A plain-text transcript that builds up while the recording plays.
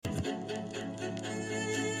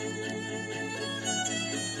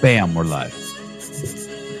Bam, we're live.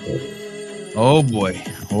 Oh boy.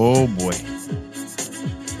 Oh boy.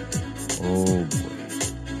 Oh boy.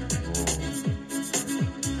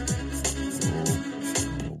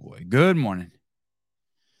 Oh boy. Good morning.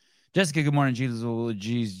 Jessica, good morning.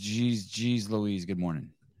 Jeez Louise, good morning.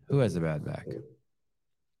 Who has a bad back?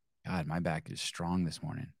 God, my back is strong this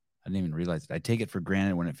morning. I didn't even realize it. I take it for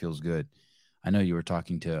granted when it feels good. I know you were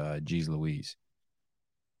talking to Jeez Louise.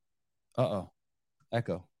 Uh-oh.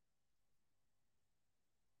 Echo.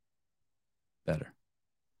 Better.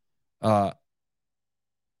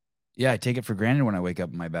 Yeah, I take it for granted when I wake up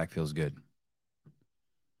and my back feels good.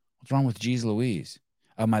 What's wrong with Jeez Louise?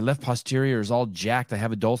 My left posterior is all jacked. I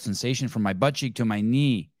have a dull sensation from my butt cheek to my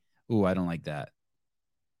knee. Ooh, I don't like that.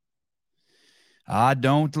 I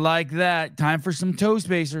don't like that. Time for some toe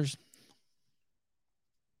spacers.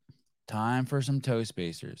 Time for some toe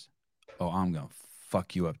spacers. Oh, I'm going to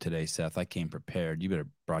fuck you up today, Seth. I came prepared. You better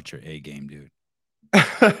brought your A game, dude.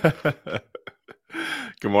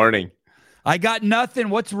 Good morning. I got nothing.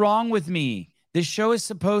 What's wrong with me? This show is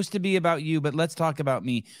supposed to be about you, but let's talk about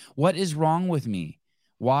me. What is wrong with me?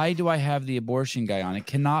 Why do I have the abortion guy on? It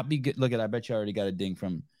cannot be good. Look at, I bet you already got a ding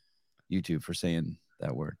from YouTube for saying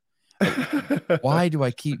that word. Why do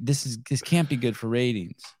I keep this can't be good for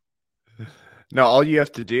ratings. No, all you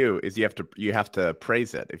have to do is you have to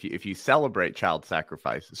praise it. If you celebrate child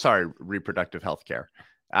sacrifice, reproductive health care,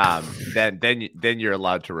 then you're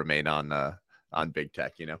allowed to remain on big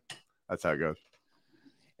tech, you know. That's how it goes.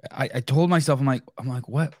 I told myself, I'm like,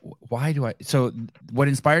 what? Why do I? So what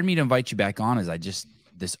inspired me to invite you back on is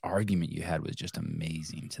this argument you had was just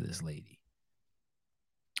amazing to this lady.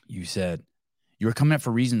 You said you were coming up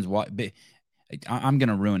for reasons why. I'm going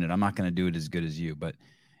to ruin it. I'm not going to do it as good as you, but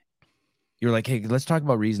you're like, hey, let's talk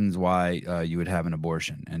about reasons why you would have an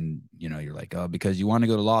abortion. And, you know, you're like, because you want to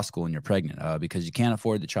go to law school and you're pregnant, because you can't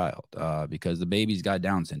afford the child, because the baby's got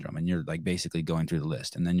Down syndrome. And you're like basically going through the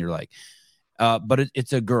list. And then you're like, but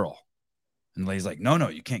it's a girl. And the lady's like, no,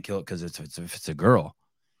 you can't kill it because it's a girl.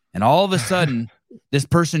 And all of a sudden, this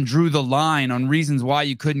person drew the line on reasons why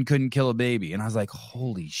you couldn't kill a baby. And I was like,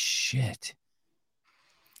 holy shit.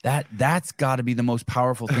 That's got to be the most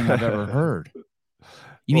powerful thing I've ever heard.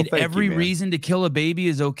 You mean every reason to kill a baby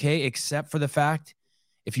is okay, except for the fact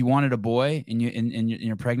if you wanted a boy and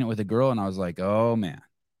you're pregnant with a girl? And I was like, oh man.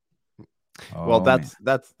 Well, that's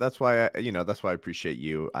why that's why I appreciate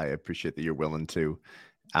you. I appreciate that you're willing to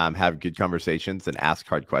have good conversations and ask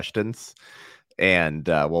hard questions. And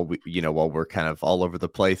while we're kind of all over the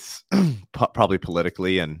place, probably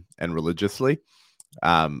politically and religiously,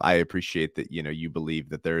 I appreciate that you believe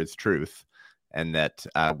that there is truth. And that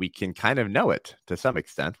we can kind of know it to some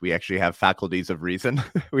extent. We actually have faculties of reason.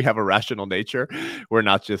 We have a rational nature. We're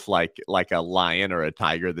not just like a lion or a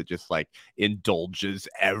tiger that just like indulges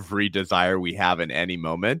every desire we have in any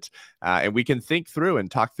moment. And we can think through and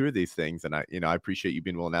talk through these things. And I appreciate you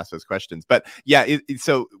being willing to ask those questions. But yeah,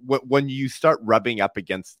 so when you start rubbing up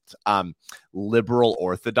against liberal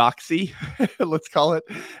orthodoxy, let's call it,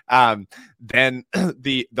 then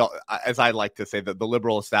the as I like to say, that the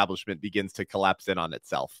liberal establishment begins to collapse in on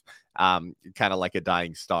itself, kind of like a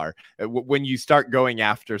dying star. When you start going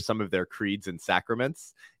after some of their creeds and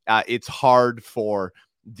sacraments, it's hard for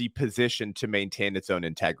the position to maintain its own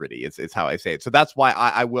integrity, is how I say it. So that's why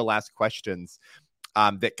I will ask questions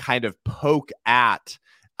that kind of poke at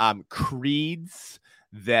creeds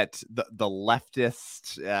that the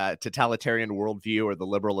leftist totalitarian worldview or the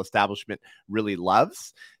liberal establishment really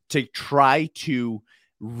loves, to try to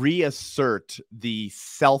reassert the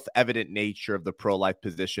self-evident nature of the pro-life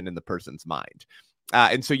position in the person's mind.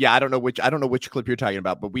 And so, yeah, I don't know which clip you're talking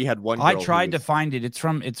about, but we had one girl I tried to find it. It's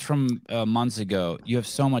from months ago. You have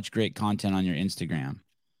so much great content on your Instagram.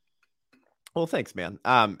 Well, thanks, man.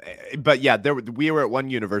 But yeah, we were at one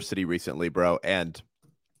university recently, bro, and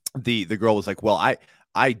the girl was like, well,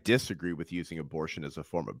 I disagree with using abortion as a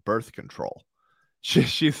form of birth control.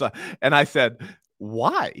 She's like, and I said,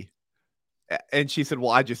 why? And she said,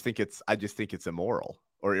 well, I just think it's immoral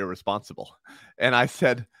or irresponsible. And I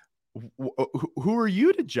said, who are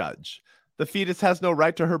you to judge? The fetus has no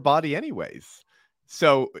right to her body anyways.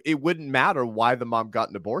 So it wouldn't matter why the mom got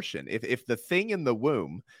an abortion. If the thing in the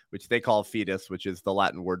womb, which they call fetus, which is the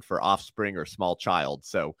Latin word for offspring or small child.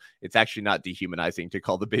 So it's actually not dehumanizing to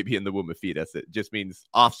call the baby in the womb a fetus. It just means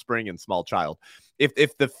offspring and small child.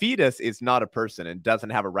 If the fetus is not a person and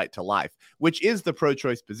doesn't have a right to life, which is the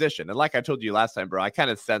pro-choice position. And like I told you last time, bro, I kind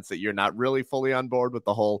of sense that you're not really fully on board with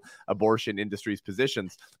the whole abortion industry's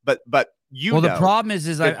positions. But the problem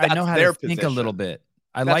is I know how to think a little bit.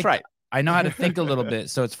 I know how to think a little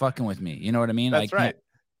bit, so it's fucking with me. You know what I mean? That's right.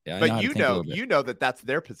 I know But how to think a little bit. you know that that's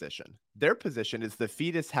their position. Their position is the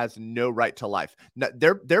fetus has no right to life. No,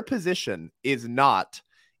 their position is not.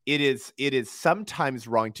 It is sometimes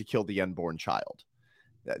wrong to kill the unborn child.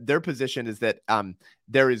 Their position is that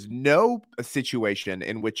there is no situation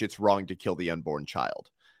in which it's wrong to kill the unborn child.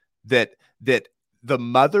 That the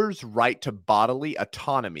mother's right to bodily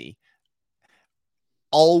autonomy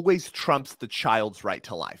always trumps the child's right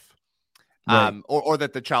to life. Right. Or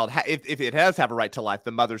that the child, if it has have a right to life,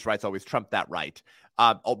 the mother's rights always trump that right.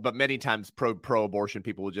 But many times pro-abortion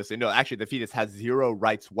people will just say, no, actually the fetus has zero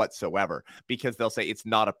rights whatsoever, because they'll say it's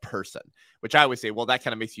not a person, which I always say, well, that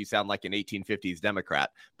kind of makes you sound like an 1850s Democrat.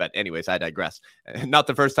 But anyways, I digress. Not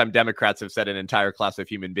the first time Democrats have said an entire class of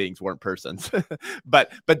human beings weren't persons.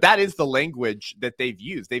 but that is the language that they've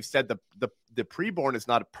used. They've said the preborn is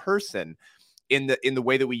not a person in the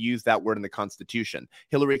way that we use that word in the Constitution.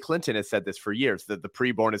 Hillary Clinton has said this for years, that the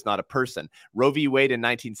preborn is not a person. Roe v. Wade in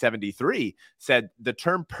 1973 said the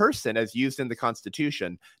term person as used in the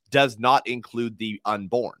Constitution does not include the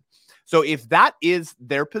unborn. So if that is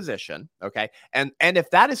their position, okay, and if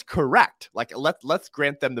that is correct, like let's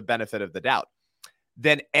grant them the benefit of the doubt,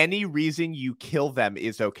 then any reason you kill them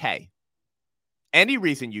is okay. Any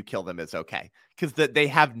reason you kill them is okay, because they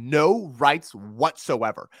have no rights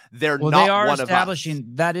whatsoever. They're not they are one establishing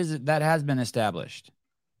of us. that has been established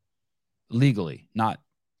legally, not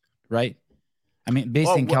right. I mean,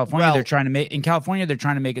 basically in California, they're trying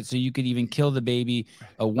to make it so you could even kill the baby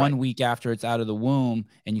 1 week after it's out of the womb,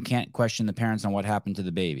 and you can't question the parents on what happened to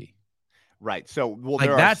the baby. Right. So, well,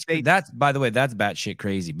 like that's by the way, that's batshit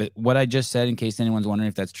crazy. But what I just said, in case anyone's wondering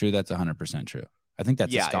if that's true, that's 100% true. I think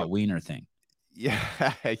that's a Scott Wiener thing. Yeah,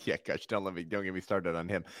 yeah, gosh, don't get me started on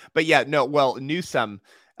him. But yeah, no, well, Newsom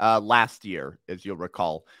last year, as you'll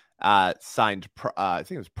recall, signed, I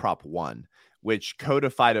think it was Prop 1, which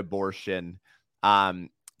codified abortion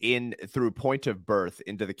through point of birth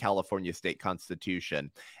into the California state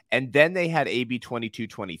constitution. And then they had AB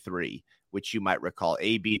 2223, which you might recall,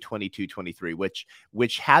 AB 2223,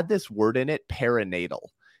 which had this word in it, perinatal,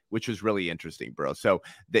 which was really interesting, bro. So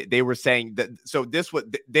they were saying that, so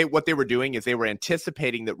what they were doing is they were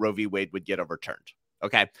anticipating that Roe v. Wade would get overturned.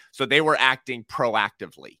 Okay. So they were acting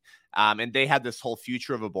proactively. And they had this whole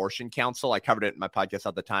Future of Abortion Council. I covered it in my podcast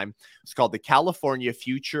at the time. It's called the California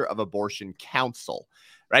Future of Abortion Council,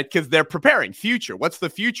 right? Because they're preparing future. What's the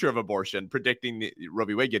future of abortion? Predicting the Roe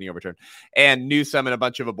v. Wade getting overturned. And Newsom and a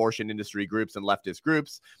bunch of abortion industry groups and leftist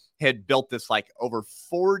groups had built this like over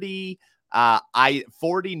 40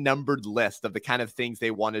 numbered list of the kind of things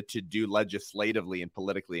they wanted to do legislatively and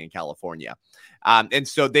politically in California. And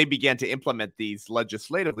so they began to implement these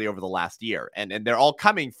legislatively over the last year. And they're all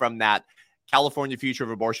coming from that California Future of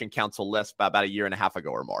Abortion Council list about a year and a half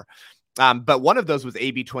ago or more. But one of those was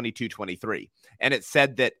AB 2223. And it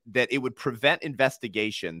said that it would prevent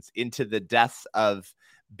investigations into the deaths of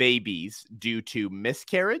babies due to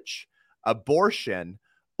miscarriage, abortion,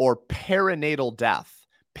 or perinatal death.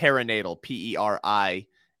 Perinatal, P-E-R-I,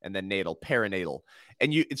 and then natal, perinatal.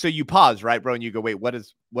 And you pause, right, bro? And you go, wait,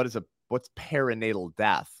 what's perinatal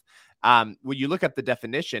death? When you look up the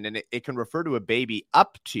definition, and it can refer to a baby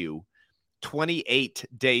up to 28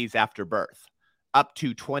 days after birth. Up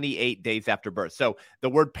to 28 days after birth. So the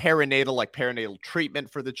word perinatal, like perinatal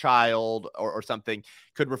treatment for the child or something,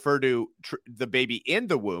 could refer to the baby in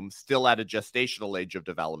the womb, still at a gestational age of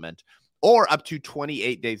development, or up to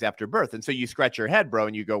 28 days after birth. And so you scratch your head, bro,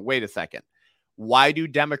 and you go, wait a second. Why do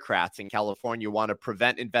Democrats in California want to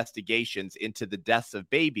prevent investigations into the deaths of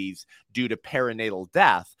babies due to perinatal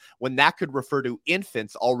death when that could refer to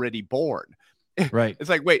infants already born? Right. It's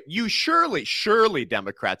like, wait, you surely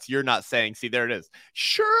Democrats, you're not saying, see, there it is.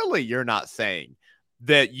 Surely you're not saying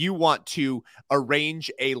that you want to arrange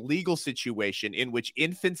a legal situation in which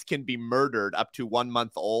infants can be murdered up to 1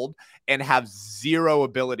 month old and have zero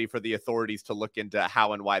ability for the authorities to look into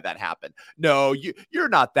how and why that happened. No, you're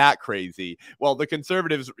not that crazy. Well, the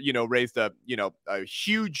conservatives, raised a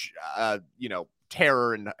huge,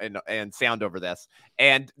 terror and sound over this,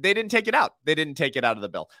 and they didn't take it out. They didn't take it out of the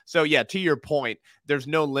bill. So yeah, to your point, there's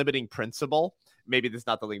no limiting principle. Maybe that's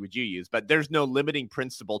not the language you use, but there's no limiting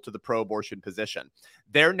principle to the pro-abortion position.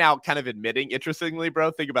 They're now kind of admitting, interestingly,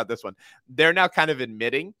 bro, think about this one. They're now kind of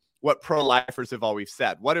admitting what pro-lifers have always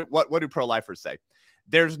said. What do pro-lifers say?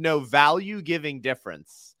 There's no value-giving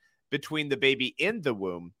difference between the baby in the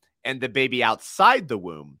womb and the baby outside the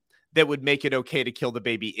womb that would make it okay to kill the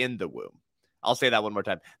baby in the womb. I'll say that one more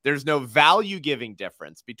time. There's no value-giving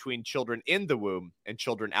difference between children in the womb and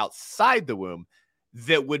children outside the womb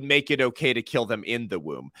that would make it okay to kill them in the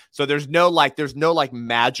womb. So there's no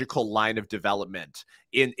magical line of development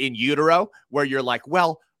in utero where you're like,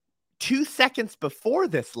 well, 2 seconds before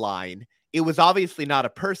this line, it was obviously not a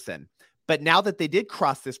person. But now that they did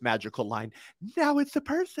cross this magical line, now it's a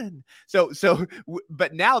person.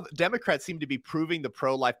 But now Democrats seem to be proving the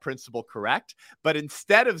pro-life principle correct. But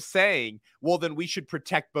instead of saying, well, then we should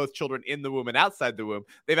protect both children in the womb and outside the womb,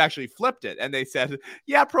 they've actually flipped it. And they said,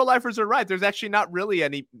 yeah, pro-lifers are right. There's actually not really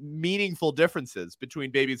any meaningful differences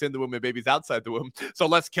between babies in the womb and babies outside the womb. So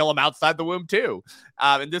let's kill them outside the womb too.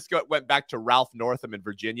 And this went back to Ralph Northam in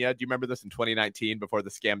Virginia. Do you remember this in 2019 before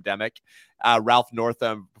the scamdemic? Ralph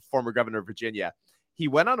Northam, former governor of Virginia, he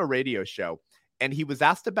went on a radio show and he was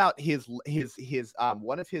asked about his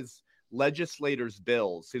one of his legislators'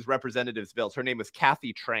 bills, his representatives' bills. Her name was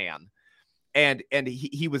Kathy Tran. And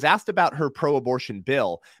he was asked about her pro-abortion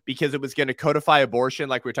bill because it was going to codify abortion,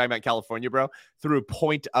 like we were talking about in California, bro, through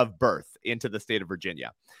point of birth into the state of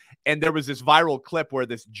Virginia. And there was this viral clip where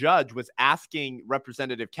this judge was asking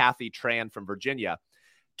Representative Kathy Tran from Virginia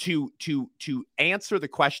to answer the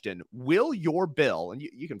question, will your bill, and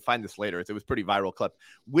you can find this later, it was a pretty viral clip,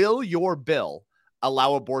 will your bill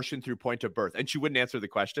allow abortion through point of birth? And she wouldn't answer the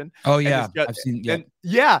question. Oh, yeah. I've seen,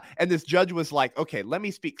 yeah. And this judge was like, okay, let me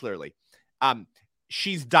speak clearly.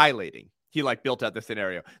 She's dilating. He built out the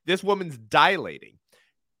scenario. This woman's dilating.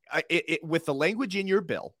 With the language in your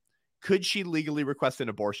bill, could she legally request an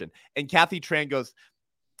abortion? And Kathy Tran goes,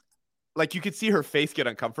 you could see her face get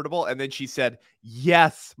uncomfortable. And then she said,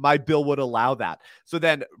 yes, my bill would allow that. So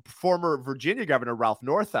then former Virginia Governor Ralph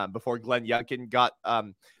Northam, before Glenn Youngkin got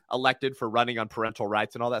elected for running on parental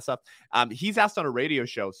rights and all that stuff, he's asked on a radio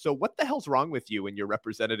show, so what the hell's wrong with you and your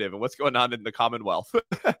representative and what's going on in the Commonwealth?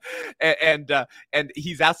 and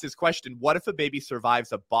he's asked this question, what if a baby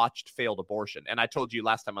survives a botched, failed abortion? And I told you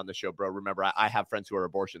last time on the show, bro, remember, I have friends who are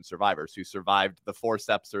abortion survivors who survived the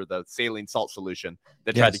forceps or the saline salt solution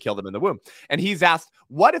that tried to kill them in the womb. And he's asked,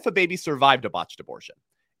 what if a baby survived a botched abortion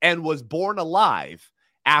and was born alive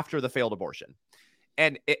after the failed abortion?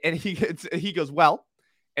 And he goes, well,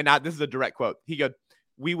 and now this is a direct quote. He goes,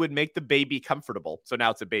 we would make the baby comfortable. So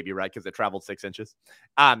now it's a baby, right? Because it traveled 6 inches.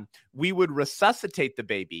 We would resuscitate the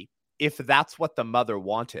baby if that's what the mother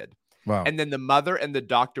wanted. Wow. And then the mother and the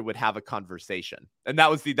doctor would have a conversation. And that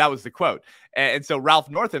was the quote. And so Ralph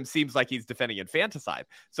Northam seems like he's defending infanticide.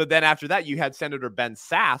 So then after that, you had Senator Ben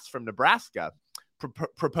Sasse from Nebraska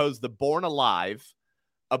propose the Born Alive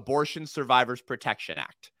Abortion Survivors Protection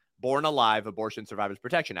Act. Born Alive Abortion Survivors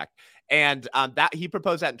Protection Act. And that he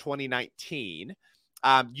proposed that in 2019.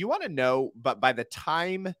 You want to know, but by the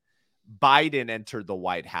time Biden entered the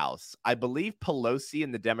White House, I believe Pelosi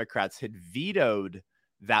and the Democrats had vetoed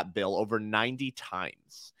that bill over 90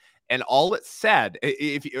 times. And all it said,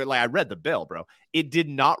 I read the bill, bro, it did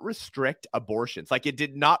not restrict abortions. It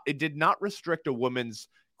did not restrict a woman's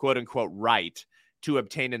quote unquote right to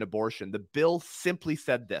obtain an abortion. The bill simply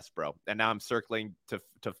said this, bro. And now I'm circling to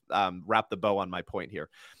wrap the bow on my point here,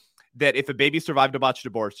 that if a baby survived a botched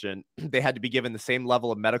abortion, they had to be given the same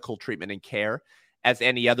level of medical treatment and care as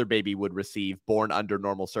any other baby would receive born under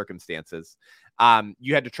normal circumstances.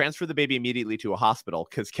 You had to transfer the baby immediately to a hospital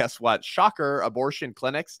because guess what? Shocker, abortion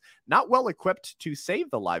clinics, not well equipped to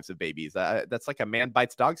save the lives of babies. That's like a man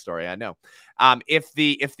bites dog story, I know. If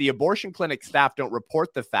the abortion clinic staff don't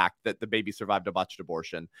report the fact that the baby survived a botched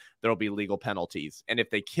abortion, there'll be legal penalties. And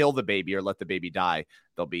if they kill the baby or let the baby die,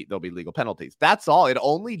 there'll be legal penalties. That's all. It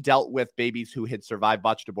only dealt with babies who had survived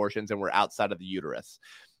botched abortions and were outside of the uterus.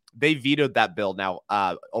 They vetoed that bill now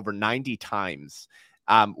over 90 times.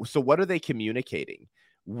 So what are they communicating?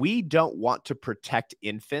 We don't want to protect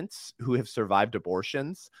infants who have survived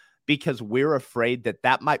abortions because we're afraid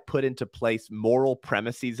that might put into place moral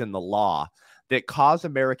premises in the law that cause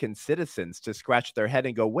American citizens to scratch their head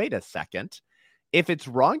and go, wait a second. If it's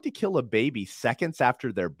wrong to kill a baby seconds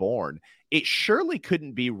after they're born, it surely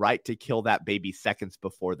couldn't be right to kill that baby seconds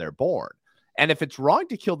before they're born. And if it's wrong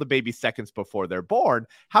to kill the baby seconds before they're born,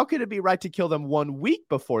 how could it be right to kill them 1 week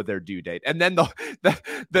before their due date? And then the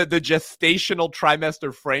gestational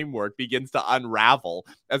trimester framework begins to unravel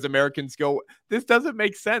as Americans go, this doesn't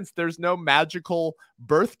make sense. There's no magical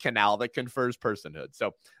birth canal that confers personhood.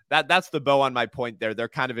 So that's the bow on my point there. They're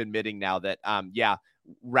kind of admitting now that,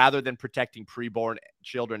 rather than protecting preborn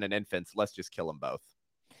children and infants, let's just kill them both.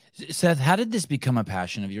 Seth, how did this become a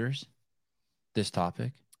passion of yours, this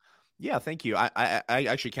topic? Yeah, thank you. I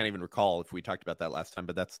actually can't even recall if we talked about that last time,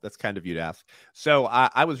 but that's kind of you to ask. So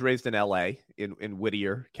I was raised in LA in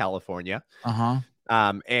Whittier, California.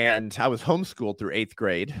 And I was homeschooled through 8th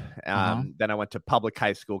grade. Then I went to public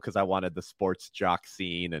high school because I wanted the sports jock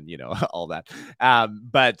scene and, all that.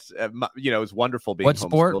 It was wonderful being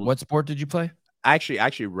homeschooled. What sport did you play? I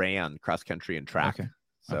actually ran cross country and track. Okay.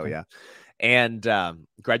 So, yeah. and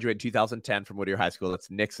graduated in 2010 from Whittier High School.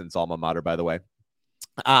 That's Nixon's alma mater, by the way.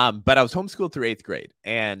 But I was homeschooled through 8th grade,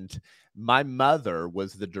 and my mother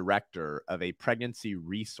was the director of a pregnancy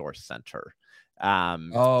resource center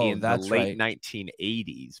in the late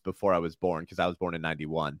 1980s, before I was born, because I was born in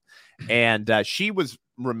 91. And she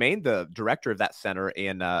remained the director of that center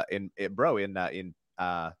in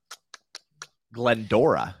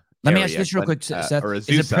Glendora. Let me ask you this real quick, Seth. Or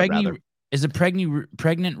Azusa, is a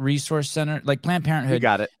pregnant resource center like Planned Parenthood? You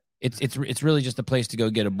got it. It's really just a place to go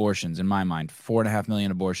get abortions, in my mind. 4.5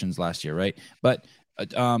 million abortions last year, right? But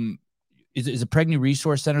is a pregnant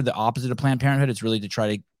resource center the opposite of Planned Parenthood? It's really to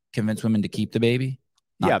try to convince women to keep the baby,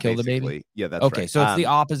 not kill the baby. Yeah, that's okay. Right. So it's the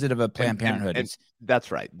opposite of a Planned Parenthood. And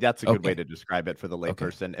that's right. That's a good way to describe it for the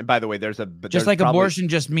layperson. Okay. And by the way, there's abortion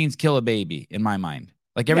just means kill a baby in my mind.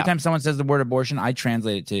 Like every time someone says the word abortion, I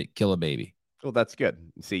translate it to kill a baby. Well, that's good.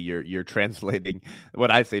 See, you're translating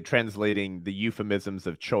what I say, translating the euphemisms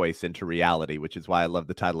of choice into reality, which is why I love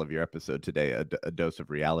the title of your episode today, a dose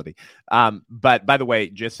of reality. But by the way,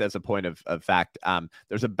 just as a point of fact,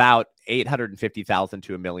 there's about 850,000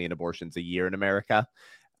 to 1 million abortions a year in America.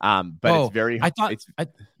 But it's very.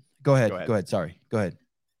 Go ahead. Sorry. Go ahead.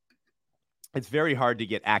 It's very hard to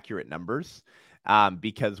get accurate numbers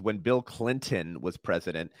because when Bill Clinton was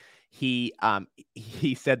president, he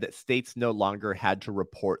said that states no longer had to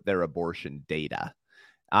report their abortion data.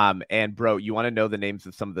 And bro, you want to know the names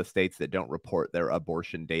of some of the states that don't report their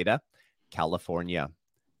abortion data? California,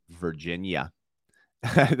 Virginia.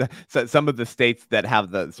 So some of the states that have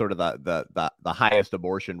the sort of the highest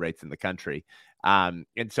abortion rates in the country. And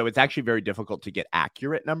so it's actually very difficult to get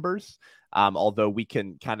accurate numbers, although we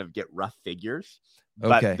can kind of get rough figures.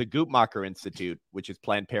 But the Guttmacher Institute, which is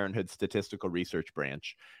Planned Parenthood's statistical research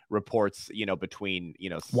branch, reports, between,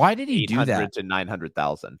 why did he do that? To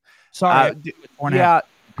 900,000. Sorry.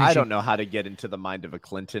 I don't know how to get into the mind of a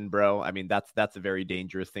Clinton, bro. I mean, that's a very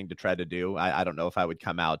dangerous thing to try to do. I don't know if I would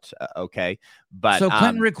come out okay. But so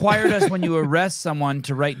Clinton required us when you arrest someone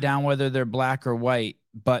to write down whether they're black or white,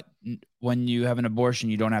 but when you have an abortion,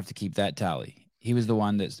 you don't have to keep that tally. He was the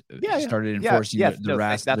one that started enforcing the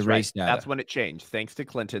race data. That's when it changed. Thanks to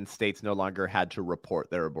Clinton, states no longer had to report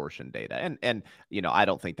their abortion data. And I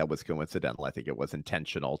don't think that was coincidental. I think it was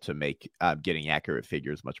intentional to make getting accurate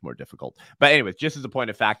figures much more difficult. But anyways, just as a point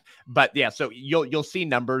of fact. But yeah, so you'll see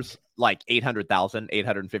numbers like 800,000,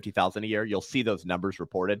 850,000 a year. You'll see those numbers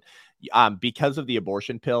reported because of the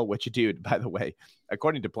abortion pill, which, dude, by the way,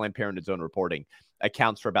 according to Planned Parenthood's own reporting,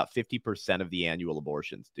 accounts for about 50% of the annual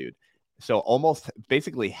abortions, dude. So almost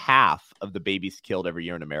basically half of the babies killed every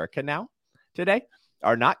year in America today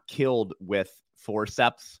are not killed with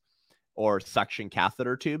forceps or suction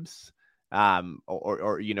catheter tubes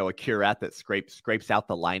or a curette that scrapes out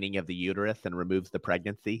the lining of the uterus and removes the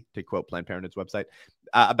pregnancy, to quote Planned Parenthood's website.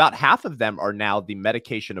 About half of them are now the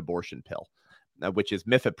medication abortion pill, which is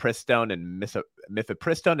mifepristone and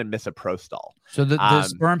misoprostol. So the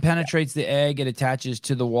sperm penetrates the egg, it attaches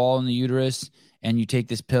to the wall in the uterus, and you take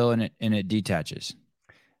this pill and it detaches.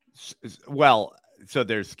 Well, so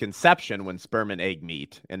there's conception when sperm and egg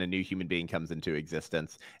meet and a new human being comes into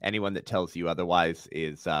existence. Anyone that tells you otherwise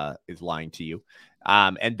is lying to you.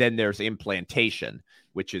 And then there's implantation,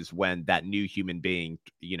 which is when that new human being,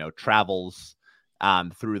 travels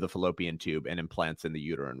through the fallopian tube and implants in the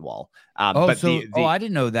uterine wall. I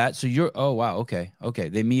didn't know that. So wow. Okay.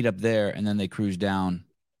 They meet up there and then they cruise down.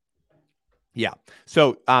 Yeah.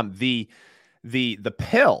 So the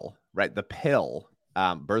pill, right? The pill,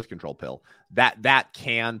 birth control pill, that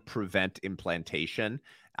can prevent implantation.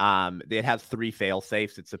 It has 3 fail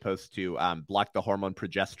safes. It's supposed to block the hormone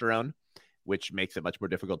progesterone, which makes it much more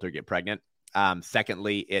difficult to get pregnant.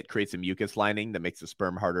 Secondly, it creates a mucus lining that makes the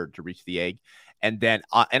sperm harder to reach the egg. And then,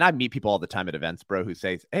 and I meet people all the time at events, bro, who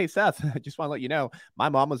say, "Hey, Seth, I just want to let you know, my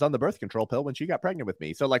mom was on the birth control pill when she got pregnant with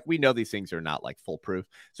me." So like, we know these things are not like foolproof.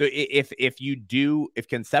 So if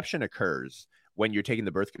conception occurs when you're taking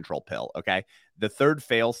the birth control pill, okay, the third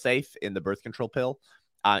fail safe in the birth control pill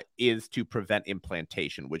is to prevent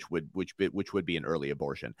implantation, which would be an early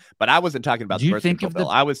abortion. But I wasn't talking about the birth control pill.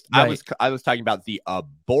 I was talking about the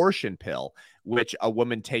abortion pill, which a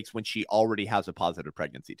woman takes when she already has a positive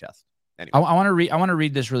pregnancy test. Anyway. I want to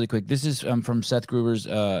read this really quick. This is from Seth Gruber's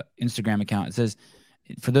Instagram account. It says,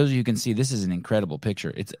 for those of you who can see, this is an incredible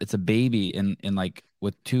picture. It's a baby in like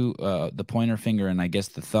with two the pointer finger and I guess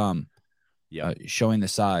the thumb. Showing the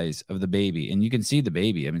size of the baby, and you can see the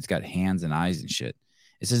baby. I mean, it's got hands and eyes and shit.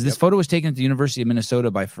 It says this photo was taken at the University of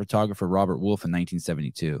Minnesota by photographer Robert Wolf in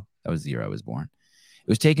 1972. That was the year I was born. It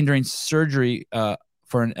was taken during surgery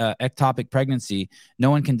for an ectopic pregnancy.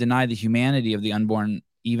 No one can deny the humanity of the unborn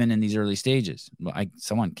even in these early stages. Well,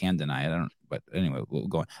 someone can deny it. I don't, but anyway, we'll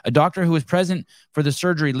go on. A doctor who was present for the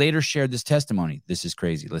surgery later shared this testimony. This is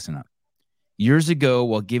crazy. Listen up. Years ago,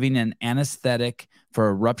 while giving an anesthetic for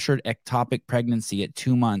a ruptured ectopic pregnancy at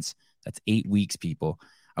 2 months, that's 8 weeks, people,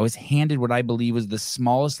 I was handed what I believe was the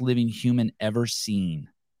smallest living human ever seen.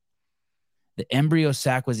 The embryo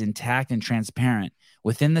sac was intact and transparent.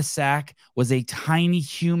 Within the sac was a tiny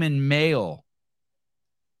human male.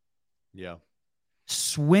 Yeah.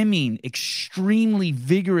 Swimming extremely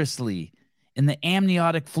vigorously in the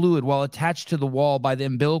amniotic fluid while attached to the wall by the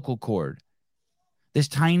umbilical cord. This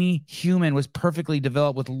tiny human was perfectly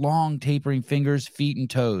developed with long tapering fingers, feet, and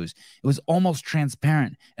toes. It was almost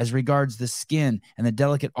transparent as regards the skin, and the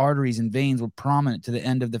delicate arteries and veins were prominent to the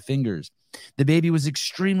end of the fingers. The baby was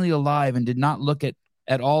extremely alive and did not look at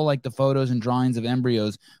all like the photos and drawings of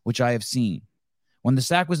embryos which I have seen. When the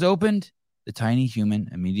sac was opened, the tiny human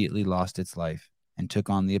immediately lost its life and took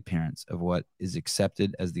on the appearance of what is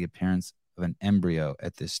accepted as the appearance of an embryo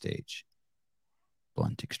at this stage.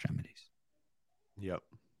 Blunt extremities. Yep.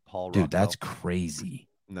 Paul Dude, Rockwell. that's crazy.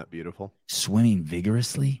 Isn't that beautiful? Swimming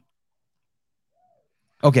vigorously.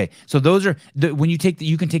 Okay, so those are when you take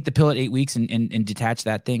you can take the pill at 8 weeks and detach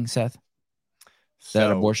that thing, Seth.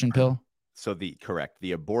 That abortion pill. So the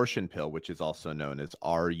abortion pill, which is also known as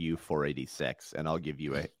RU486, and I'll give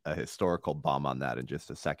you a historical bomb on that in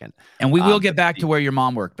just a second. And we will get back to where your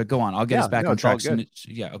mom worked, but go on. I'll get us back on track.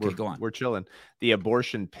 Yeah, okay, go on. We're chilling. The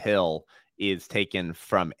abortion pill is taken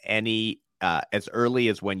from any as early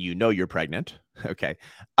as when you know you're pregnant, okay,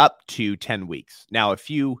 up to 10 weeks. Now, a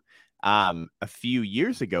few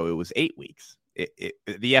years ago, it was 8 weeks. The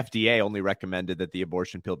FDA only recommended that the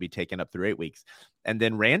abortion pill be taken up through 8 weeks. And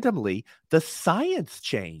then randomly, the science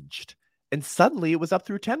changed. And suddenly it was up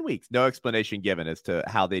through 10 weeks. No explanation given as to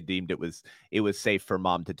how they deemed it was safe for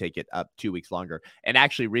mom to take it up 2 weeks longer. And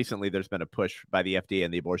actually, recently, there's been a push by the FDA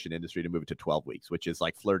and the abortion industry to move it to 12 weeks, which is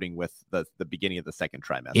like flirting with the beginning of the second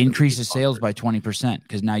trimester. Increases sales by 20%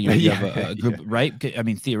 because now you have a group, right? I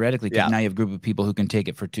mean, theoretically, now you have a group of people who can take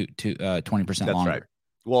it for 20% longer. Right.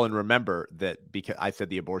 Well, and remember that because I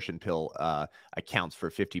said the abortion pill accounts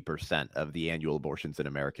for 50% of the annual abortions in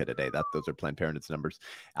America today. Those are Planned Parenthood's numbers.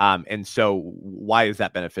 And so why is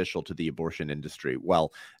that beneficial to the abortion industry?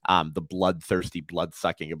 Well, the bloodthirsty,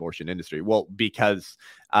 blood-sucking abortion industry. Well, because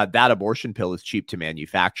that abortion pill is cheap to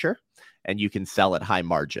manufacture and you can sell at high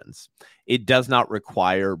margins. It does not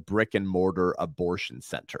require brick and mortar abortion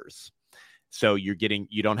centers. So you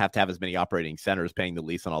don't have to have as many operating centers paying the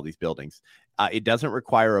lease on all these buildings. It doesn't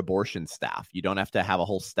require abortion staff. You don't have to have a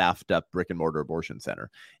whole staffed up brick and mortar abortion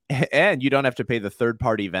center. And you don't have to pay the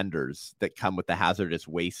third-party vendors that come with the hazardous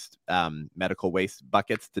waste, medical waste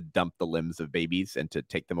buckets to dump the limbs of babies and to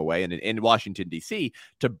take them away. And in Washington, D.C.,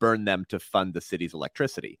 to burn them to fund the city's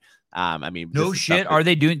electricity. I mean, no shit.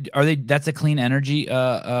 That's a clean energy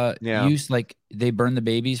use? Like they burn the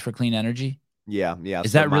babies for clean energy? Yeah.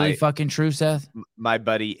 Is that really fucking true, Seth? My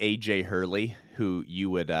buddy AJ Hurley, who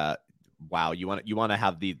you would you want to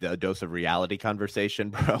have the dose of reality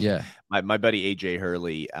conversation, bro? Yeah. My buddy AJ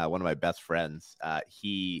Hurley, one of my best friends,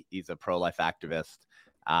 he's a pro-life activist.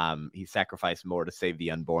 He sacrificed more to save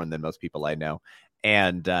the unborn than most people I know.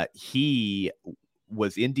 And he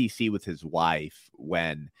was in DC with his wife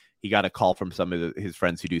when he got a call from some of his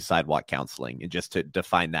friends who do sidewalk counseling. And just to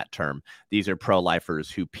define that term, these are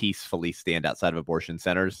pro-lifers who peacefully stand outside of abortion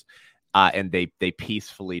centers, and they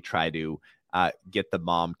peacefully try to get the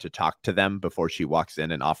mom to talk to them before she walks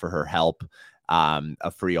in and offer her help,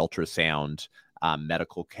 a free ultrasound,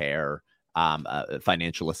 medical care,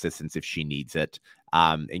 financial assistance if she needs it,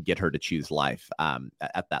 and get her to choose life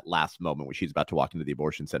at that last moment when she's about to walk into the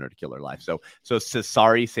abortion center to kill her life. So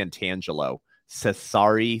Cesare Santangelo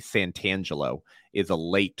is a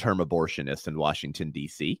late-term abortionist in Washington,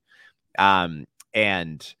 D.C.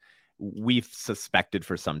 And we've suspected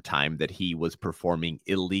for some time that he was performing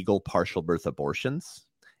illegal partial birth abortions,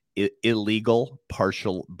 which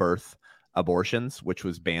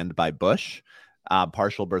was banned by Bush.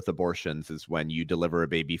 Partial birth abortions is when you deliver a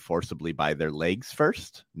baby forcibly by their legs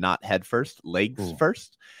first, not head first, legs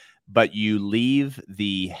first. But you leave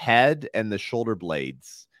the head and the shoulder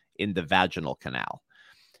blades in the vaginal canal.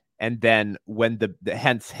 And then when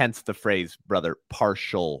hence the phrase, brother,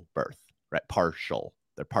 partial birth, right? Partial.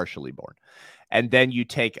 They're partially born. And then you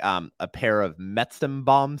take a pair of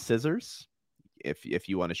Metzenbaum scissors. If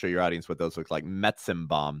you want to show your audience what those look like,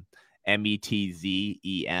 Metzenbaum,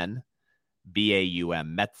 Metzenbaum,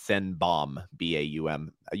 Metzenbaum, Baum.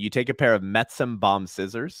 You take a pair of Metzenbaum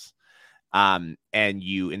scissors, and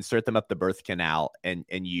you insert them up the birth canal, and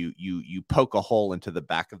you poke a hole into the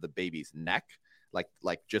back of the baby's neck, like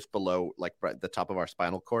just below, like the top of our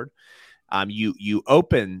spinal cord. You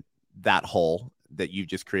open that hole that you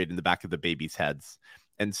just created in the back of the baby's heads,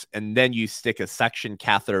 and then you stick a suction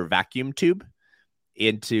catheter vacuum tube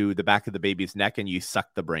into the back of the baby's neck, and you suck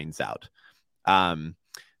the brains out.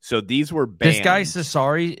 So these were banned. This guy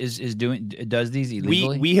Cesari does these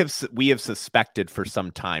illegally. We have suspected for some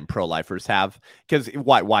time, pro-lifers have, because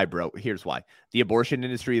why, bro? Here's why: the abortion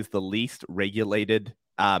industry is the least regulated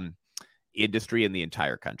industry in the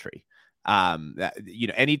entire country.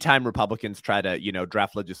 Anytime Republicans try to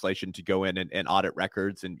draft legislation to go in and audit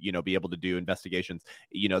records and be able to do investigations,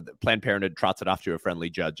 the Planned Parenthood trots it off to a friendly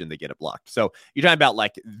judge and they get it blocked. So you're talking about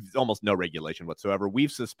like almost no regulation whatsoever.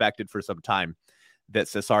 We've suspected for some time that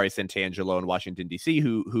Cesare Santangelo in Washington, D.C.,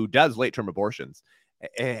 who does late-term abortions,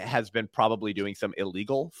 has been probably doing some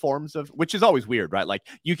illegal forms of, which is always weird, right? Like,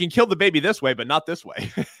 you can kill the baby this way, but not this way.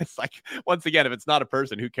 It's like, once again, if it's not a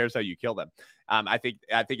person, who cares how you kill them? I think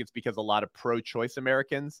it's because a lot of pro-choice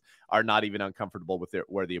Americans are not even uncomfortable with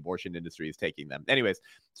where the abortion industry is taking them. Anyways,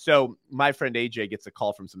 so my friend AJ gets a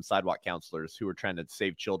call from some sidewalk counselors who are trying to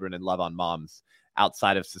save children and love on moms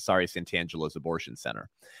outside of Cesare Santangelo's abortion center.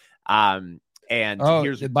 And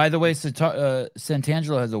here's, by the way,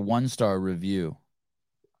 Santangelo has a 1-star review.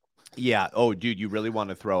 Yeah. Oh, dude, you really want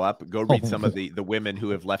to throw up? Go read some of the women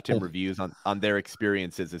who have left him reviews on their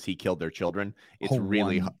experiences as he killed their children. It's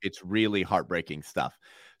really heartbreaking stuff.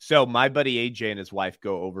 So my buddy AJ and his wife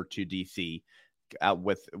go over to DC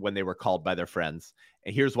when they were called by their friends.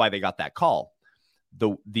 And here's why they got that call.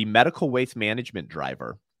 The medical waste management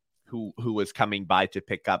driver who was coming by to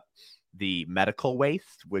pick up the medical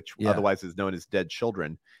waste, which otherwise is known as dead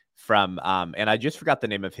children, from and I just forgot the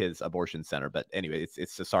name of his abortion center, but anyway,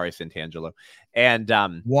 it's Cesare Santangelo and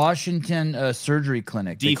Washington Surgery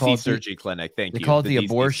Clinic, DC Surgery Clinic. Thank you. They call it the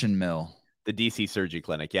abortion mill, the DC Surgery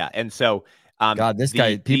Clinic. Yeah, and so God, this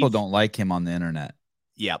guy, people don't like him on the internet.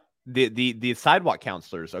 Yeah, the sidewalk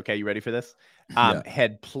counselors. Okay, you ready for this?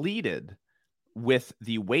 Had pleaded with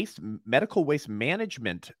the medical waste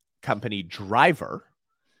management company driver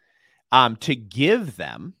to give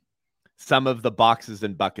them some of the boxes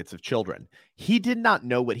and buckets of children. He did not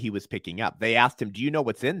know what he was picking up. They asked him, "Do you know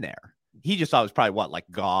what's in there?" He just thought it was probably like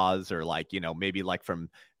gauze or like, maybe like from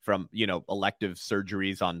elective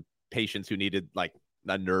surgeries on patients who needed like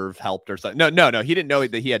a nerve helped or something. No. He didn't know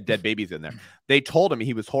that he had dead babies in there. They told him,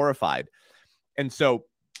 he was horrified. And so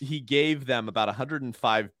he gave them about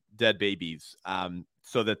 105 dead babies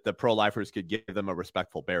so that the pro-lifers could give them a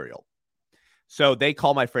respectful burial. So they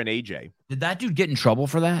call my friend AJ. Did that dude get in trouble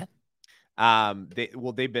for that?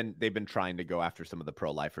 They've been trying to go after some of the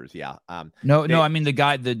pro-lifers. Yeah. No, I mean the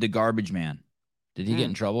guy, the garbage man. Did he get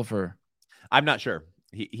in trouble for? I'm not sure.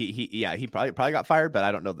 He probably got fired, but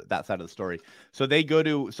I don't know that side of the story. So they go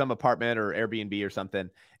to some apartment or Airbnb or something,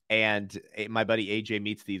 and my buddy AJ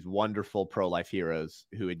meets these wonderful pro-life heroes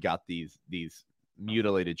who had got these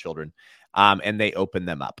mutilated children, and they open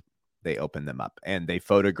them up. And they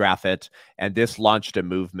photograph it. And this launched a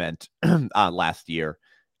movement last year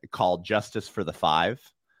called Justice for the Five,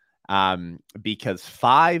 because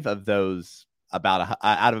 5 of those,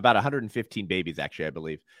 out of about 115 babies, actually, I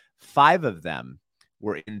believe, 5 of them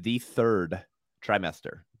were in the third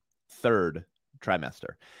trimester.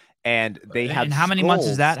 And they had. And how many months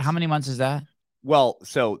is that? Well,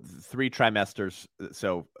 so 3 trimesters.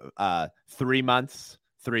 So 3 months,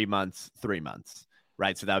 3 months, 3 months.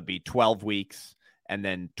 Right. So that would be 12 weeks and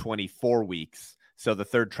then 24 weeks. So the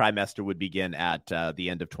third trimester would begin at the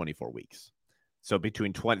end of 24 weeks. So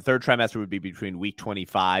third trimester would be between week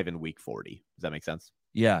 25 and week 40. Does that make sense?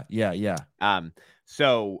 Yeah.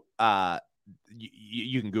 So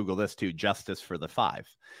you can Google this too, Justice for the Five.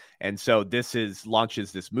 And so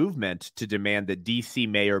launches this movement to demand that DC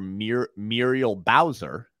Mayor Muriel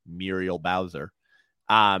Bowser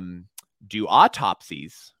do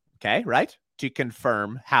autopsies. Okay. Right. To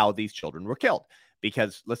confirm how these children were killed.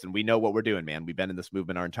 Because listen, we know what we're doing, man. We've been in this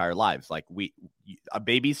movement our entire lives. Like a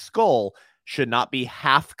baby's skull should not be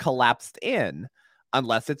half collapsed in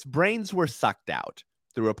unless its brains were sucked out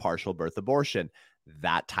through a partial birth abortion.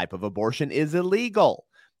 That type of abortion is illegal.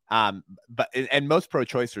 But most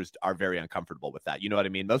pro-choicers are very uncomfortable with that. You know what I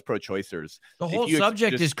mean? Most pro-choicers. The whole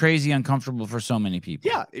subject is crazy uncomfortable for so many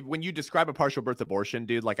people. Yeah. When you describe a partial birth abortion,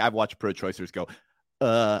 dude, like I've watched pro-choicers go,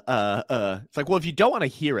 it's like, well, if you don't want to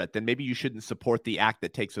hear it, then maybe you shouldn't support the act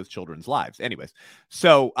that takes those children's lives. Anyways,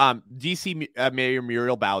 so DC Mayor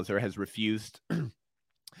Muriel Bowser has refused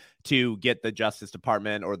to get the Justice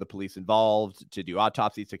Department or the police involved to do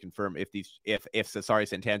autopsies to confirm if Cesare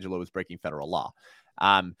Santangelo was breaking federal law.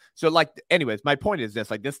 So like, anyways, my point is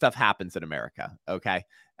this: like, this stuff happens in America, okay?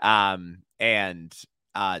 And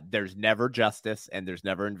there's never justice and there's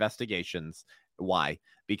never investigations. Why?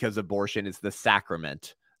 Because abortion is the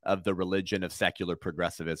sacrament of the religion of secular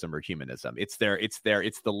progressivism or humanism. It's the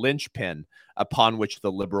linchpin upon which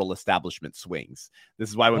the liberal establishment swings. This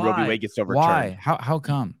is why when Roe v. Wade gets overturned. Why? How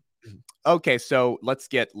come? Okay, so let's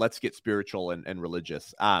get spiritual and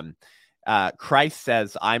religious. Christ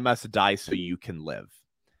says, "I must die so you can live."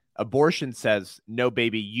 Abortion says, "No,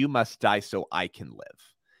 baby, you must die so I can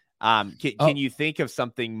live." Can you think of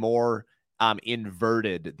something more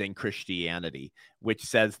inverted than Christianity, which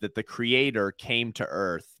says that the Creator came to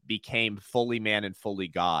earth, became fully man and fully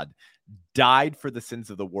God, died for the sins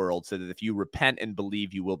of the world, so that if you repent and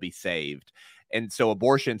believe, you will be saved? And so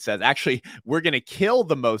abortion says, actually, we're going to kill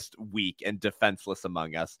the most weak and defenseless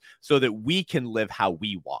among us so that we can live how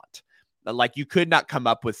we want. Like, you could not come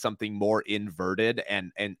up with something more inverted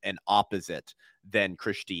and opposite than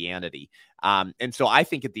Christianity. And so I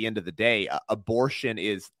think at the end of the day, abortion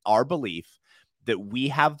is our belief that we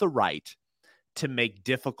have the right to make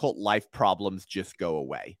difficult life problems just go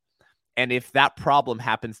away. And if that problem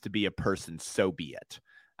happens to be a person, so be it.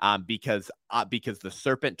 Because the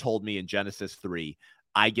serpent told me in Genesis 3,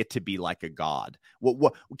 I get to be like a god.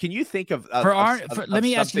 What can you think of? Let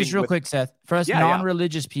me ask you this real quick, Seth. For us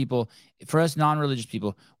non-religious people,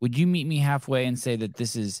 would you meet me halfway and say that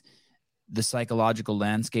this is the psychological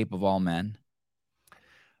landscape of all men?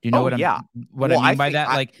 Do you know what I mean by that?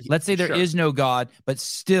 Like, let's say there is no God, but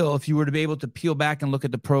still, if you were to be able to peel back and look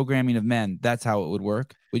at the programming of men, that's how it would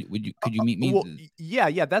work. Could you meet me? Well,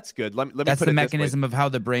 yeah, that's good. Let me. That's put the it mechanism of how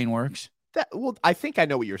the brain works. I think I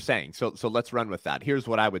know what you're saying. So let's run with that. Here's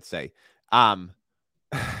what I would say.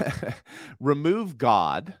 Remove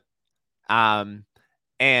God, and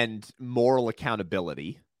moral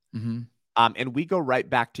accountability. Mm-hmm. And we go right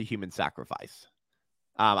back to human sacrifice.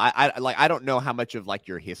 I don't know how much of like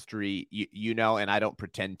your history you know, and I don't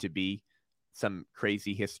pretend to be some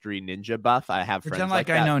crazy history ninja buff. I have friends like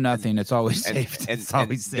I know nothing. It's always safe. It's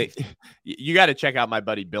always safe. You got to check out my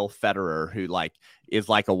buddy Bill Federer, who like is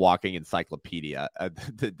like a walking encyclopedia,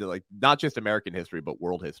 like not just American history but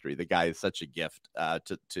world history. The guy is such a gift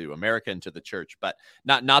to America and to the church, but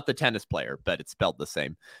not the tennis player, but it's spelled the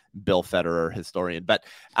same. Bill Federer, historian. But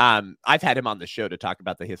I've had him on the show to talk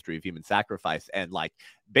about the history of human sacrifice, and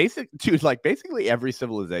basically every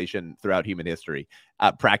civilization throughout human history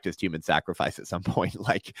practiced human sacrifice at some point.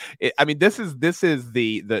 Like, this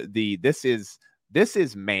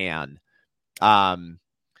is man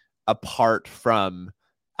apart from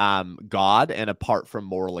God and apart from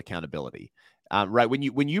moral accountability. Right? When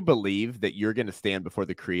you believe that you're going to stand before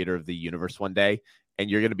the Creator of the universe one day, and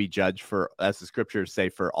you're going to be judged for, as the scriptures say,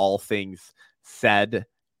 for all things said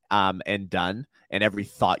and done, and every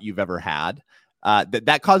thought you've ever had,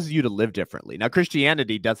 that causes you to live differently. Now,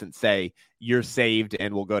 Christianity doesn't say you're saved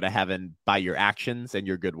and will go to heaven by your actions and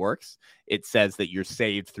your good works. It says that you're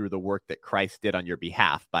saved through the work that Christ did on your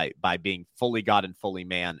behalf by being fully God and fully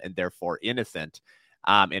man, and therefore innocent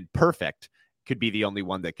and perfect. Could be the only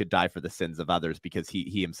one that could die for the sins of others because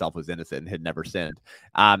he himself was innocent and had never sinned.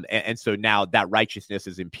 And so now that righteousness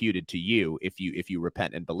is imputed to you if you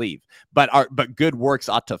repent and believe. But good works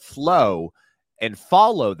ought to flow and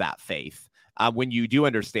follow that faith. When you do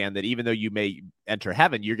understand that even though you may enter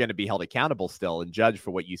heaven, you're going to be held accountable still and judged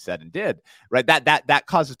for what you said and did, right? That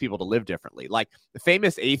causes people to live differently. Like, the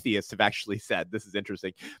famous atheists have actually said, this is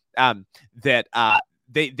interesting, that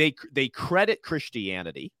they credit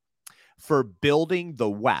Christianity for building the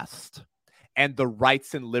West and the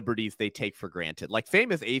rights and liberties they take for granted. Like,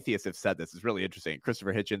 famous atheists have said this. Is really interesting.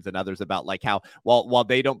 Christopher Hitchens and others, about like how while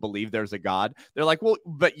they don't believe there's a God, they're like, well,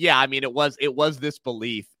 but yeah, it was this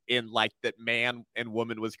belief in like that man and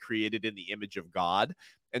woman was created in the image of God,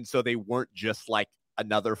 and so they weren't just like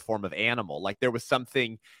another form of animal. Like, there was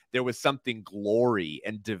something glory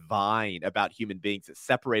and divine about human beings that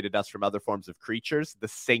separated us from other forms of creatures, the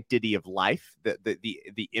sanctity of life,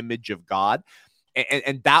 the image of God.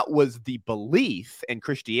 And that was the belief in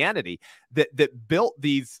Christianity that built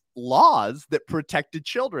these laws that protected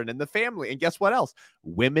children and the family. And guess what else?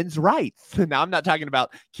 Women's rights. Now, I'm not talking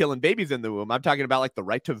about killing babies in the womb. I'm talking about like the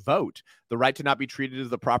right to vote, the right to not be treated as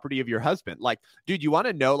the property of your husband. Like, dude, you want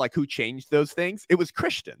to know like who changed those things? It was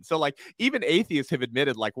Christians. So like, even atheists have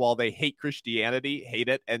admitted, like, while they hate Christianity, hate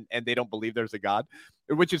it, and they don't believe there's a God,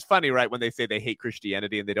 which is funny, right? When they say they hate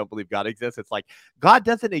Christianity and they don't believe God exists, it's like, God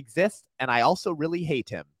doesn't exist, and I also really hate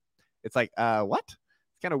him. It's like, what?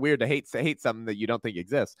 kind of weird to hate something that you don't think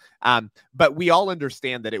exists. But we all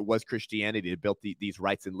understand that it was Christianity that built these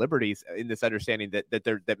rights and liberties, in this understanding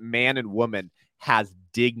that man and woman has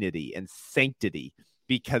dignity and sanctity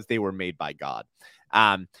because they were made by God.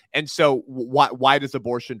 And so why does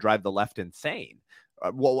abortion drive the left insane?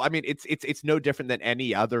 Well, I mean, it's no different than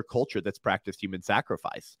any other culture that's practiced human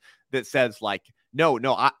sacrifice, that says like, no,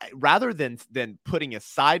 rather than putting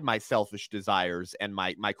aside my selfish desires and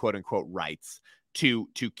my quote unquote rights to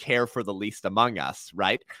care for the least among us,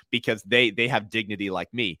 right? Because they have dignity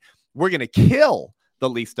like me. We're going to kill the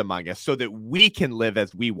least among us so that we can live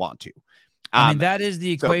as we want to. I mean, that is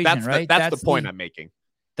the equation, right? That's the point I'm making.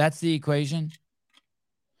 That's the equation.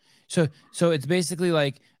 So it's basically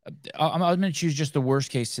like, I'm going to choose just the worst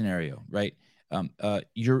case scenario, right?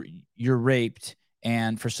 You're raped,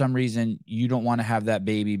 and for some reason you don't want to have that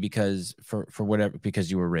baby because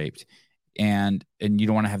you were raped, and you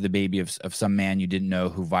don't want to have the baby of some man you didn't know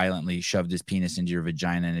who violently shoved his penis into your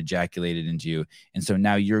vagina and ejaculated into you. And so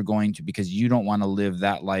now you're going to, because you don't want to live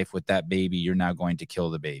that life with that baby, you're now going to kill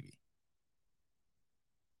the baby.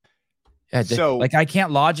 Yeah, so like, I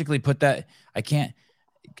can't logically put that. I can't.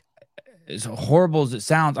 As horrible as it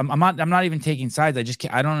sounds, I'm not even taking sides.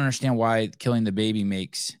 I don't understand why killing the baby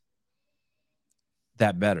makes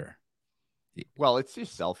that better. Well, it's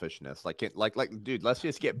just selfishness. Like, dude, let's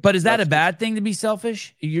just get. But is that a bad thing to be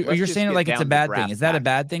selfish? You're saying it like it's a bad thing. Is that a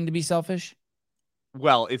bad thing to be selfish?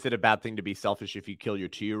 Well, is it a bad thing to be selfish if you kill your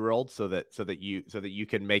 2-year-old so that you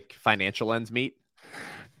can make financial ends meet?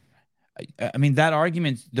 I mean,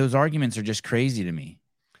 those arguments are just crazy to me.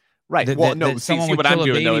 Right. Someone would kill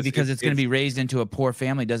a baby because it's going to be raised into a poor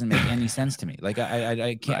family doesn't make any sense to me. Like,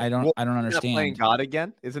 I can't. Right. I don't understand. Playing God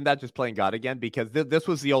again? Isn't that just playing God again? Because this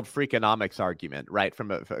was the old Freakonomics argument, right?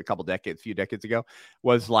 From a few decades ago,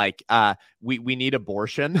 was like, we need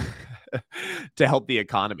abortion to help the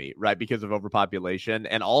economy, right? Because of overpopulation,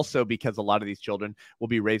 and also because a lot of these children will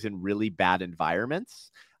be raised in really bad environments.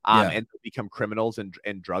 And become criminals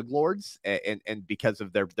and drug lords, and because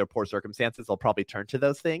of their poor circumstances, they'll probably turn to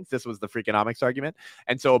those things. This was the Freakonomics argument,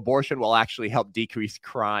 and so abortion will actually help decrease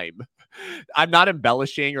crime. I'm not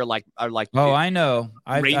embellishing or like. Oh, I know.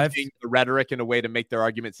 Raising the rhetoric in a way to make their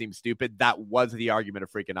argument seem stupid. That was the argument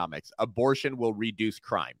of Freakonomics. Abortion will reduce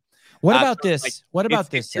crime. What about this? What about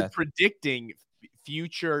this, Seth? You're predicting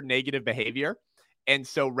future negative behavior. And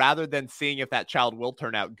so rather than seeing if that child will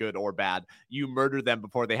turn out good or bad, you murder them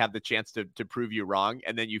before they have the chance to prove you wrong.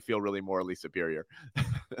 And then you feel really morally superior.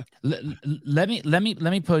 Let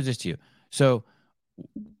me pose this to you. So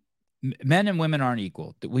men and women aren't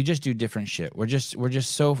equal. We just do different shit.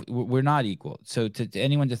 We're not equal. So to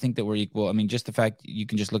anyone to think that we're equal, I mean, just the fact you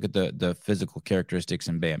can just look at the physical characteristics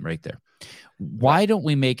and bam, right there. Why don't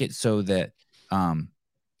we make it so that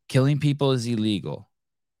killing people is illegal?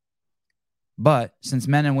 But since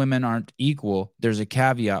men and women aren't equal, there's a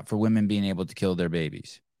caveat for women being able to kill their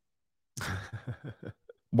babies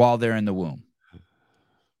while they're in the womb.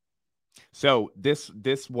 So this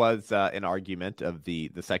was an argument of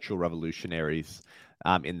the sexual revolutionaries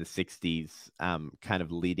in the 60s, kind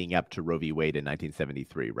of leading up to Roe v. Wade in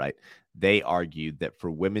 1973, right? They argued that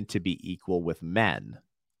for women to be equal with men,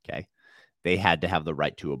 okay, they had to have the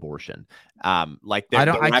right to abortion. I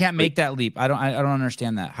can't make that leap. I don't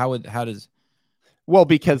understand that. How does? Well,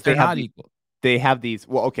 because they're not equal. They have these.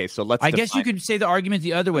 Well, okay, so I guess you could say the argument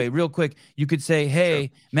the other way, real quick. You could say, hey,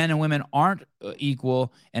 sure, men and women aren't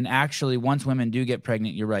equal, and actually, once women do get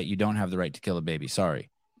pregnant, you're right, you don't have the right to kill a baby. Sorry,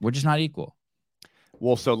 we're just not equal.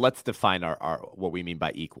 Well, so let's define our what we mean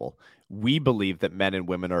by equal. We believe that men and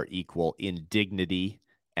women are equal in dignity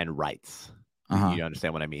and rights. You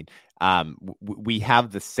understand what I mean? We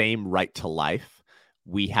have the same right to life.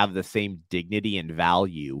 We have the same dignity and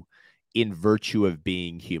value in virtue of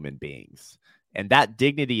being human beings. And that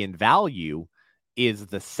dignity and value is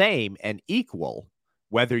the same and equal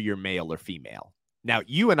whether you're male or female. Now,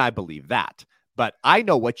 you and I believe that, but I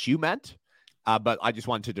know what you meant, but I just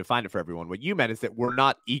wanted to define it for everyone. What you meant is that we're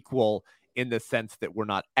not equal in the sense that we're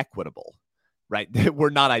not equitable, right? We're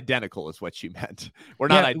not identical is what you meant. We're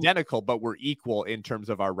not identical, but we're equal in terms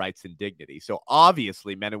of our rights and dignity. So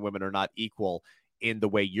obviously men and women are not equal in the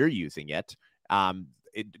way you're using it.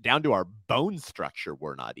 Down to our bone structure,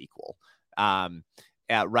 we're not equal.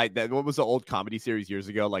 Right. What was the old comedy series years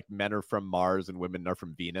ago? Like, men are from Mars and women are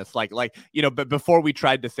from Venus. But before we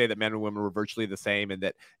tried to say that men and women were virtually the same and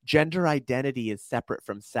that gender identity is separate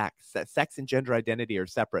from sex, that sex and gender identity are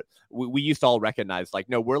separate. We used to all recognize, like,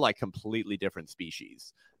 no, we're like completely different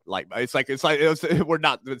species. we're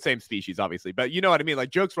not the same species, obviously, but you know what I mean?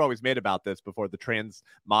 Like, jokes were always made about this before the trans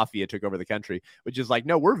mafia took over the country, which is like,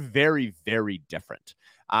 no, we're very, very different.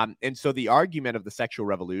 And so the argument of the sexual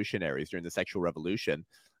revolutionaries during the sexual revolution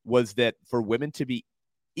was that for women to be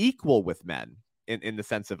equal with men in the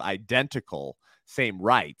sense of identical, same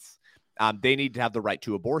rights, they need to have the right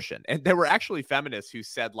to abortion. And there were actually feminists who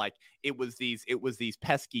said, like, it was these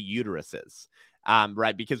pesky uteruses,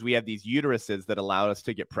 right? Because we have these uteruses that allow us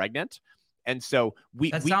to get pregnant. And so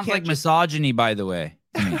that sounds like misogyny, by the way.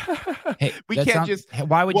 Hey,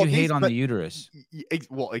 why would you hate on the uterus?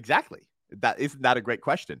 Well, exactly. Isn't that a great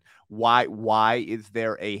question? Why is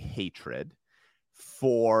there a hatred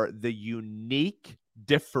for the unique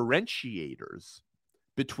differentiators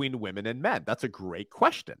between women and men? That's a great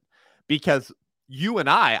question, because you and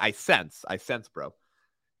I sense, bro,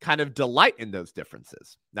 kind of delight in those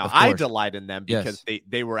differences. Now, I delight in them because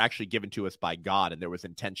they were actually given to us by God, and there was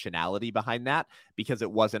intentionality behind that, because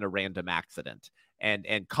it wasn't a random accident.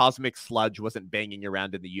 And cosmic sludge wasn't banging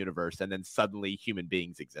around in the universe, and then suddenly human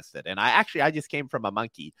beings existed. And I just came from a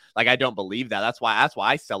monkey. Like, I don't believe that. That's why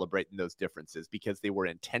I celebrate in those differences, because they were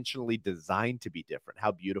intentionally designed to be different.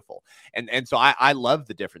 How beautiful. And so I love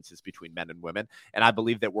the differences between men and women, and I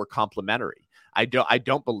believe that we're complementary. I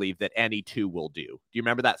don't believe that any two will do. Do you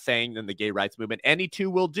remember that saying in the gay rights movement? Any two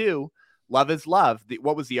will do. Love is love.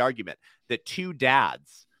 What was the argument? That two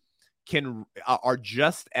dads are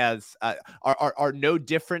just as are no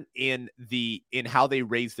different in how they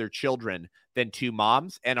raise their children than two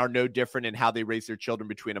moms, and are no different in how they raise their children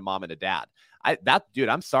between a mom and a dad. Dude,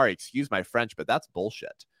 I'm sorry, excuse my French, but that's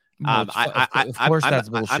bullshit. Of course, that's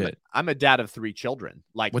bullshit. I'm a dad of 3 children.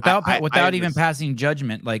 Like, without even passing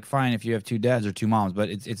judgment. Like, fine if you have 2 dads or 2 moms, but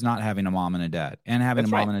it's not having a mom and a dad. And having a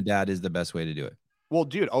mom and a dad is the best way to do it. Well,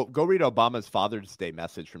 dude, go read Obama's Father's Day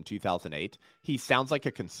message from 2008. He sounds like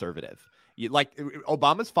a conservative. Like,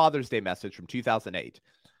 Obama's Father's Day message from 2008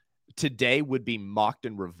 today would be mocked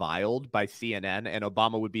and reviled by CNN, and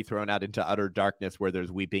Obama would be thrown out into utter darkness where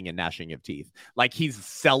there's weeping and gnashing of teeth. Like, he's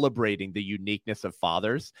celebrating the uniqueness of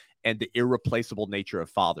fathers and the irreplaceable nature of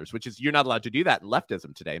fathers, which is, you're not allowed to do that in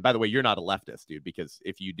leftism today. And by the way, you're not a leftist, dude, because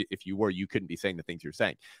if you were, you couldn't be saying the things you're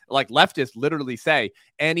saying. Like, leftists literally say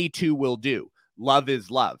any two will do. Love is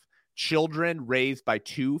love. Children raised by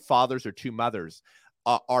 2 fathers or 2 mothers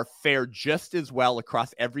are fair just as well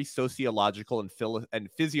across every sociological and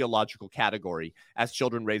physiological category as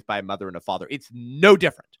children raised by a mother and a father. It's no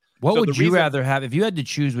different. What would you rather have? If you had to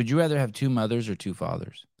choose, would you rather have 2 mothers or 2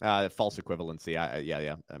 fathers? False equivalency.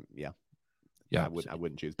 Yeah. I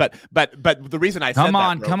wouldn't choose. But the reason I said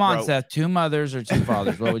come on, Seth. 2 mothers or 2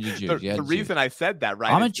 fathers? What would you choose? The reason I said that,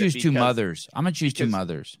 right? I'm gonna choose 2 mothers. I'm gonna choose 2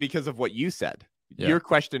 mothers because of what you said. Yeah. Your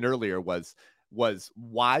question earlier was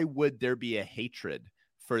why would there be a hatred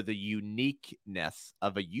for the uniqueness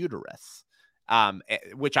of a uterus?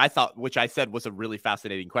 Which I said was a really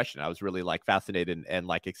fascinating question. I was really fascinated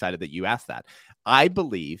and excited that you asked that. I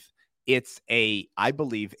believe it's a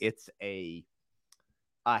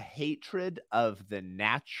hatred of the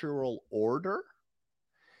natural order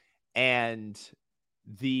and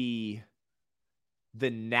the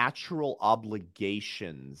natural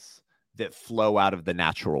obligations that flow out of the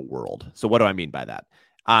natural world. So what do I mean by that?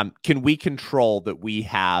 Can we control that we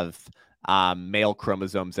have male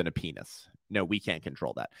chromosomes and a penis? No, we can't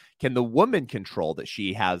control that. Can the woman control that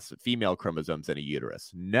she has female chromosomes and a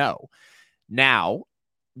uterus? No. Now,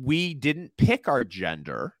 we didn't pick our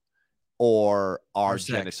gender or our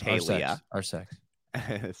genitalia. Our sex.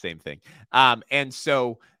 Same thing. And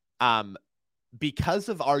so because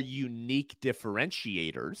of our unique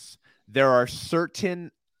differentiators, there are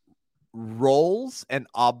certain roles and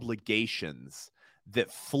obligations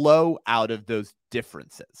that flow out of those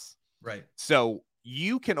differences. Right. So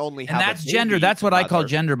you can only have, and that's gender. That's what I call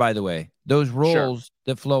gender, by the way. Those roles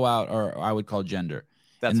that flow out I would call gender.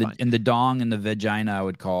 That's fine. And the dong and the vagina I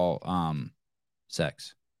would call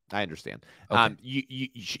sex. I understand. Okay.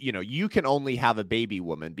 You can only have a baby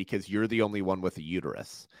woman because you're the only one with a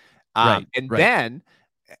uterus. Then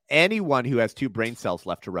anyone who has 2 brain cells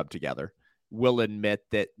left to rub together will admit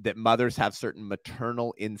that mothers have certain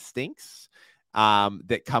maternal instincts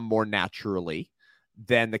that come more naturally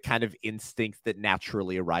than the kind of instincts that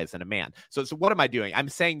naturally arise in a man. So what am I doing? I'm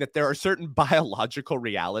saying that there are certain biological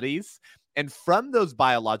realities, and from those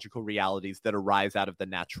biological realities that arise out of the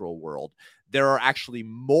natural world, there are actually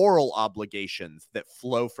moral obligations that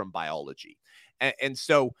flow from biology. And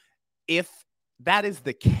so if that is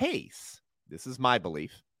the case, this is my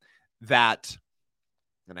belief, that,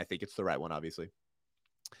 and I think it's the right one, obviously,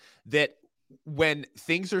 that when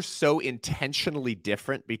things are so intentionally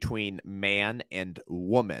different between man and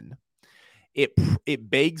woman, it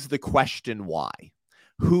begs the question, why?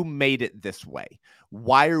 Who made it this way?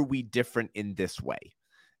 Why are we different in this way?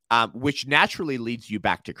 Which naturally leads you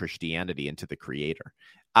back to Christianity and to the Creator.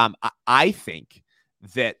 I think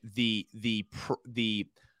that the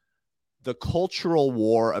cultural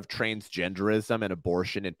war of transgenderism and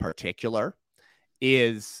abortion in particular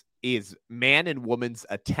is man and woman's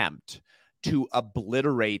attempt to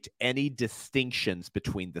obliterate any distinctions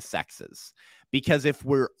between the sexes. Because if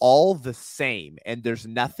we're all the same and there's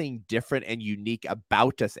nothing different and unique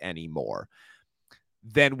about us anymore,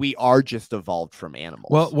 then we are just evolved from animals.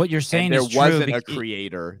 Well, what you're saying is true. There wasn't a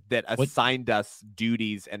creator that assigned us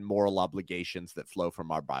duties and moral obligations that flow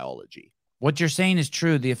from our biology. What you're saying is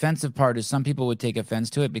true. The offensive part is some people would take offense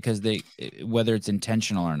to it because whether it's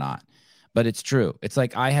intentional or not. But it's true. It's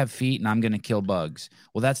like I have feet and I'm going to kill bugs.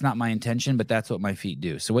 Well, that's not my intention, but that's what my feet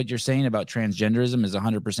do. So what you're saying about transgenderism is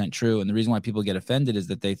 100% true. And the reason why people get offended is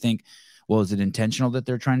that they think, well, is it intentional that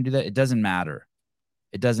they're trying to do that? It doesn't matter.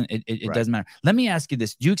 It doesn't matter. Let me ask you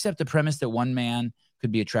this. Do you accept the premise that one man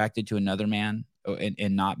could be attracted to another man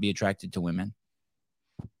and not be attracted to women?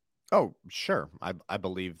 Oh, sure. I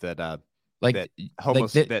believe that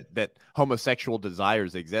that homosexual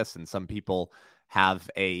desires exist, and some people have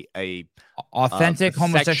a authentic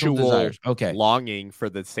homosexual desires. Okay. Longing for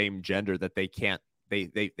the same gender that they can't,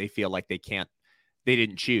 they feel like they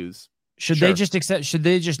didn't choose. Should they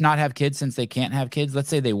just not have kids since they can't have kids? Let's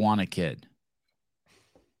say they want a kid.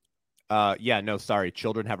 No, sorry.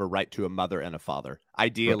 Children have a right to a mother and a father.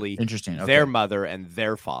 Ideally, interesting. Okay. Their mother and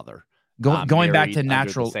their father. Going back to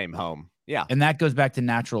natural, the same home. Yeah. And that goes back to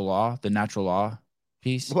natural law, the natural law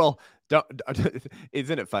piece. Well,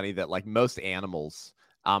 isn't it funny that like most animals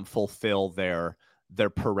fulfill their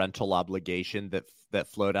parental obligation that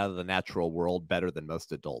flowed out of the natural world better than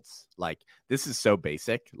most adults? Like, this is so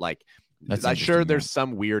basic. Like, I'm sure there's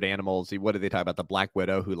some weird animals. What do they talk about? The black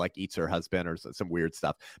widow who like eats her husband or some weird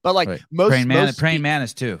stuff. But like praying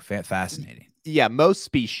mantis too. Fascinating. Yeah, most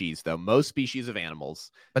species of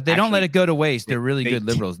animals. But they don't let it go to waste. They're really good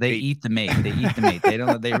liberals. They eat the mate. They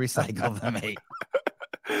recycle the mate.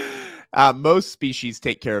 Most species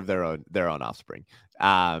take care of their own offspring.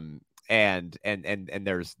 And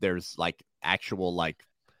there's like actual like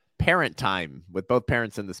parent time with both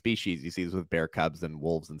parents in the species. You see this with bear cubs and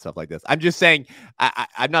wolves and stuff like this. I'm just saying,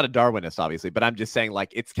 I'm not a Darwinist, obviously, but I'm just saying,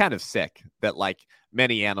 like, it's kind of sick that like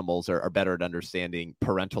many animals are better at understanding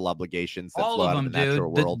parental obligations that flow out of the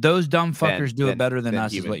natural world. Those dumb fuckers do it better than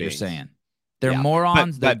us, is what you're saying. They're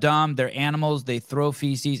morons. They're dumb. They're animals. They throw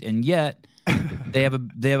feces, and yet they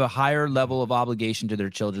have a higher level of obligation to their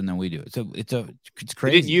children than we do. So it's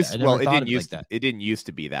crazy. It didn't used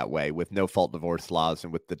to be that way with no-fault divorce laws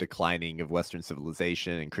and with the declining of Western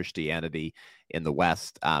civilization and Christianity in the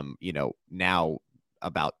West. Now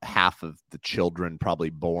about half of the children probably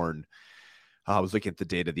born. I was looking at the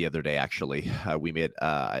data the other day. Actually, we made.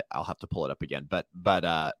 I'll have to pull it up again. But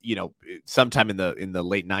sometime in the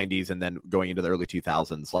late '90s and then going into the early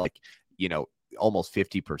 2000s, like almost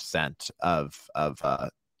 50% of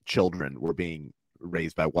children were being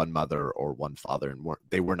raised by one mother or one father, and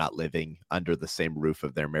they were not living under the same roof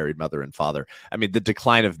of their married mother and father. I mean, the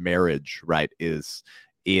decline of marriage, right, is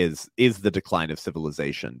the decline of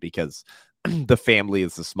civilization, because the family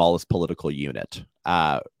is the smallest political unit,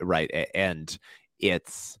 right? And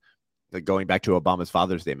it's going back to Obama's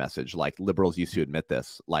Father's Day message. Like, liberals used to admit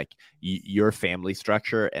this, like your family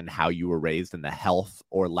structure and how you were raised and the health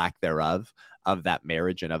or lack thereof of that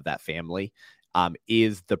marriage and of that family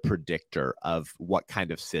is the predictor of what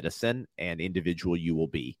kind of citizen and individual you will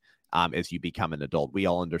be as you become an adult. We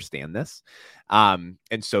all understand this. And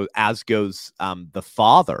so as goes the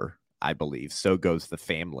father, I believe, so goes the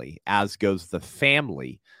family. As goes the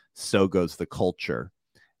family, so goes the culture.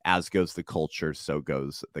 As goes the culture, so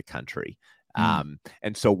goes the country. And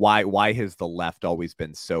so why has the left always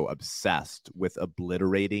been so obsessed with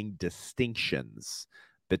obliterating distinctions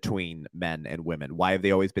between men and women? Why have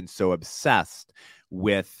they always been so obsessed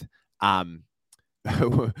with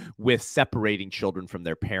with separating children from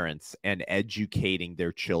their parents and educating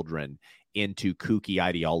their children into kooky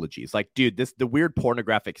ideologies? Like, dude, the weird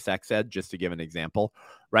pornographic sex ed, just to give an example,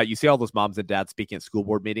 right? You see all those moms and dads speaking at school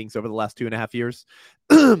board meetings over the last 2.5 years,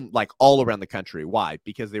 like all around the country. Why?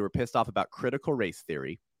 Because they were pissed off about critical race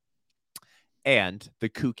theory and the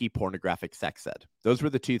kooky pornographic sex ed. Those were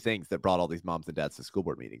the two things that brought all these moms and dads to school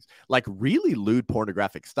board meetings. Like really lewd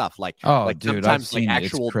pornographic stuff. Like, dude, sometimes like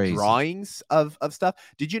actual drawings of stuff.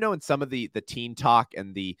 Did you know in some of the teen talk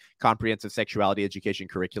and the comprehensive sexuality education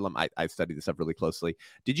curriculum, I studied this up really closely.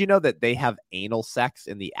 Did you know that they have anal sex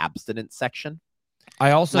in the abstinence section?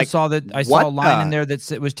 I also saw a line in there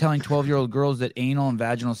that was telling 12-year-old girls that anal and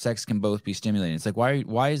vaginal sex can both be stimulating. It's like,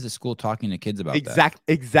 why is the school talking to kids about that?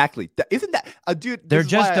 Exactly. Isn't that dude? They're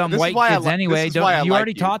just dumb white kids anyway. You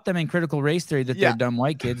already taught them in critical race theory that they're dumb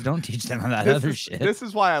white kids. Don't teach them that other shit. This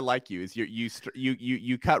is why I like you. Is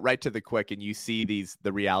you cut right to the quick and you see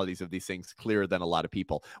the realities of these things clearer than a lot of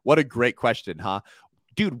people. What a great question, huh?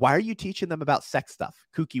 Dude, why are you teaching them about sex stuff,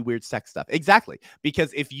 kooky, weird sex stuff? Exactly.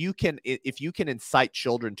 Because if you can incite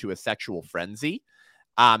children to a sexual frenzy,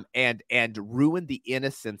 and ruin the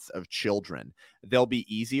innocence of children, they'll be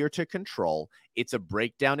easier to control. It's a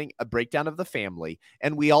breakdown of the family,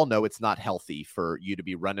 and we all know it's not healthy for you to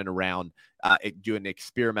be running around doing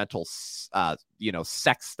experimental,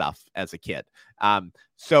 sex stuff as a kid.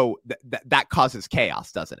 So that causes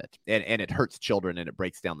chaos, doesn't it? And it hurts children and it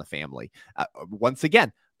breaks down the family. Once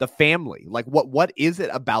again, the family, like what is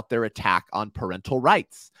it about their attack on parental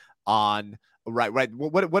rights? Right.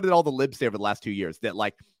 What did all the libs say over the last 2 years?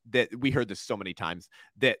 That we heard this so many times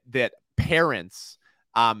that parents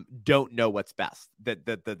don't know what's best. That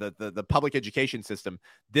the public education system,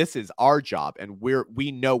 this is our job, and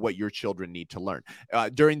we know what your children need to learn.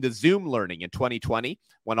 During the Zoom learning in 2020,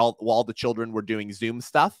 when all the children were doing Zoom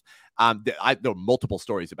stuff, there were multiple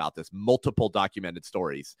stories about this, multiple documented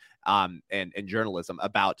stories, and journalism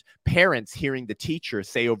about parents hearing the teacher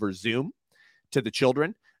say over Zoom to the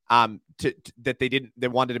children, that they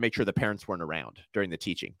wanted to make sure the parents weren't around during the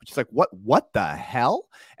teaching, which is like, what the hell?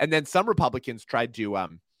 And then some Republicans tried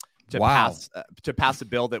to pass a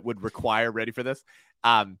bill that would require, ready for this,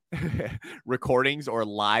 recordings or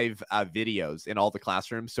live videos in all the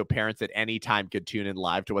classrooms, so parents at any time could tune in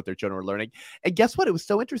live to what their children were learning. And guess what? It was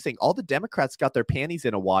so interesting. All the Democrats got their panties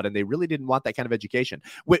in a wad, and they really didn't want that kind of education,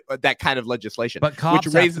 that kind of legislation. But cops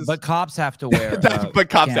have to wear. But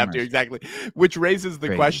cops have to, exactly. Which raises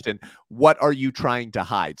the question: what are you trying to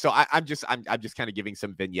hide? So I'm just kind of giving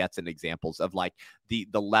some vignettes and examples of like the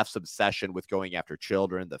left's obsession with going after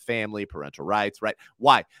children, the family, parental rights. Right?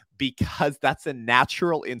 Why? Because that's a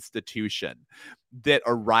natural institution that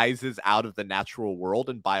arises out of the natural world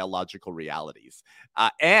and biological realities,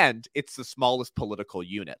 and it's the smallest political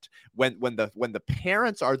unit. When the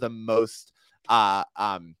parents are the most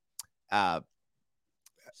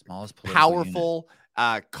smallest powerful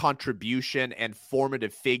contribution and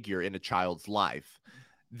formative figure in a child's life,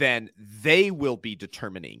 then they will be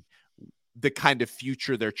determining the kind of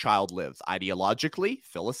future their child lives, ideologically,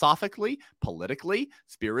 philosophically, politically,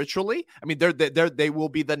 spiritually. I mean, they will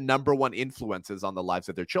be the number one influences on the lives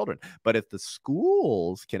of their children. But if the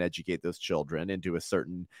schools can educate those children into a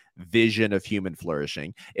certain vision of human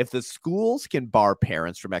flourishing, if the schools can bar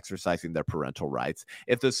parents from exercising their parental rights,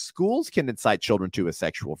 if the schools can incite children to a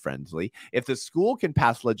sexual frenzy, if the school can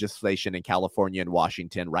pass legislation in California and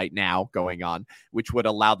Washington right now going on, which would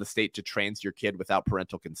allow the state to trans your kid without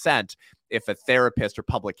parental consent, if a therapist or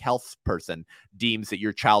public health person deems that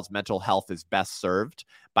your child's mental health is best served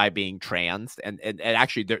by being trans, and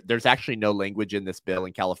actually there's actually no language in this bill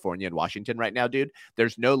in California and Washington right now, dude.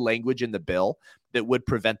 There's no language in the bill that would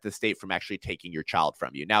prevent the state from actually taking your child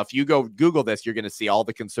from you. Now, if you go Google this, you're going to see all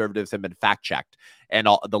the conservatives have been fact checked, and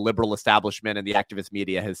all the liberal establishment and the activist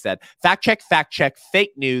media has said, fact check,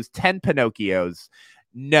 fake news, 10 Pinocchios.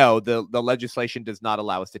 No, the legislation does not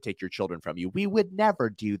allow us to take your children from you. We would never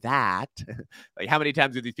do that. Like, how many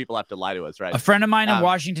times do these people have to lie to us, right? A friend of mine in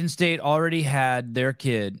Washington State already had their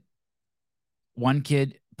kid. One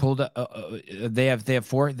kid pulled. They have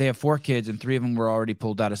four kids, and 3 of them were already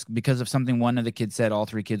pulled out because of something one of the kids said. All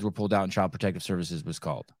 3 kids were pulled out, and Child Protective Services was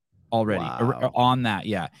called already on that.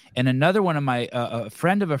 Yeah, and another one of my a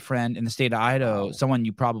friend of a friend in the state of Idaho, someone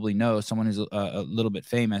you probably know, someone who's a little bit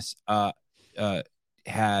famous.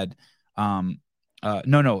 Had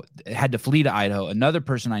to flee to Idaho. Another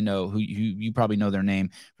person I know who you probably know their name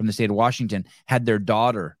from the state of Washington had their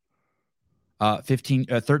daughter,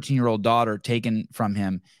 13-year-old daughter, taken from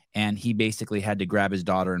him, and he basically had to grab his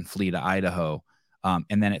daughter and flee to Idaho.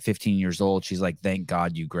 And then at 15 years old, she's like, "Thank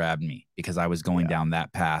God you grabbed me, because I was going down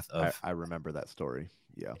that path of." I remember that story.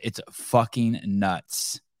 Yeah, it's fucking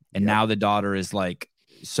nuts. And now the daughter is like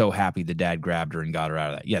so happy the dad grabbed her and got her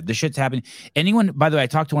out of that. Yeah, this shit's happening. Anyone, by the way, I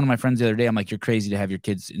talked to one of my friends the other day. I'm like, "You're crazy to have your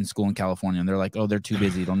kids in school in California." And they're like, "Oh, they're too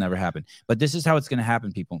busy. It'll never happen." But this is how it's going to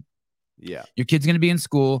happen, people. Yeah. Your kid's going to be in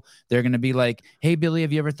school. They're going to be like, hey, Billy,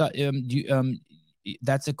 have you ever thought,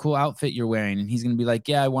 that's a cool outfit you're wearing? And he's going to be like,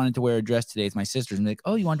 yeah, I wanted to wear a dress today. It's my sister's. And like,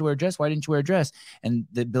 oh, you wanted to wear a dress? Why didn't you wear a dress? And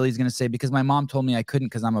Billy's going to say, because my mom told me I couldn't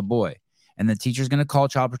because I'm a boy. And the teacher's going to call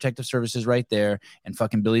Child Protective Services right there. And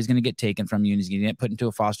fucking Billy's going to get taken from you. And he's going to get put into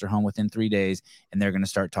a foster home within 3 days. And they're going to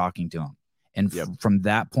start talking to him. And from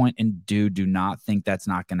that point, and do not think that's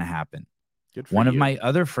not going to happen. One of my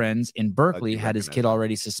other friends in Berkeley had his kid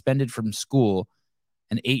already suspended from school,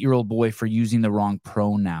 an 8-year-old boy, for using the wrong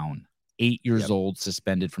pronoun. 8 years old,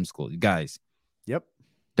 suspended from school. You guys,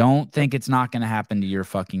 don't think it's not going to happen to your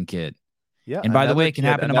fucking kid. Yeah. And by the way, it can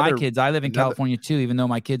happen to my kids. I live in California too, even though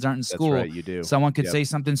my kids aren't in school. That's right, you do. Someone could say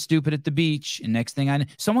something stupid at the beach, and next thing I know,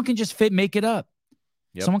 someone can just make it up.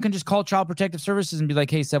 Someone can just call Child Protective Services and be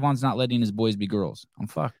like, hey, Sevon's not letting his boys be girls. I'm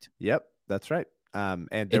fucked. Yep, that's right. And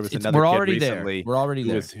there was another kid recently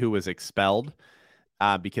who was expelled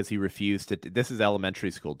because he refused to. This is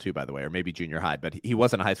elementary school too, by the way, or maybe junior high, but he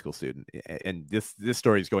wasn't a high school student. And this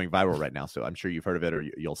story is going viral right now, so I'm sure you've heard of it or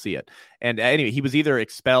you'll see it. And anyway, he was either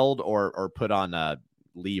expelled or put on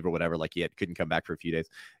leave or whatever, like he couldn't come back for a few days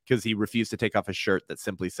because he refused to take off a shirt that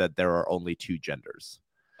simply said there are only 2 genders.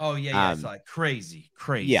 Oh, yeah. It's like crazy.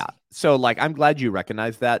 Yeah. So, like, I'm glad you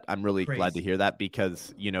recognize that. I'm really glad to hear that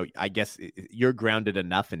because, I guess you're grounded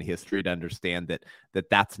enough in history to understand that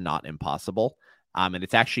that's not impossible. And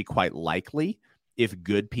it's actually quite likely if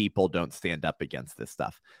good people don't stand up against this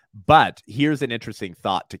stuff. But here's an interesting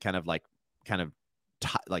thought to kind of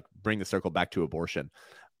bring the circle back to abortion.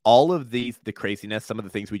 All of the craziness, some of the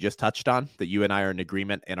things we just touched on that you and I are in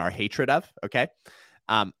agreement in our hatred of, okay?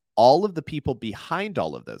 All of the people behind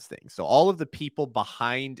all of those things. So all of the people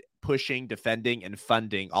behind pushing, defending, and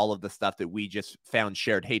funding all of the stuff that we just found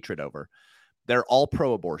shared hatred over, they're all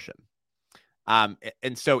pro-abortion. And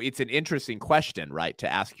so it's an interesting question, right,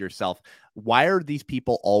 to ask yourself, why are these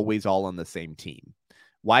people always all on the same team?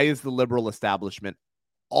 Why is the liberal establishment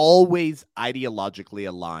always ideologically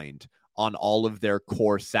aligned on all of their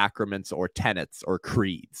core sacraments or tenets or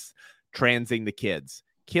creeds? Transing the kids,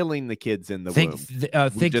 killing the kids in the womb,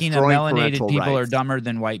 thinking that melanated people are dumber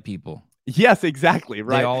than white people. Yes, exactly.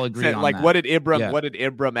 Right. They all agree on that. What did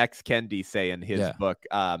Ibram X. Kendi say in his book,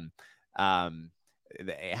 How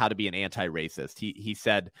to Be an Anti-Racist? He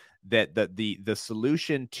said that the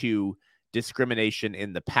solution to discrimination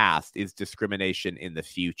in the past is discrimination in the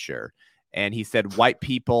future. And he said black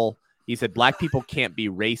people can't be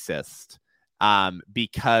racist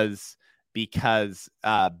because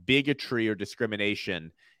bigotry or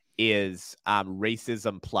discrimination is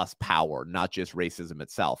racism plus power, not just racism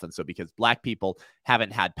itself. And so because black people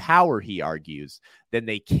haven't had power, he argues, then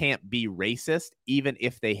they can't be racist, even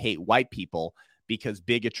if they hate white people, because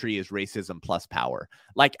bigotry is racism plus power.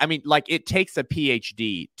 It takes a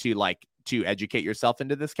PhD to educate yourself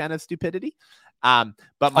into this kind of stupidity. But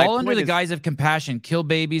all under the guise of compassion. Kill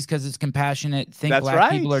babies because it's compassionate. Think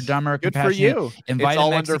black people are dumber. Good for you. It's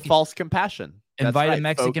all under false compassion. Invite a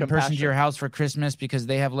Mexican person to your house for Christmas because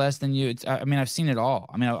they have less than you. I've seen it all.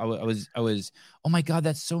 I was, oh my God,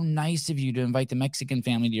 that's so nice of you to invite the Mexican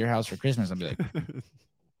family to your house for Christmas. I'd be like,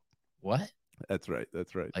 what? That's right.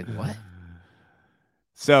 Like what?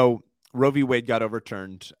 So Roe v. Wade got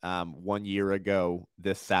overturned 1 year ago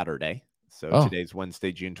this Saturday. So today's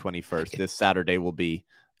Wednesday, June 21st. This Saturday will be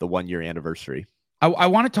the 1 year anniversary. I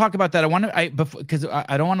want to talk about that. Because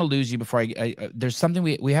I don't want to lose you before there's something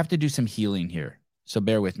we have to do some healing here. So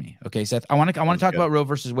bear with me. Okay, Seth, I want to talk about Roe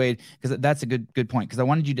versus Wade because that's a good point. Because I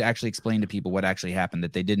wanted you to actually explain to people what actually happened,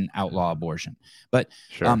 that they didn't outlaw abortion. But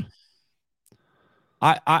sure.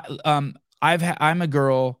 I'm a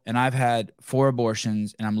girl and I've had 4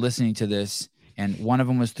 abortions and I'm listening to this. And one of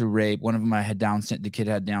them was through rape. One of them I had the kid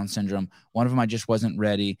had Down syndrome. One of them I just wasn't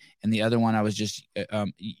ready. And the other one I was just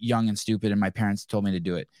young and stupid and my parents told me to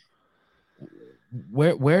do it.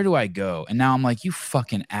 Where do I go? And now I'm like, you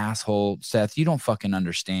fucking asshole, Seth. You don't fucking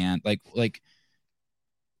understand.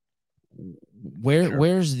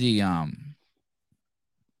 Where's the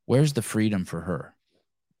freedom for her?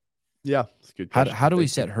 Yeah, it's a good question. How do we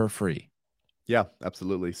set her free? Yeah,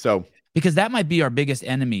 absolutely. So because that might be our biggest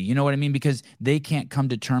enemy. You know what I mean? Because they can't come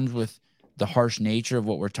to terms with the harsh nature of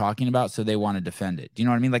what we're talking about, so they want to defend it. Do you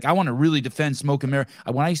know what I mean? Like, I want to really defend smoking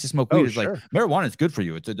marijuana. When I used to smoke weed, it's like, marijuana is good for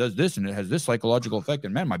you. It does this, and it has this psychological effect.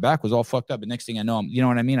 And man, my back was all fucked up. And next thing I know, you know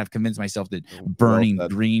what I mean? I've convinced myself that burning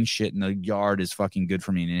green shit in the yard is fucking good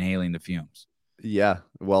for me and inhaling the fumes. Yeah,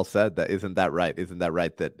 well said. Isn't that right?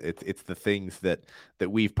 That it's the things that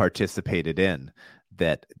we've participated in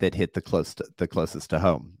that hit the closest to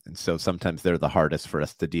home. And so sometimes they're the hardest for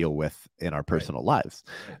us to deal with in our personal lives.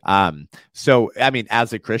 Right. So, I mean,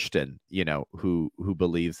 as a Christian, who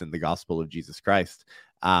believes in the gospel of Jesus Christ,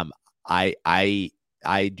 I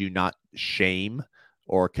do not shame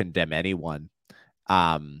or condemn anyone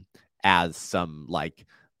as some like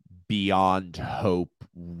beyond hope,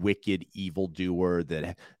 wicked evildoer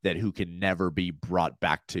that who can never be brought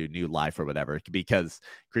back to new life or whatever, because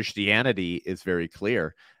Christianity is very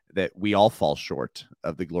clear that we all fall short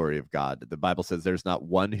of the glory of God. The Bible says there's not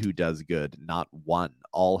one who does good, not one.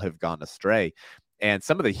 All have gone astray. And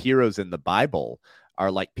some of the heroes in the Bible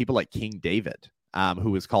are like people like King David,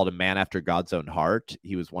 who was called a man after God's own heart.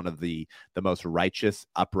 He was one of the most righteous,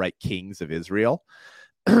 upright kings of Israel.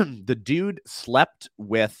 The dude slept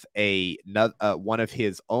with one of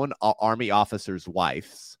his own army officer's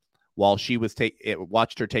wives while she was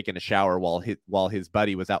watched her taking a shower while his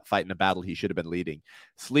buddy was out fighting a battle he should have been leading.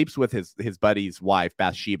 Sleeps with his buddy's wife,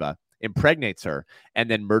 Bathsheba, impregnates her, and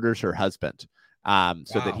then murders her husband,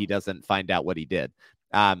 so that he doesn't find out what he did.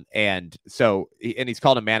 And he's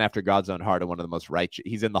called a man after God's own heart and one of the most righteous.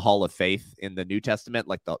 He's in the Hall of Faith in the New Testament,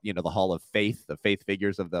 like the Hall of Faith, the faith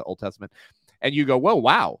figures of the Old Testament. And you go, whoa,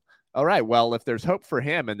 wow. All right. Well, if there's hope for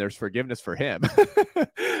him and there's forgiveness for him,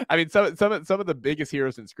 I mean, some of the biggest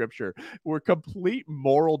heroes in Scripture were complete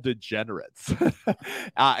moral degenerates,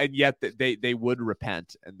 and yet they would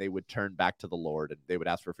repent and they would turn back to the Lord and they would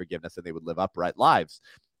ask for forgiveness and they would live upright lives.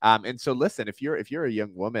 And so, listen, if you're a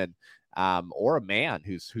young woman or a man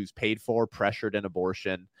who's paid for, pressured an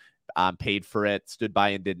abortion, paid for it, stood by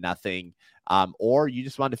and did nothing, or you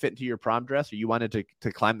just wanted to fit into your prom dress, or you wanted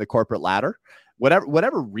to climb the corporate ladder,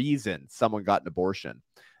 whatever reason someone got an abortion,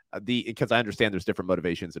 because I understand there's different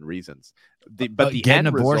motivations and reasons. But the get end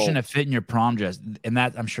an abortion result, to fit in your prom dress, and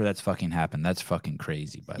that I'm sure that's fucking happened. That's fucking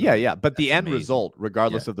crazy. Yeah. But the end amazing. result,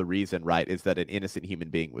 regardless of the reason, right, is that an innocent human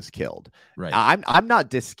being was killed. Right. I'm not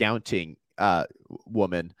discounting,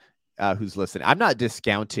 woman who's listening. I'm not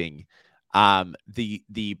discounting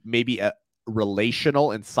the maybe a relational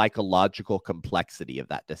and psychological complexity of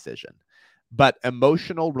that decision. But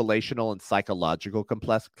emotional, relational, and psychological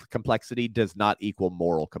complexity does not equal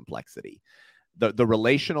moral complexity. The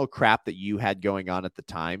relational crap that you had going on at the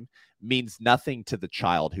time means nothing to the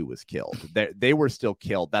child who was killed. They were still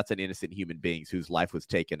killed. That's an innocent human being whose life was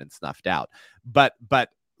taken and snuffed out. But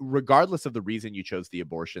regardless of the reason you chose the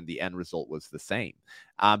abortion, the end result was the same.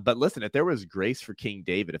 But listen, if there was grace for King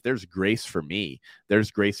David, if there's grace for me, there's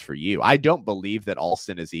grace for you. I don't believe that all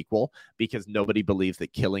sin is equal, because nobody believes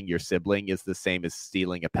that killing your sibling is the same as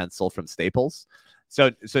stealing a pencil from Staples.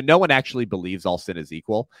 So no one actually believes all sin is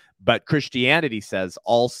equal, but Christianity says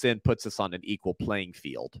all sin puts us on an equal playing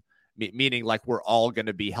field, meaning like we're all going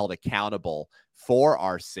to be held accountable for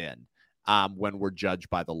our sin when we're judged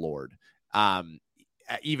by the Lord.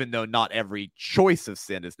 Even though not every choice of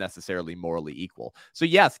sin is necessarily morally equal. So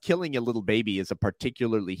yes, killing a little baby is a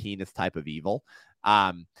particularly heinous type of evil.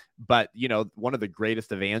 But, one of the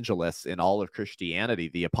greatest evangelists in all of Christianity,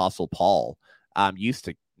 the Apostle Paul, used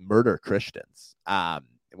to murder Christians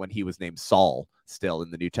when he was named Saul, still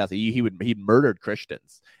in the New Testament. He murdered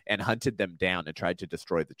Christians and hunted them down and tried to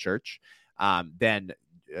destroy the church. Then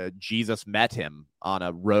Jesus met him on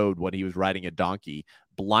a road when he was riding a donkey,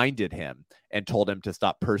 blinded him, and told him to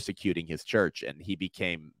stop persecuting his church. And he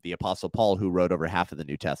became the Apostle Paul, who wrote over half of the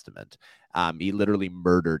New Testament. He literally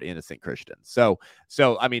murdered innocent Christians.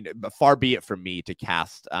 So I mean, far be it from me to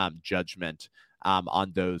cast judgment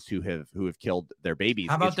on those who have killed their babies.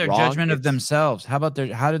 How about their judgment of themselves? How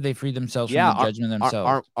did they free themselves from the judgment of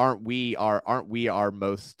themselves? Aren't we our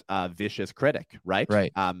most vicious critic, right?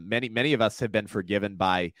 Right. Many of us have been forgiven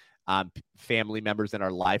by family members in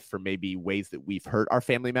our life for maybe ways that we've hurt our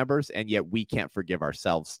family members, and yet we can't forgive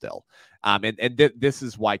ourselves still. This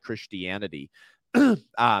is why Christianity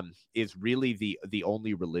is really the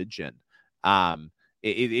only religion.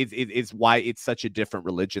 It's why it's such a different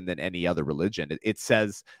religion than any other religion. It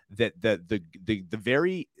says that the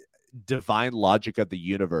very divine logic of the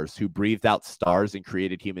universe, who breathed out stars and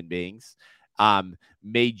created human beings,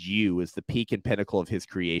 made you, as the peak and pinnacle of his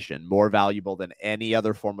creation, more valuable than any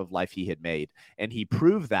other form of life he had made. And he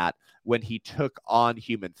proved that when he took on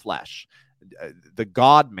human flesh. The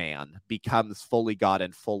God-man becomes fully God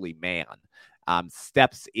and fully man,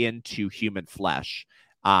 steps into human flesh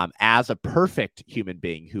as a perfect human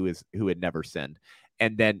being who had never sinned,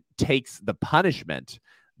 and then takes the punishment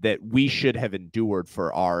that we should have endured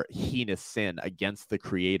for our heinous sin against the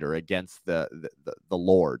Creator, against the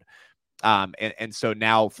Lord. And so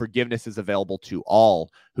now forgiveness is available to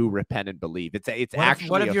all who repent and believe.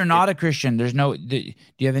 What if you're not a Christian? There's no. Do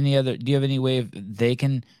you have any way of they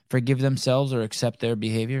can forgive themselves or accept their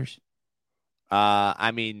behaviors?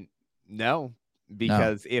 I mean, no,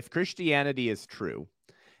 because if Christianity is true,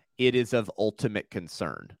 it is of ultimate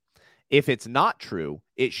concern. If it's not true,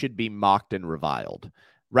 it should be mocked and reviled.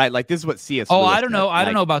 Right, like this is what C.S. Oh, Lewis I don't know. said. I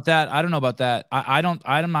don't know about that. I don't know about that.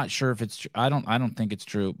 I'm not sure if it's true. I don't think it's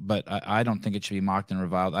true. But I don't think it should be mocked and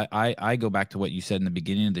reviled. I go back to what you said in the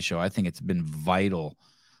beginning of the show. I think it's been vital.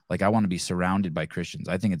 Like I want to be surrounded by Christians.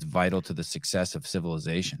 I think it's vital to the success of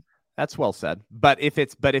civilization. That's well said. But if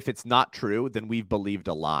it's not true, then we've believed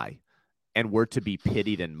a lie, and we're to be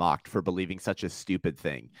pitied and mocked for believing such a stupid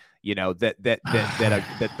thing. You know that the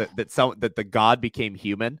God became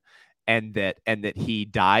human. And that he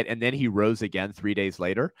died and then he rose again 3 days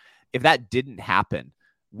later. If that didn't happen,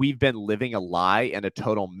 we've been living a lie and a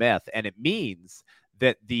total myth. And it means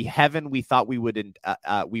that the heaven we thought we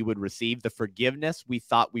would receive, the forgiveness we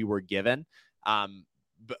thought we were given,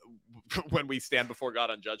 when we stand before God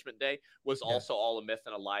on Judgment Day, was also all a myth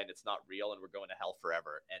and a lie, and it's not real, and we're going to hell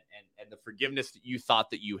forever. And the forgiveness that you thought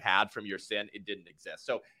that you had from your sin, it didn't exist.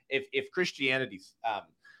 So if Christianity's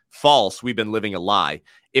false, we've been living a lie.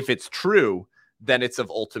 If it's true, then it's of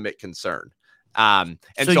ultimate concern. And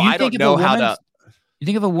so I don't know how to. You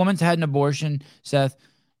think if a woman's had an abortion, Seth,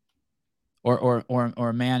 or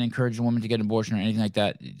a man encouraged a woman to get an abortion or anything like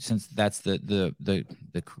that, since that's the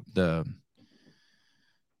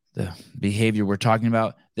behavior we're talking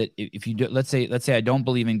about, that if you do, let's say I don't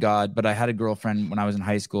believe in God, but I had a girlfriend when I was in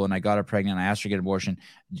high school and I got her pregnant and I asked her to get an abortion,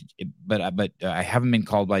 but I haven't been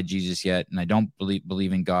called by Jesus yet, and I don't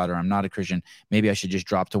believe in God, or I'm not a Christian. Maybe I should just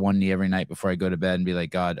drop to one knee every night before I go to bed and be like,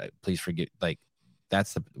 God, please forgive. Like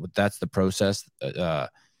that's the process,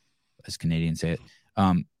 as Canadians say it.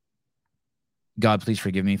 God, please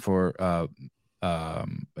forgive me for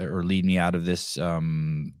or lead me out of this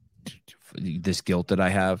this guilt that I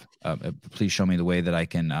have. Please show me the way that I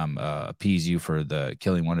can appease you for the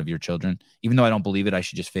killing one of your children. Even though I don't believe it, I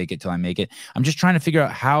should just fake it till I make it. I'm just trying to figure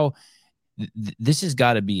out how this has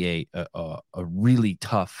got to be a really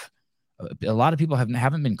tough. A lot of people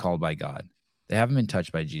haven't been called by God. They haven't been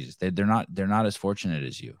touched by Jesus. They're not as fortunate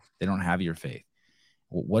as you. They don't have your faith.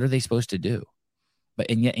 What are they supposed to do? But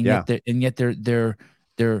yet they're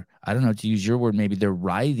I don't know, to use your word, maybe they're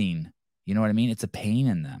writhing. You know what I mean? It's a pain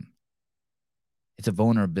in them. It's a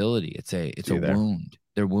vulnerability. It's a wound.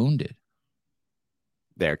 They're wounded.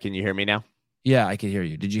 There, can you hear me now? Yeah, I could hear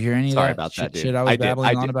you. Did you hear any of that? Sorry about that, dude. Shit I was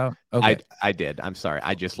babbling on about? Okay. I did. I'm sorry.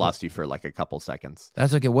 I just lost you for like a couple seconds.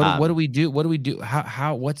 That's okay. What do we do? What do we do?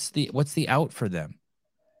 How what's the out for them?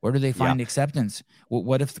 Where do they find acceptance?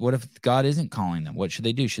 What if God isn't calling them? What should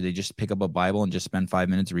they do? Should they just pick up a Bible and just spend 5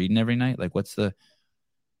 minutes reading every night? Like what's the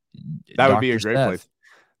That would be a great place.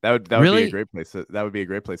 That would be a great place. That would be a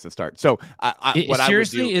great place to start. So,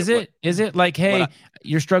 seriously, is it like, hey,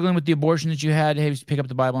 you're struggling with the abortion that you had? Hey, just pick up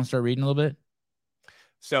the Bible and start reading a little bit.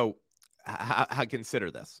 So, consider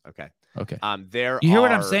this. Okay. You hear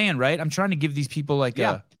what I'm saying, right? I'm trying to give these people like,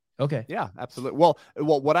 okay. Yeah, absolutely. Well,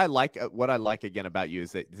 what I like again about you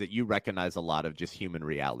is that you recognize a lot of just human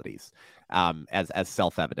realities, as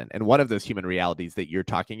self-evident. And one of those human realities that you're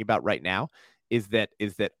talking about right now is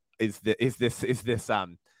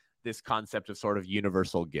this concept of sort of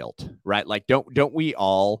universal guilt, right? Like, don't we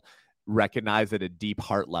all recognize at a deep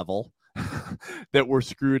heart level that we're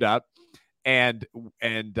screwed up and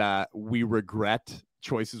we regret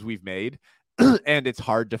choices we've made, and it's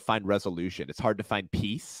hard to find resolution. It's hard to find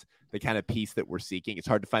peace, the kind of peace that we're seeking. It's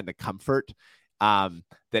hard to find the comfort that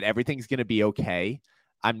everything's going to be okay.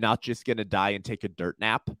 I'm not just going to die and take a dirt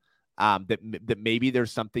nap. That maybe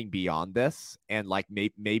there's something beyond this, and like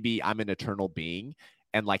maybe I'm an eternal being,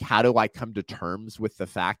 and like how do I come to terms with the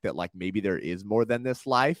fact that like maybe there is more than this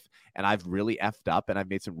life, and I've really effed up and I've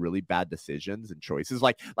made some really bad decisions and choices.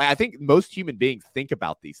 Like I think most human beings think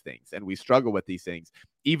about these things, and we struggle with these things,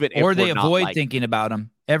 even if they avoid thinking about them.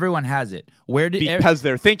 Everyone has it. Because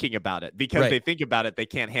they're thinking about it. Because they think about it, they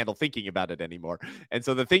can't handle thinking about it anymore. And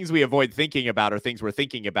so the things we avoid thinking about are things we're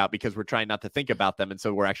thinking about because we're trying not to think about them, and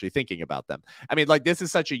so we're actually thinking about them. I mean, like this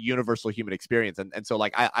is such a universal human experience, and so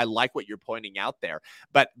like I like what you're pointing out there.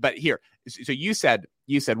 But here, so you said,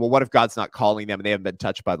 well, what if God's not calling them and they haven't been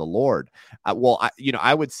touched by the Lord? I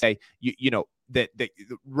would say that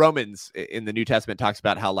Romans in the New Testament talks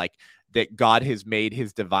about how like that God has made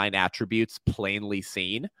his divine attributes plainly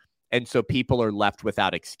seen. And so people are left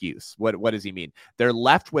without excuse. What does he mean? They're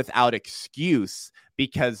left without excuse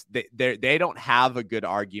because they don't have a good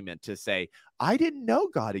argument to say, I didn't know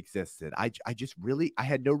God existed. I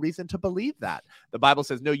had no reason to believe that. The Bible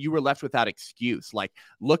says, no, you were left without excuse. Like,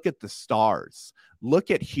 look at the stars, look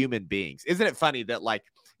at human beings. Isn't it funny that, like,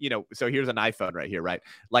 so here's an iPhone right here, right?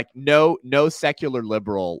 Like, no secular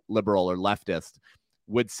liberal or leftist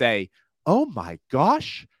would say, oh my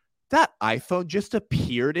gosh, that iPhone just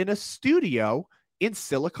appeared in a studio in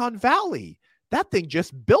Silicon Valley. That thing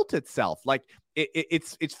just built itself. Like,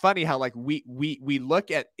 it's funny how, like, we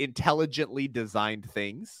look at intelligently designed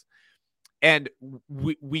things and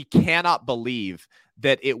we cannot believe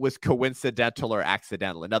that it was coincidental or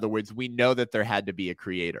accidental. In other words, we know that there had to be a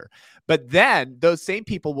creator. But then those same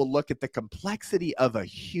people will look at the complexity of a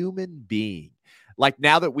human being. Like,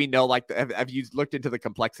 now that we know, like, have you looked into the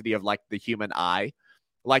complexity of, like, the human eye?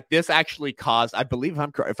 Like, this actually caused, I believe,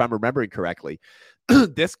 if I'm remembering correctly,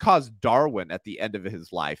 this caused Darwin at the end of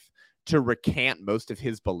his life to recant most of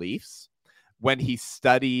his beliefs when he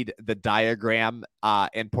studied the diagram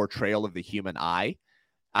and portrayal of the human eye,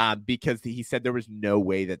 because he said there was no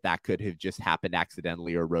way that could have just happened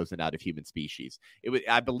accidentally or arisen out of human species.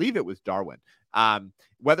 I believe it was Darwin.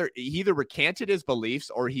 Whether he either recanted his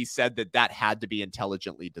beliefs or he said that had to be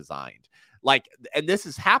intelligently designed. Like, and this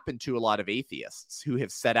has happened to a lot of atheists who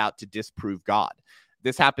have set out to disprove God.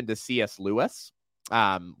 This happened to C.S. Lewis,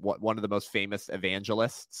 one of the most famous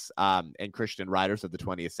evangelists and Christian writers of the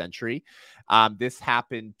 20th century. This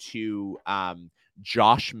happened to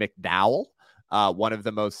Josh McDowell, one of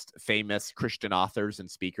the most famous Christian authors and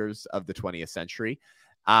speakers of the 20th century.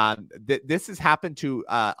 This has happened to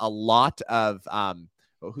a lot of,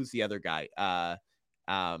 who's the other guy?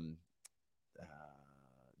 I'm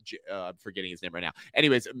forgetting his name right now.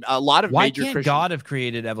 Anyways, a lot of major can't Christian... God have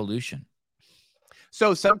created evolution?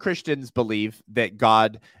 So some Christians believe that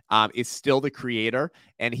God is still the creator,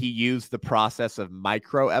 and he used the process of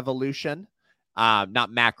microevolution,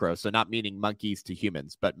 not macro, so not meaning monkeys to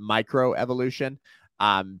humans, but microevolution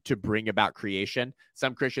to bring about creation.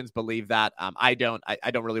 Some Christians believe that. I don't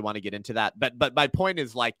really want to get into that. But my point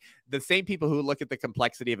is, like, the same people who look at the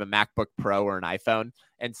complexity of a MacBook Pro or an iPhone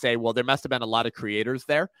and say, well, there must have been a lot of creators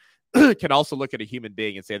there, can also look at a human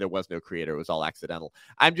being and say there was no creator. It was all accidental.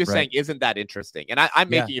 I'm just saying, isn't that interesting? And I'm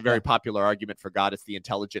making a very popular argument for God. It's the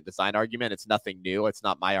intelligent design argument. It's nothing new. It's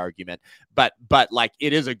not my argument. But like,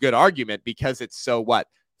 it is a good argument because it's so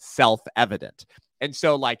self-evident. And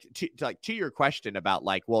so, like, to your question about,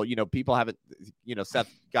 like, well, people haven't, Seth,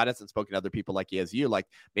 God hasn't spoken to other people like he has you. Like,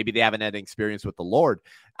 maybe they haven't had an experience with the Lord.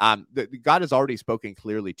 God has already spoken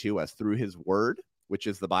clearly to us through his word, which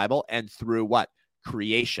is the Bible, and through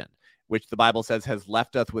creation, which the Bible says has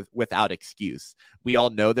left us without excuse. We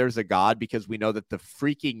all know there's a God because we know that the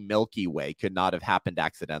freaking Milky Way could not have happened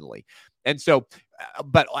accidentally. And so,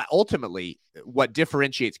 but ultimately, what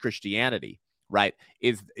differentiates Christianity, right,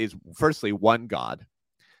 is firstly, one God.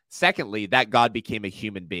 Secondly, that God became a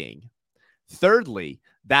human being. Thirdly,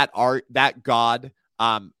 that God,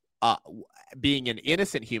 being an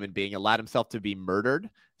innocent human being, allowed himself to be murdered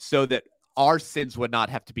so that our sins would not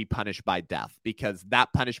have to be punished by death, because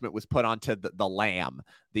that punishment was put onto the lamb,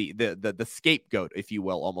 the scapegoat, if you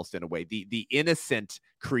will, almost in a way, the innocent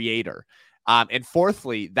creator. And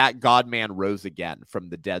fourthly, that God-man rose again from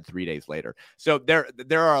the dead 3 days later. So there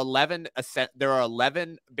are 11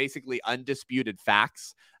 basically undisputed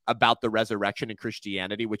facts about the resurrection in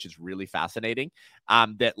Christianity, which is really fascinating.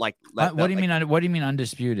 What do you mean? What do you mean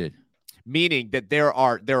undisputed? Meaning that there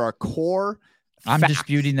are core. I'm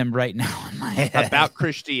disputing them right now in my head about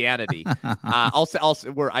Christianity.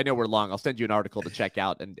 I know we're long. I'll send you an article to check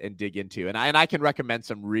out and dig into. And I can recommend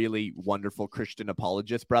some really wonderful Christian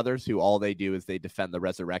apologist brothers who all they do is they defend the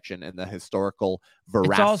resurrection and the historical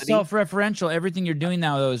veracity. It's all self-referential. Everything you're doing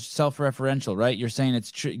now, though, is self-referential, right? You're saying it's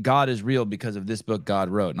true. God is real because of this book God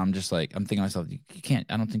wrote. And I'm just like, I'm thinking to myself, you can't.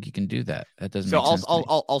 I don't think you can do that. That doesn't make sense.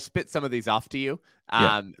 So I'll spit some of these off to you.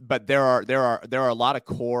 But there are a lot of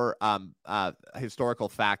core historical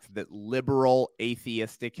facts that liberal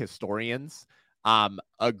atheistic historians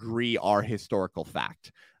agree are historical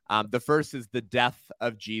fact. The first is the death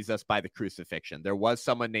of Jesus by the crucifixion. There was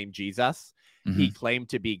someone named Jesus. Mm-hmm. He claimed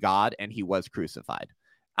to be God, and he was crucified.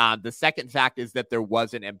 The second fact is that there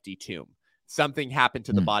was an empty tomb. Something happened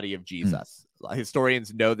to the body of Jesus.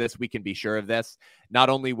 Historians know this. We can be sure of this. Not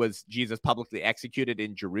only was Jesus publicly executed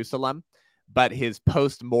in Jerusalem, but his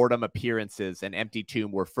post-mortem appearances and empty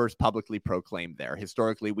tomb were first publicly proclaimed there.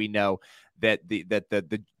 Historically, we know that the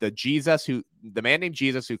man named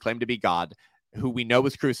Jesus, who claimed to be God, who we know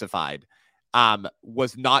was crucified,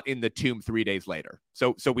 was not in the tomb 3 days later.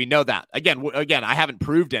 So we know that. Again, I haven't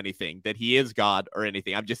proved anything that he is God or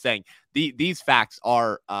anything. I'm just saying these facts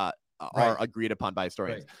are agreed upon by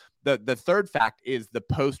historians. Right. The third fact is the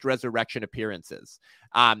post-resurrection appearances.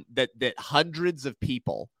 That hundreds of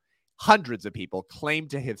people claim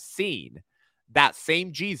to have seen that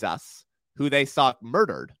same Jesus who they saw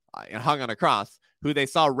murdered and hung on a cross, who they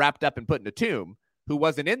saw wrapped up and put in a tomb, who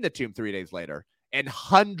wasn't in the tomb 3 days later. And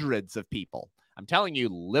hundreds of people, I'm telling you,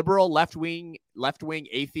 liberal, left-wing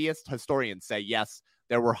atheist historians say, yes,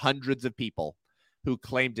 there were hundreds of people who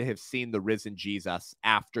claimed to have seen the risen Jesus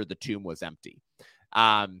after the tomb was empty.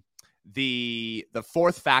 The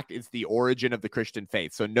fourth fact is the origin of the Christian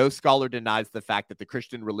faith. So no scholar denies the fact that the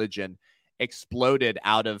Christian religion exploded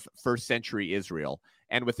out of first century Israel.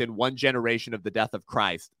 And within one generation of the death of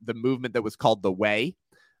Christ, the movement that was called the Way,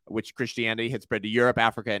 which Christianity had spread to Europe,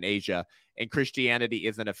 Africa, and Asia. And Christianity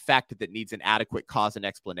is an effect that needs an adequate cause and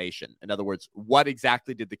explanation. In other words, what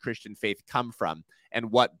exactly did the Christian faith come from,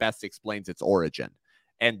 and what best explains its origin?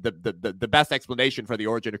 And the best explanation for the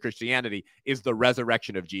origin of Christianity is the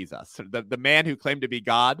resurrection of Jesus. The man who claimed to be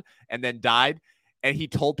God and then died, and he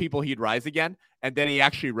told people he'd rise again, and then he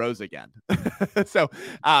actually rose again.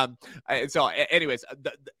 Anyways,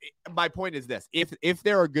 my point is this: if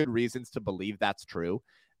there are good reasons to believe that's true,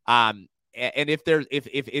 and if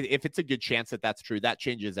it's a good chance that that's true, that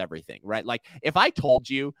changes everything, right? Like if I told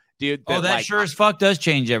you, dude, that sure as fuck does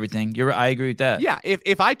change everything. I agree with that. Yeah,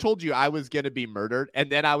 if I told you I was gonna be murdered,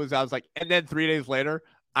 and then I was like, and then 3 days later,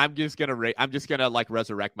 I'm just gonna like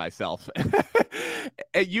resurrect myself.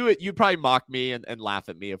 And you'd probably mock me and laugh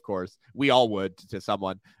at me. Of course, we all would to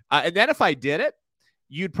someone. And then if I did it,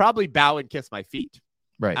 you'd probably bow and kiss my feet.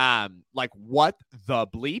 Right. Like what the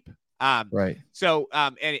bleep? Right. So,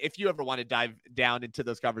 and if you ever want to dive down into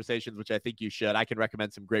those conversations, which I think you should, I can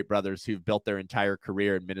recommend some great brothers who've built their entire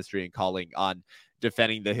career in ministry and calling on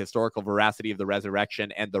defending the historical veracity of the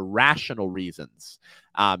resurrection and the rational reasons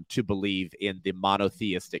to believe in the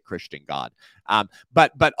monotheistic Christian God.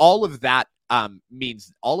 But all of that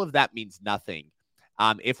means nothing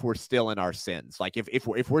if we're still in our sins. Like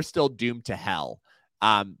if we're still doomed to hell,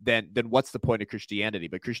 then what's the point of Christianity?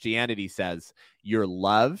 But Christianity says you're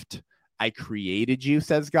loved. I created you,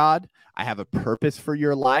 says God. I have a purpose for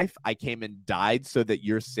your life. I came and died so that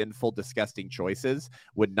your sinful, disgusting choices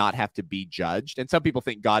would not have to be judged. And some people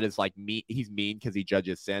think God is like me. He's mean because he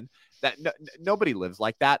judges sin. Nobody lives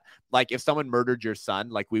like that. Like if someone murdered your son,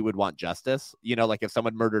 like we would want justice. You know, like if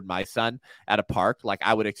someone murdered my son at a park, like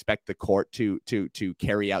I would expect the court to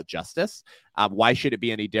carry out justice. Why should it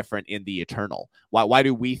be any different in the eternal? Why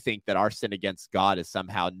do we think that our sin against God is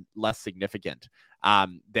somehow less significant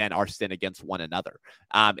than our sin against one another?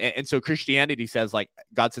 And so Christianity says, like,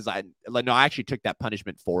 God says, I actually took that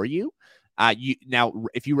punishment for you. Now,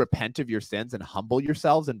 if you repent of your sins and humble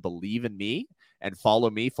yourselves and believe in me and follow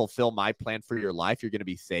me, fulfill my plan for your life, you're going to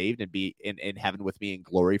be saved and be in heaven with me in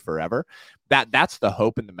glory forever. That's the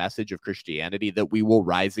hope and the message of Christianity, that we will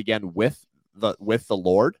rise again with the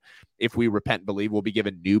Lord. If we repent and believe, we'll be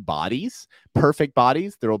given new bodies, perfect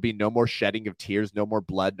bodies. There will be no more shedding of tears, no more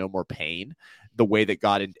blood, no more pain, the way that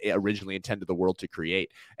God originally intended the world to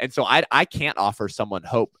create. And so I can't offer someone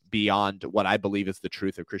hope beyond what I believe is the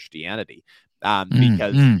truth of Christianity,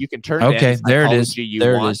 because you can turn to any psychology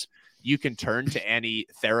you want. You can turn to any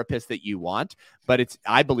therapist that you want, but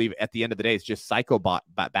I believe at the end of the day, it's just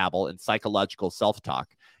psychobabble and psychological self-talk.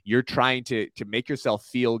 You're trying to make yourself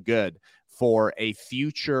feel good for a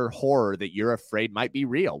future horror that you're afraid might be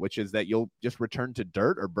real, which is that you'll just return to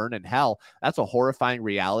dirt or burn in hell. That's a horrifying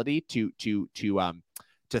reality to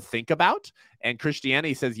think about. And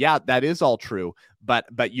Christianity says, yeah, that is all true,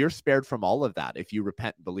 but you're spared from all of that if you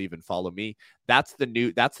repent and believe and follow me. That's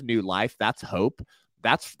new life. That's hope.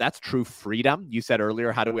 That's true freedom. You said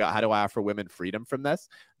earlier, how do I offer women freedom from this?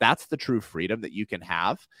 That's the true freedom that you can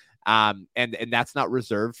have. And that's not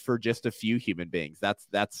reserved for just a few human beings.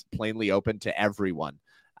 That's plainly open to everyone,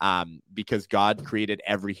 because God created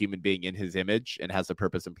every human being in his image and has a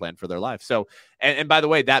purpose and plan for their life. So, and by the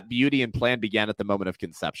way, that beauty and plan began at the moment of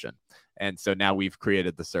conception. And so now we've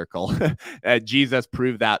created the circle. Jesus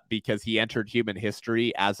proved that because he entered human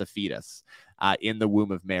history as a fetus in the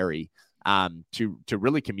womb of Mary, to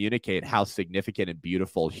really communicate how significant and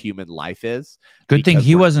beautiful human life is. Good thing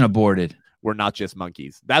he wasn't aborted. We're not just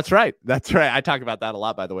monkeys. That's right. I talk about that a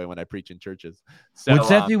lot, by the way, when I preach in churches. So, would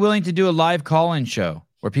Seth be willing to do a live call-in show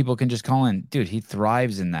where people can just call in? Dude, he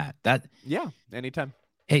thrives in that. Yeah, anytime.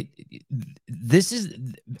 Hey, this is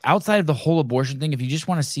outside of the whole abortion thing. If you just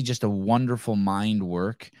want to see just a wonderful mind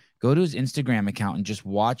work, go to his Instagram account and just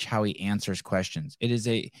watch how he answers questions.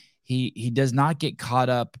 He he does not get caught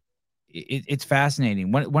up. It's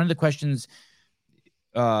fascinating. One of the questions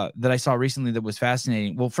that I saw recently that was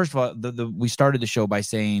fascinating. Well, first of all, we started the show by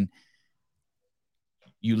saying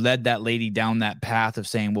you led that lady down that path of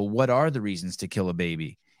saying, well, what are the reasons to kill a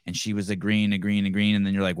baby? And she was agreeing. And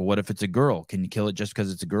then you're like, well, what if it's a girl? Can you kill it just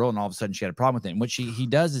because it's a girl? And all of a sudden she had a problem with it. And what he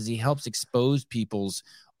does is he helps expose people's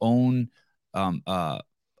own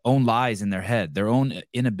lies in their head, their own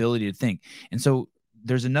inability to think. And so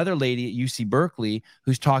there's another lady at UC Berkeley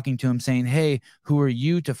who's talking to him saying, hey, who are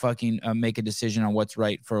you to fucking make a decision on what's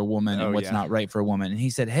right for a woman and what's not right for a woman? And he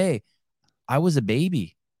said, hey, I was a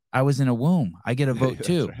baby. I was in a womb. I get a vote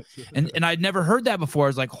too. Right. And I'd never heard that before. I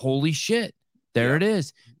was like, holy shit. There it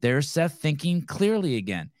is. There's Seth thinking clearly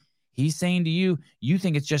again. He's saying to you, you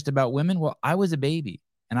think it's just about women? Well, I was a baby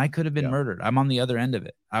and I could have been murdered. I'm on the other end of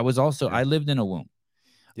it. I was also, I lived in a womb.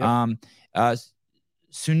 Sunil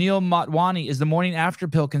Motwani, is the morning after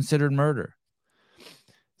pill considered murder?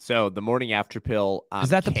 So the morning after pill is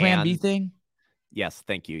that the Plan B thing? Yes,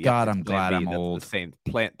 thank you. God, I'm glad I'm old. The same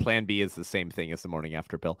Plan B is the same thing as the morning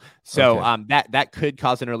after pill. So that could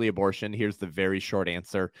cause an early abortion. Here's the very short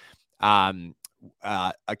answer.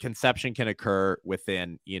 A conception can occur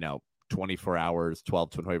within 24 hours, 12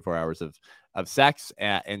 to 24 hours of sex.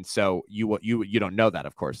 And so you don't know that,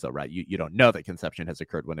 of course, though, right? You don't know that conception has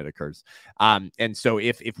occurred when it occurs. And so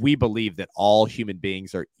if we believe that all human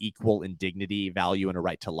beings are equal in dignity, value, and a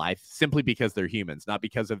right to life, simply because they're humans, not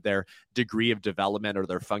because of their degree of development or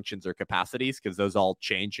their functions or capacities, because those all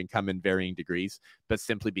change and come in varying degrees, but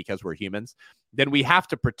simply because we're humans, then we have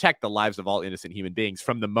to protect the lives of all innocent human beings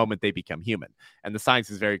from the moment they become human. And the science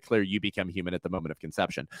is very clear. You become human at the moment of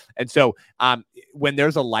conception. And so when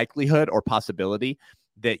there's a likelihood or possibility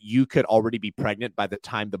that you could already be pregnant by the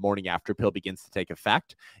time the morning after pill begins to take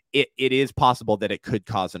effect, it is possible that it could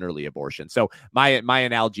cause an early abortion. So my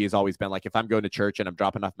analogy has always been like, if I'm going to church and I'm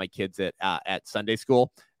dropping off my kids at Sunday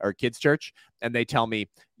school or kids church, and they tell me,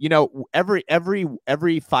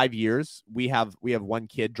 every 5 years we have one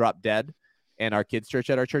kid drop dead in our kids church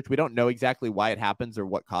at our church. We don't know exactly why it happens or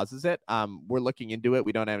what causes it. We're looking into it.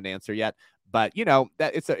 We don't have an answer yet. But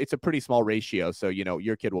that it's a pretty small ratio, so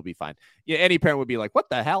your kid will be fine. Any parent would be like, "What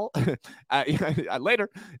the hell?" Later.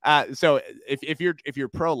 So if you're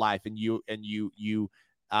pro-life and you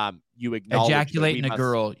acknowledge ejaculate in a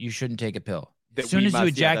girl, you shouldn't take a pill. As soon as you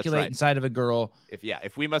ejaculate inside of a girl,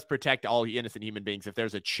 if we must protect all innocent human beings, if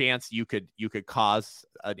there's a chance you could cause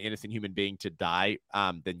an innocent human being to die,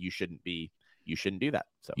 then you shouldn't do that.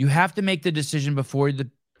 So you have to make the decision before you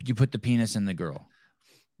put the penis in the girl.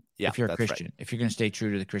 Yeah, if you're a Christian, if you're going to stay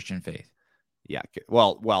true to the Christian faith. Yeah.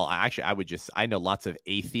 Well, actually, I know lots of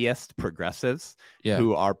atheist progressives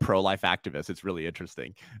who are pro-life activists. It's really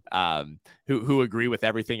interesting. Who agree with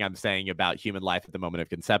everything I'm saying about human life at the moment of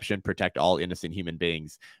conception, protect all innocent human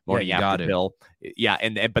beings, morning after pill. Yeah.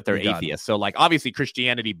 But they're atheists. So like, obviously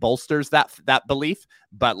Christianity bolsters that belief,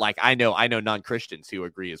 but like, I know non-Christians who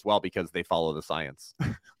agree as well because they follow the science.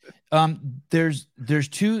 There's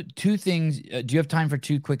two things. Do you have time for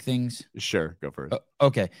two quick things? Sure, go for it.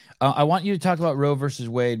 Okay. I want you to talk about Roe versus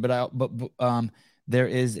Wade, but there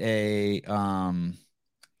is there's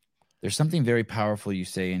something very powerful you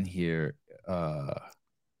say in here. Let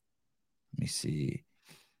me see.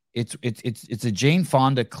 It's a Jane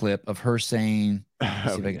Fonda clip of her saying.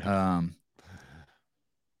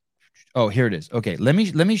 Oh, here it is. Okay, let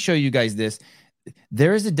me show you guys this.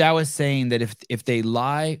 There is a Taoist saying that if they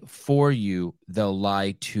lie for you, they'll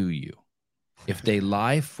lie to you. If they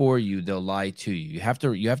lie for you, they'll lie to you. You have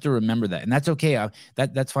to remember that, and that's okay.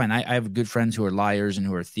 That's fine. I have good friends who are liars and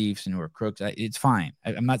who are thieves and who are crooks. It's fine.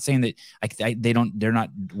 I'm not saying that they're not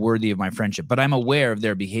worthy of my friendship, but I'm aware of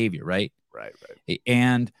their behavior. Right. Right.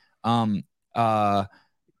 And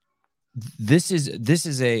this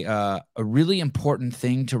is a really important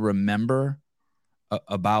thing to remember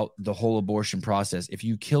about the whole abortion process. If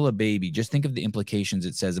you kill a baby, just think of the implications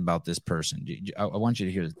it says about this person. I want you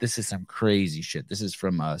to hear this. This is some crazy shit. This is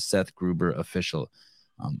from Seth Gruber official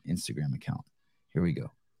Instagram account. Here we go.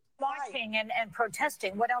 Marching and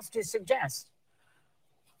protesting. What else do you suggest?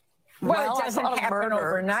 Well, it doesn't happen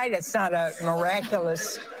overnight. It's not a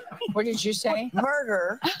miraculous. What did you say?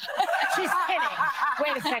 Murder. She's kidding.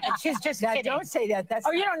 Wait a second. She's just kidding. Don't say that. That's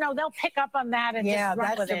you don't know. They'll pick up on that and just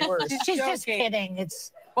run with it. Worst. She's just kidding.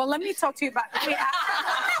 Well, let me talk to you about.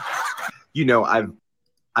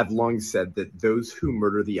 I've long said that those who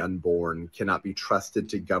murder the unborn cannot be trusted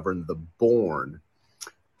to govern the born,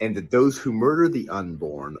 and that those who murder the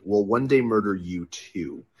unborn will one day murder you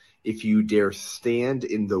too, if you dare stand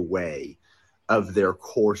in the way of their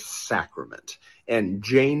course sacrament. And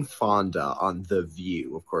Jane Fonda on The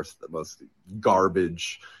View, of course, the most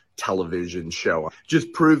garbage television show,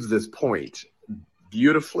 just proves this point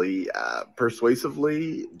beautifully,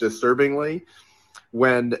 persuasively, disturbingly,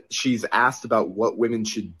 when she's asked about what women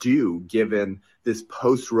should do given this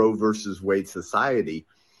post-Roe versus Wade society.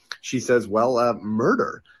 She says, well,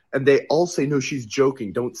 murder. And they all say, no, she's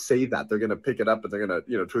joking. Don't say that. They're going to pick it up and they're going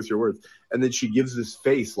to, twist your words. And then she gives this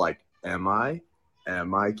face like, am I?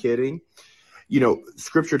 Am I kidding?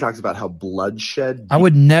 Scripture talks about how bloodshed. I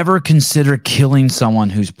would never consider killing someone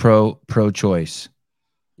who's pro-choice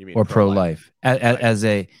or pro-life as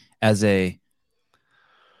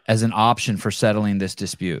an option for settling this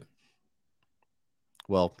dispute.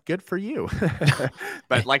 Well, good for you.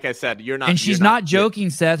 But like I said, you're not. And she's not joking,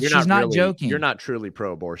 Seth. She's not joking. You're not truly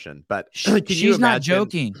pro-abortion, but she's not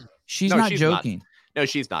joking. She's not joking. No,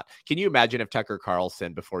 she's not. Can you imagine if Tucker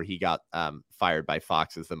Carlson, before he got fired by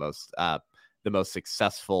Fox, is the most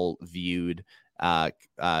successful viewed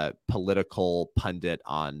political pundit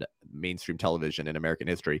on mainstream television in American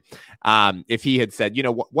history? If he had said,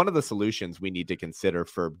 one of the solutions we need to consider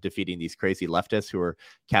for defeating these crazy leftists who are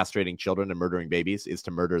castrating children and murdering babies is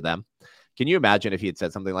to murder them. Can you imagine if he had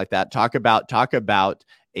said something like that? Talk about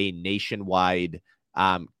a nationwide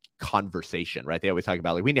conversation, right? They always talk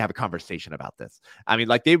about, like, we need to have a conversation about this. I mean,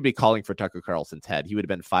 like, they would be calling for Tucker Carlson's head. He would have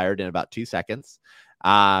been fired in about 2 seconds.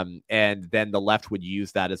 And then the left would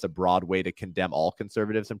use that as a broad way to condemn all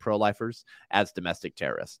conservatives and pro-lifers as domestic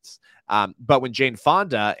terrorists. But when Jane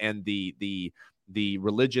Fonda and the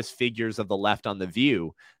religious figures of the left on The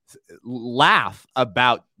View laugh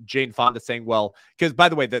about Jane Fonda saying, well, because by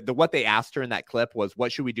the way, the what they asked her in that clip was,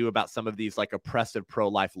 what should we do about some of these like oppressive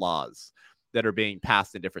pro-life laws that are being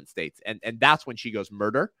passed in different states? And that's when she goes,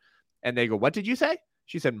 murder. And they go, what did you say?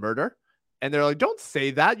 She said, murder. And they're like, don't say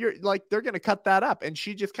that. You're like, they're going to cut that up. And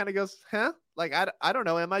she just kind of goes, huh? Like, I don't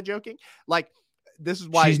know. Am I joking? Like, this is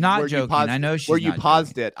why she's not joking. I know she's where you not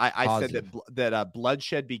paused joking. it. I said that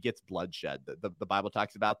bloodshed begets bloodshed. The Bible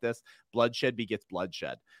talks about this. Bloodshed begets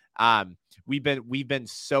bloodshed. We've been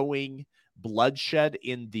sowing bloodshed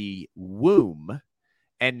in the womb,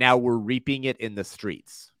 and now we're reaping it in the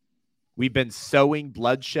streets. We've been sowing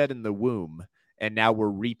bloodshed in the womb, and now we're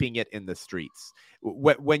reaping it in the streets.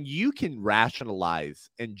 When you can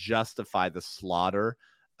rationalize and justify the slaughter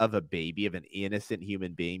of a baby, of an innocent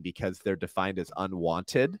human being, because they're defined as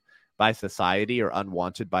unwanted by society or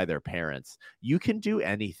unwanted by their parents, you can do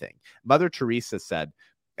anything. Mother Teresa said,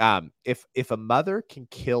 if a mother can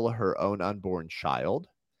kill her own unborn child,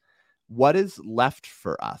 what is left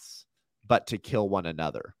for us but to kill one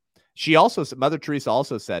another? Mother Teresa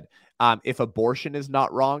also said, if abortion is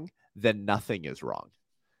not wrong, then nothing is wrong.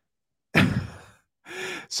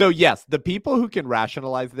 So yes, the people who can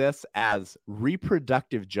rationalize this as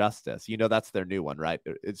reproductive justice, that's their new one, right?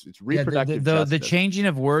 It's reproductive justice. The changing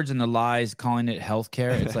of words and the lies, calling it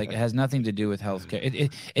healthcare. It's like, it has nothing to do with healthcare.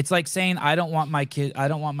 It's like saying, I don't want my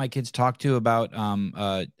kids talked to about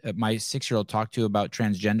my 6-year-old talked to about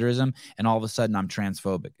transgenderism, and all of a sudden I'm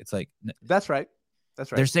transphobic. It's like, that's right. That's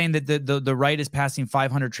right. They're saying that the right is passing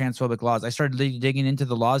 500 transphobic laws. I started digging into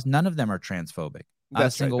the laws. None of them are transphobic. Not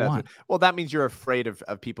a single one. Well, that means you're afraid of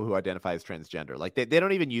people who identify as transgender. Like they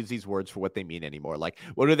don't even use these words for what they mean anymore. Like,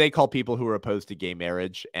 what do they call people who are opposed to gay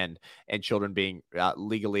marriage and children being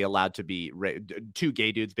legally allowed to be two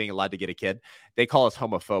gay dudes being allowed to get a kid? They call us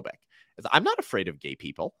homophobic. I'm not afraid of gay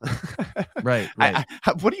people. Right.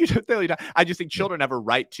 What do you do? I just think children have a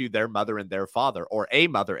right to their mother and their father, or a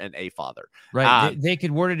mother and a father. Right. They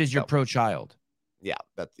could word it as you're pro-child. Yeah,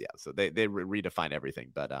 so they redefine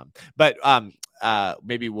everything, but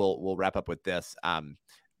maybe we'll wrap up with this.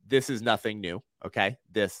 This is nothing new. Okay.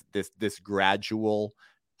 This gradual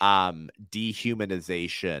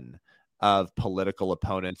dehumanization of political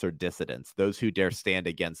opponents or dissidents, those who dare stand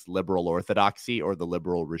against liberal orthodoxy or the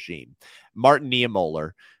liberal regime. Martin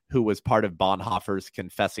Niemöller, who was part of Bonhoeffer's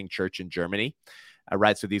Confessing Church in Germany,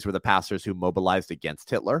 right? So these were the pastors who mobilized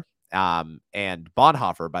against Hitler. And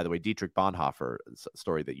Bonhoeffer, by the way, Dietrich Bonhoeffer,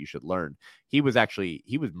 story that you should learn. He was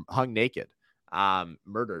hung naked,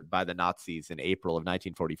 murdered by the Nazis in April of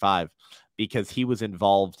 1945 because he was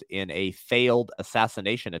involved in a failed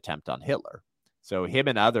assassination attempt on Hitler. So him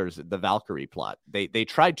and others, the Valkyrie plot, they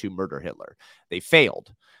tried to murder Hitler. They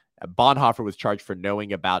failed. Bonhoeffer was charged for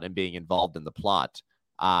knowing about and being involved in the plot.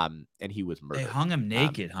 And he was murdered. They hung him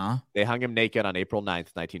naked, huh? They hung him naked on April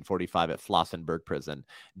 9th, 1945 at Flossenburg prison.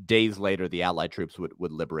 Days later, the Allied troops would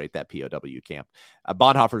liberate that POW camp.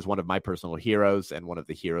 Bonhoeffer is one of my personal heroes and one of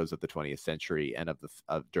the heroes of the 20th century and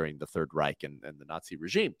during the Third Reich and the Nazi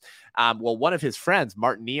regime. Well, one of his friends,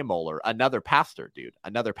 Martin Niemöller, another pastor,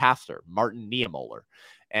 Martin Niemöller.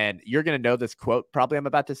 And you're going to know this quote probably I'm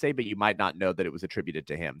about to say, but you might not know that it was attributed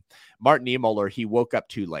to him. Martin Niemöller, he woke up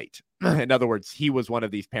too late. In other words, he was one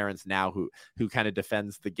of these parents now who kind of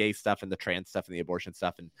defends the gay stuff and the trans stuff and the abortion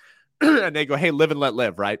stuff. And and they go, hey, live and let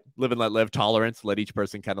live, right? Live and let live, tolerance, let each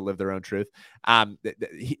person kind of live their own truth. Martin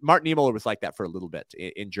Niemöller was like that for a little bit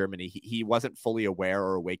in Germany. He wasn't fully aware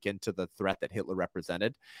or awakened to the threat that Hitler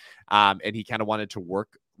represented. And he kind of wanted to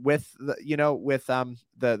work with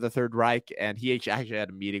the Third Reich. And he actually had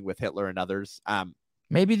a meeting with Hitler and others.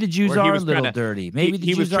 Maybe the Jews are a little dirty. Maybe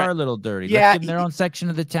the Jews are a little dirty. Yeah, let's give them their own section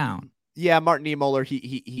of the town. Yeah, Martin Niemöller,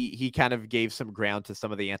 he kind of gave some ground to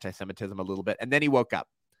some of the anti-Semitism a little bit. And then he woke up.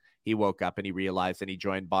 He woke up and he realized, and he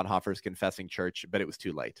joined Bonhoeffer's Confessing Church, but it was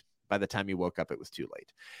too late. By the time he woke up, it was too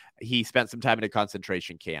late. He spent some time in a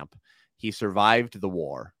concentration camp. He survived the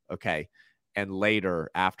war, okay? And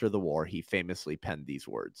later, after the war, he famously penned these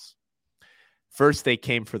words. First, they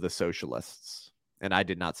came for the socialists, and I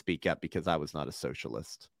did not speak up because I was not a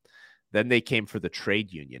socialist. Then they came for the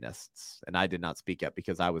trade unionists, and I did not speak up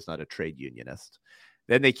because I was not a trade unionist.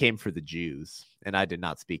 Then they came for the Jews, and I did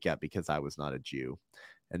not speak up because I was not a Jew.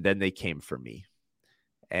 And then they came for me,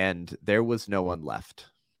 and there was no one left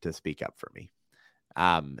to speak up for me.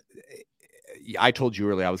 I told you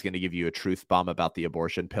earlier I was going to give you a truth bomb about the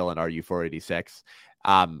abortion pill and RU486.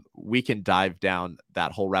 We can dive down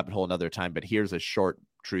that whole rabbit hole another time, but here's a short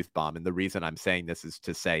truth bomb. And the reason I'm saying this is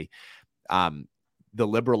to say the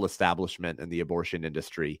liberal establishment and the abortion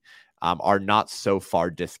industry are not so far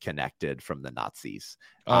disconnected from the Nazis.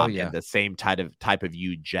 And the same type of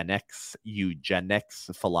eugenics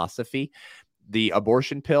philosophy. The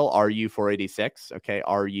abortion pill, RU486, okay,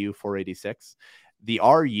 RU486. The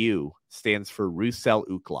RU stands for Roussel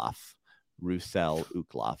Uclaf.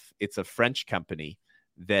 It's a French company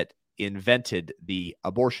that invented the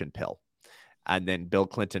abortion pill. And then Bill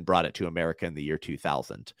Clinton brought it to America in the year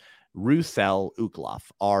 2000. Roussel Uclaf,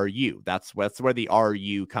 RU. That's where the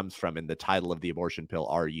RU comes from in the title of the abortion pill,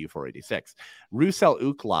 RU486. Roussel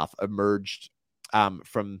Uclaf emerged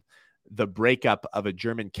from the breakup of a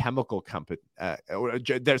German chemical company.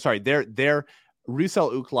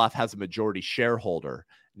 Roussel Uclaf has a majority shareholder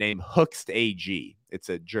named Hoechst AG. It's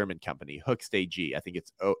a German company, Hoechst AG. I think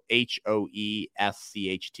it's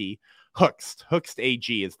Hoeschcht. Hoechst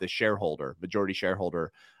AG is the majority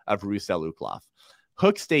shareholder of Roussel Uclaf.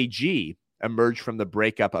 Hoechst AG emerged from the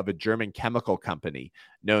breakup of a German chemical company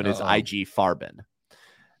known as IG Farben.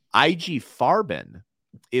 IG Farben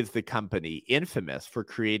is the company infamous for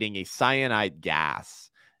creating a cyanide gas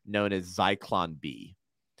known as Zyklon B.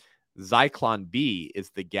 Zyklon B is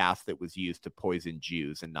the gas that was used to poison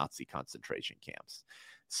Jews in Nazi concentration camps.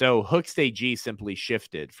 So Hoechst AG simply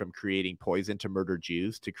shifted from creating poison to murder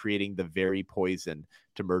Jews to creating the very poison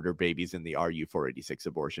to murder babies in the RU486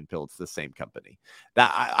 abortion pill. It's the same company.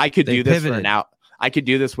 That I could do this for an hour. I could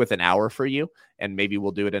do this with an hour for you, and maybe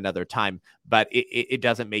we'll do it another time. But it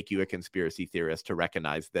doesn't make you a conspiracy theorist to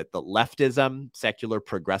recognize that the leftism, secular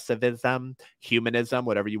progressivism, humanism,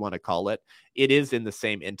 whatever you want to call it, it is in the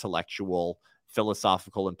same intellectual,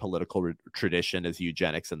 philosophical, and political tradition as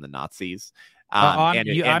eugenics and the Nazis.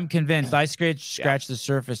 I'm convinced. I scratched the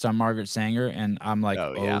surface on Margaret Sanger, and I'm like,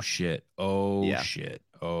 shit. We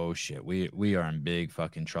are in big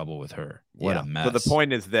fucking trouble with her. What a mess. So the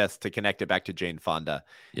point is this, to connect it back to Jane Fonda.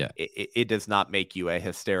 Yeah. It does not make you a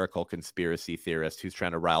hysterical conspiracy theorist who's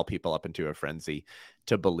trying to rile people up into a frenzy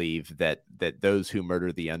to believe that those who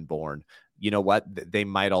murder the unborn, you know what? They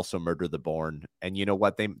might also murder the born. And you know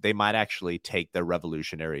what? They might actually take their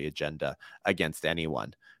revolutionary agenda against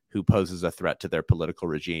anyone who poses a threat to their political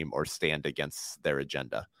regime or stand against their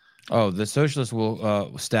agenda. Oh, the socialists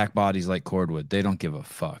will stack bodies like cordwood. They don't give a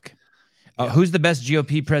fuck. Who's the best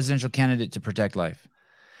GOP presidential candidate to protect life?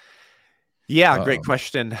 Yeah, great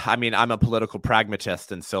question. I mean, I'm a political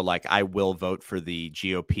pragmatist, and so I will vote for the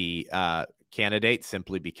GOP candidate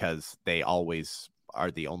simply because they always are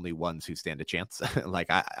the only ones who stand a chance.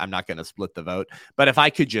 I'm not going to split the vote, but if I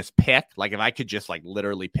could just pick,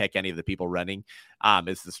 literally pick any of the people running,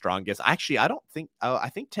 is the strongest. Actually, I don't think. I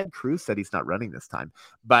think Ted Cruz said he's not running this time.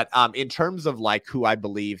 But in terms of like who I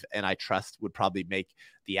believe and I trust would probably make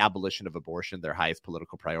the abolition of abortion their highest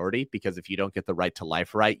political priority, because if you don't get the right to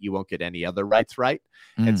life right, you won't get any other rights right.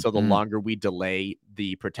 And so the longer we delay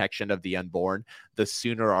the protection of the unborn, the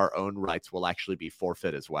sooner our own rights will actually be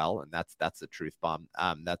forfeit as well. And that's a truth bomb.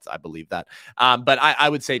 I believe that. But I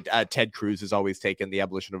would say Ted Cruz has always taken the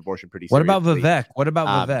abolition of abortion pretty seriously. What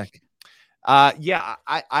about Vivek? Yeah,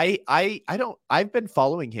 I've been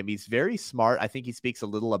following him. He's very smart. I think he speaks a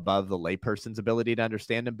little above the layperson's ability to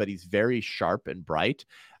understand him, but he's very sharp and bright.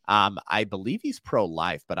 I believe he's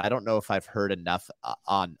pro-life, but I don't know if I've heard enough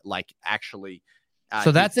on like actually.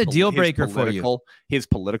 So that's a deal breaker for you. His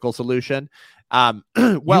political solution. Well,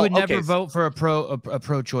 you would never vote for a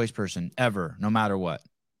pro-choice person ever, no matter what.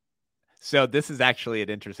 So this is actually an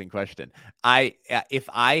interesting question. If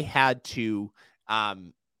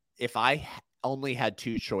I only had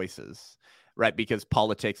two choices, right? Because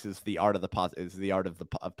politics is the art of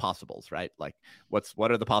of possibles, right? Like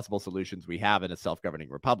what are the possible solutions we have in a self-governing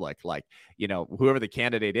republic? Like, whoever the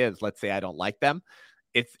candidate is, let's say I don't like them.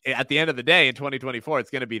 It's at the end of the day in 2024, it's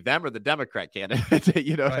going to be them or the Democrat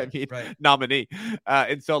candidate, what I mean? Right. Nominee.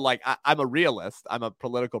 And so like, I'm a realist. I'm a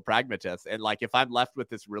political pragmatist. And like, if I'm left with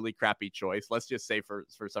this really crappy choice, let's just say for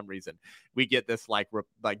some reason, we get this like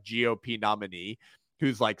GOP nominee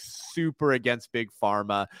who's like super against big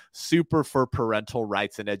pharma, super for parental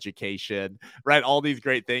rights and education, right? All these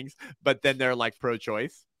great things, but then they're like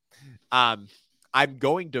pro-choice. I'm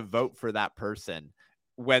going to vote for that person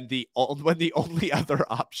when the only other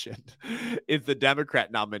option is the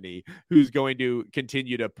Democrat nominee who's going to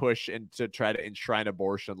continue to push and to try to enshrine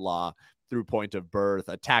abortion law through point of birth,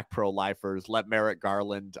 attack pro-lifers, let Merrick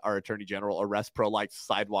Garland, our attorney general, arrest pro-life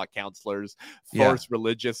sidewalk counselors, force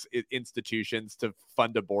religious institutions to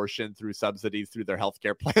fund abortion through subsidies through their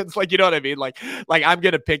healthcare plans. Like, you know what I mean? Like I'm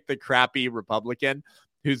going to pick the crappy Republican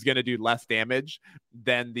who's going to do less damage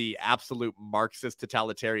than the absolute Marxist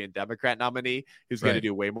totalitarian Democrat nominee who's going to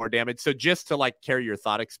do way more damage. So just to like carry your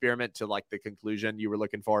thought experiment to like the conclusion you were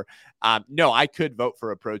looking for, no, I could vote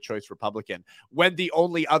for a pro-choice Republican when the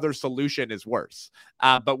only other solution is worse.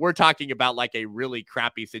 But we're talking about like a really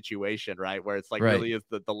crappy situation, right? Where it's like really is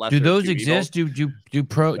the lesser. Do those exist?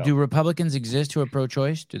 Do Republicans exist who are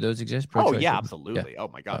pro-choice? Do those exist? Oh yeah, absolutely. Yeah. Oh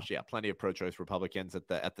my gosh. Yeah. Plenty of pro-choice Republicans at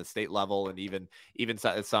the state level, and even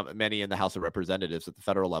many in the House of Representatives at the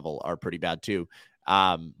federal level are pretty bad too.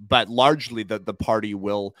 But largely the party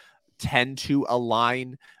will tend to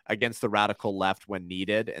align against the radical left when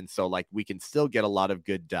needed. And so like we can still get a lot of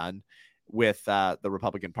good done with the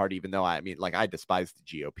Republican Party, even though I despise the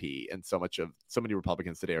GOP, and so many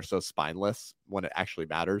Republicans today are so spineless when it actually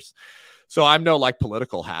matters. So I'm no like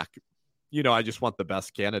political hack. I just want the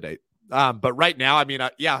best candidate. But right now,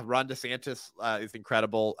 Ron DeSantis is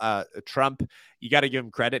incredible. Trump, you got to give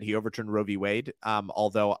him credit. He overturned Roe v. Wade.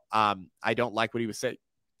 Although I don't like what he was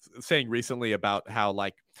saying recently about how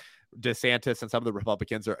like DeSantis and some of the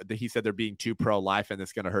Republicans he said they're being too pro-life and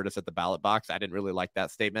it's going to hurt us at the ballot box. I didn't really like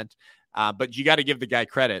that statement. But you got to give the guy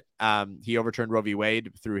credit. He overturned Roe v.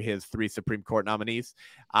 Wade through his 3 Supreme Court nominees,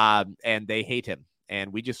 and they hate him.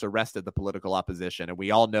 And we just arrested the political opposition, and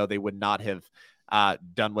we all know they would not have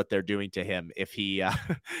done what they're doing to him if he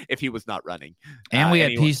was not running. And we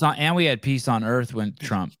had peace on earth when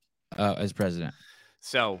Trump as president.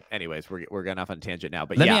 So, anyways, we're going off on a tangent now.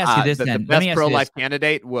 But let me ask you this: the best pro-life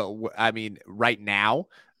candidate. Well, right now,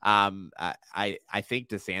 I think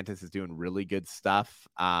DeSantis is doing really good stuff,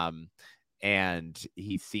 and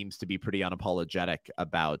he seems to be pretty unapologetic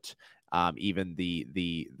about. Even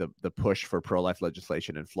the push for pro-life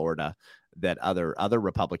legislation in Florida that other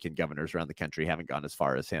Republican governors around the country haven't gone as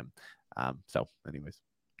far as him. So anyways.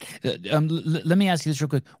 Let me ask you this real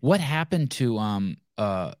quick. What happened to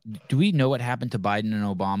do we know what happened to Biden and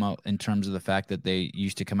Obama in terms of the fact that they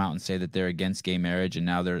used to come out and say that they're against gay marriage, and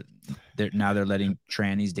now they're letting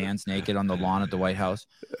trannies dance naked on the lawn at the White House?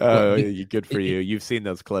 Good for you. You've seen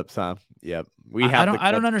those clips, huh? Yep.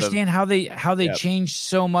 I don't understand how they changed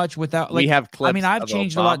so much without. Like, we have clips. I mean, I've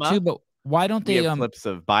changed Obama. A lot too, but why don't they? We have clips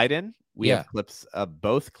of Biden. We have clips of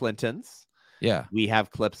both Clintons. Yeah. We have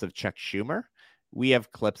clips of Chuck Schumer. We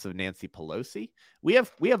have clips of Nancy Pelosi. We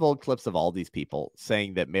have old clips of all these people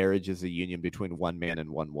saying that marriage is a union between one man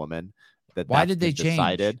and one woman. Why did they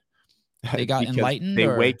change? They got enlightened. They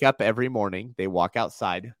wake up every morning. They walk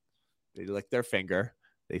outside. They lick their finger.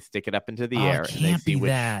 They stick it up into the air.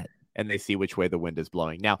 And they see which way the wind is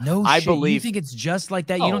blowing. Now, I believe. You think it's just like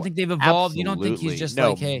that? You don't think they've evolved? Absolutely. You don't think he's just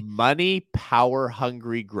like, hey, money, power,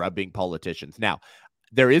 hungry, grubbing politicians. Now,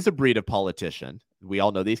 there is a breed of politician. We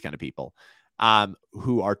all know these kind of people.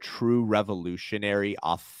 who are true revolutionary,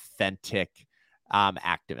 authentic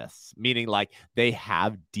activists, meaning like they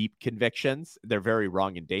have deep convictions. They're very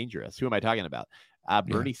wrong and dangerous. Who am I talking about?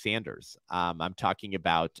 Bernie Sanders. I'm talking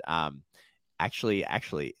about actually,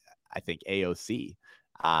 I think AOC.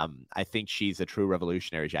 I think she's a true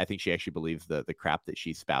revolutionary. I think she actually believes the crap that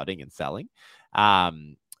she's spouting and selling.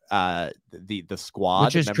 The squad,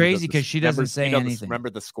 which is crazy because she doesn't say anything. Remember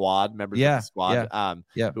the squad? Members of the squad.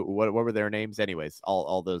 What were their names? Anyways,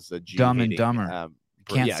 all those Dumb and Dumber.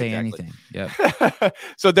 Can't say anything. Yeah.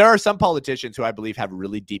 So there are some politicians who I believe have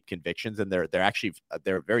really deep convictions, and they're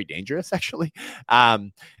very dangerous, actually.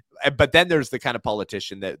 But then there's the kind of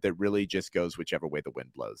politician that really just goes whichever way the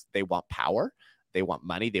wind blows. They want power. They want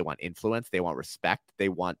money. They want influence. They want respect. They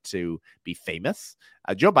want to be famous.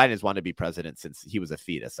 Joe Biden has wanted to be president since he was a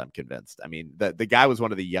fetus, I'm convinced. I mean, the guy was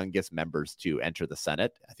one of the youngest members to enter the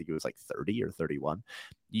Senate. I think it was like 30 or 31.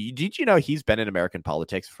 Did you know he's been in American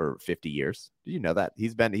politics for 50 years? Did you know that?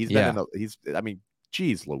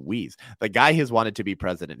 Geez Louise. The guy has wanted to be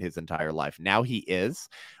president his entire life. Now he is.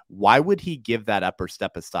 Why would he give that up or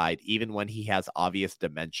step aside even when he has obvious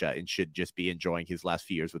dementia and should just be enjoying his last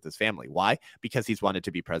few years with his family? Why? Because he's wanted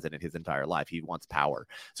to be president his entire life. He wants power.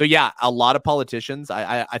 So yeah, a lot of politicians,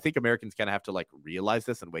 I think Americans kind of have to like realize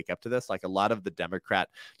this and wake up to this. Like a lot of the Democrat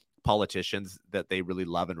politicians that they really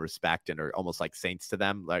love and respect and are almost like saints to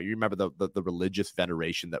them. Like, you remember the religious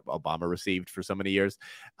veneration that Obama received for so many years.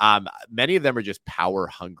 Many of them are just power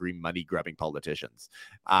hungry, money grubbing politicians.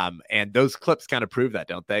 And those clips kind of prove that,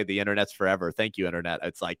 don't they? The internet's forever. Thank you, internet.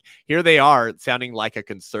 It's like, here they are sounding like a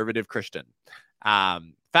conservative Christian.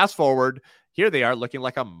 Fast forward, here they are looking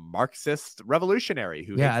like a Marxist revolutionary.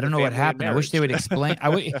 I don't know what happened. I wish they would explain.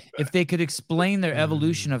 If they could explain their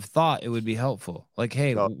evolution of thought, it would be helpful. Like,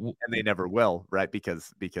 hey, and they never will, right?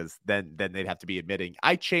 Because then they'd have to be admitting,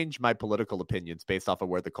 I change my political opinions based off of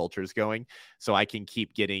where the culture is going, so I can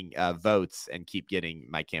keep getting votes and keep getting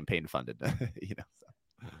my campaign funded. So.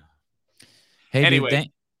 Hey, anyway,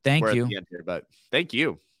 dude, thank you. But thank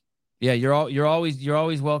you. Yeah, you're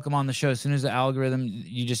always welcome on the show. As soon as the algorithm,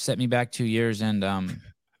 you just set me back 2 years, and I'll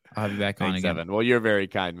have you back on again. Evan. Well, you're very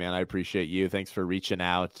kind, man. I appreciate you. Thanks for reaching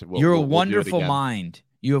out. You're a wonderful mind.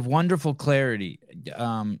 You have wonderful clarity.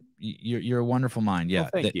 You're a wonderful mind. Yeah, well,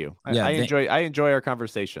 thank you. I enjoy our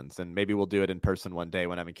conversations, and maybe we'll do it in person one day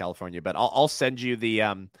when I'm in California. But I'll send you the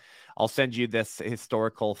I'll send you this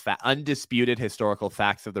undisputed historical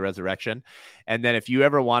facts of the resurrection. And then if you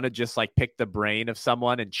ever want to just like pick the brain of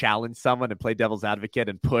someone and challenge someone and play devil's advocate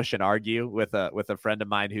and push and argue with a friend of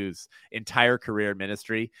mine whose entire career in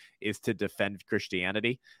ministry is to defend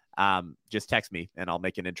Christianity, just text me and I'll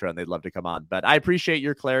make an intro and they'd love to come on. But I appreciate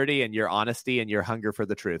your clarity and your honesty and your hunger for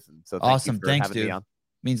the truth. And so awesome. Thanks, having dude. me on.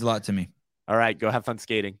 Means a lot to me. All right. Go have fun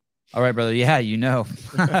skating. All right, brother. Yeah, you know.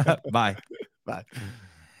 Bye. Bye.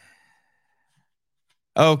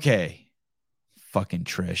 Okay. Fucking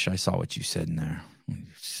Trish. I saw what you said in there.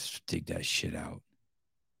 Just dig that shit out.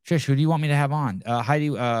 Trish, who do you want me to have on? Heidi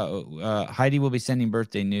will be sending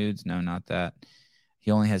birthday nudes. No, not that.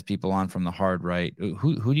 He only has people on from the hard right.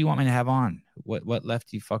 Who do you want me to have on? What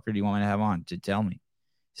lefty fucker do you want me to have on? To tell me.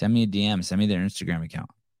 Send me a DM. Send me their Instagram account.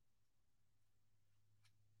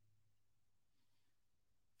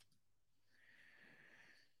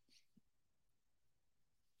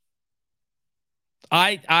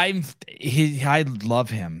 I love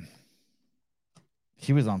him.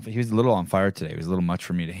 He was a little on fire today. It was a little much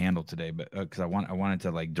for me to handle today, but because I wanted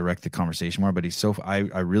to like direct the conversation more. But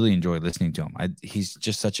I really enjoy listening to him. He's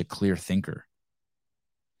just such a clear thinker.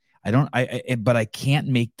 But I can't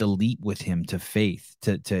make the leap with him to faith,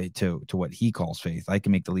 to what he calls faith. I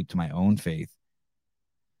can make the leap to my own faith.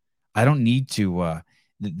 I don't need to.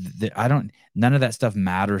 None of that stuff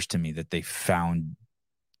matters to me. That they found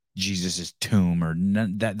Jesus's tomb or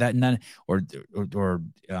none.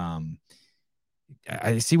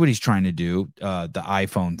 I see what he's trying to do. The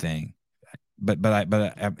iPhone thing, but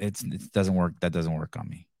it doesn't work. That doesn't work on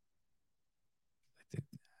me.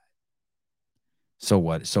 So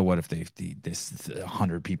what? So what if this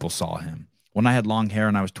 100 people saw him? When I had long hair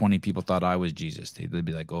and I was 20, people thought I was Jesus. They'd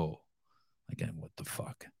be like, "Oh, again, what the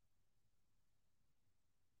fuck?"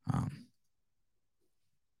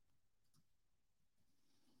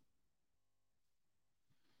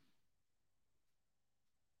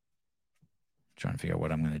 Trying to figure out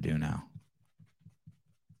what I'm going to do now.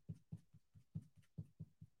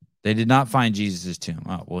 They did not find Jesus's tomb.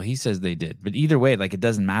 Oh, well, he says they did. But either way, like, it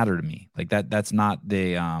doesn't matter to me. Like that's not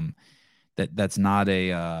the that's not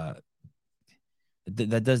a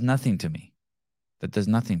that does nothing to me. That does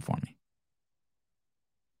nothing for me.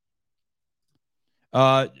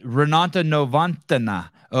 Renata Novantana.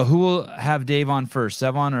 Who will have Dave on first,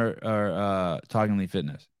 Sevon or Talking Elite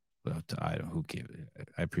Fitness? Well, I don't. Who gave it?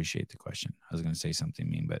 I appreciate the question. I was going to say something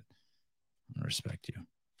mean, but I respect you.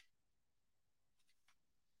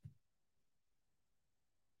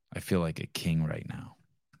 I feel like a king right now.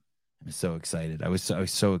 I'm so excited. I was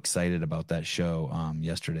so excited about that show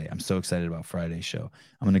yesterday. I'm so excited about Friday's show.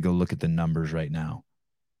 I'm going to go look at the numbers right now.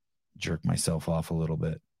 Jerk myself off a little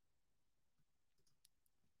bit.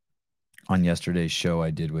 On yesterday's show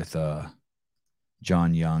I did with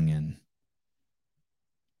John Young and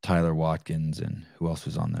Tyler Watkins, and who else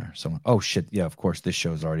was on there? Someone. Oh shit! Yeah, of course this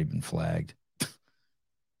show's already been flagged.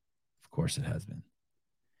 Of course it has been.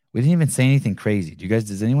 We didn't even say anything crazy.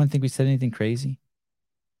 Does anyone think we said anything crazy?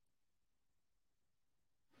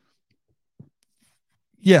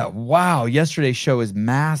 Yeah, wow. Yesterday's show is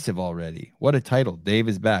massive already. What a title. Dave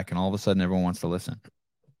is back, and all of a sudden everyone wants to listen.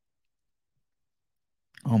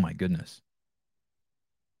 Oh my goodness.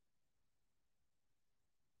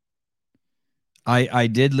 I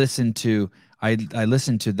did listen to I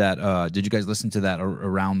listened to that. Did you guys listen to that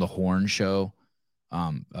Around the Horn show?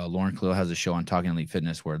 Lauren Cleo has a show on Talking Elite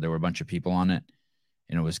Fitness where there were a bunch of people on it,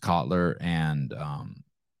 and it was Kotler and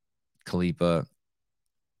Khalifa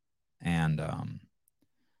and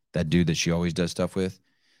that dude that she always does stuff with,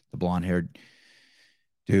 the blonde-haired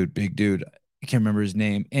dude, big dude. I can't remember his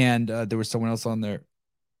name. And there was someone else on there,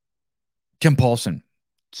 Tim Paulson.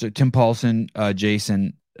 So Tim Paulson,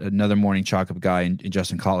 Jason, another Morning Chocolate guy, and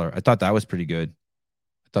Justin Kotler. I thought that was pretty good.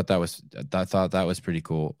 I thought that was pretty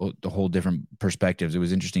cool. The whole different perspectives. It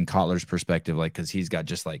was interesting. Kotler's perspective, like, because he's got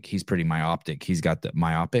he's pretty myopic. He's got the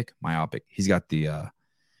myopic. He's got the the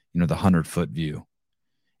 100-foot view.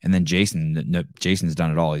 And then Jason's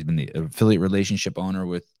done it all. He's been the affiliate relationship owner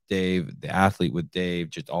with Dave, the athlete with Dave,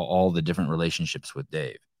 just all the different relationships with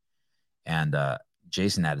Dave. And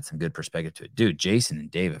Jason added some good perspective to it. Dude, Jason and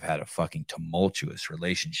Dave have had a fucking tumultuous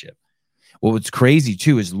relationship. Well, what's crazy,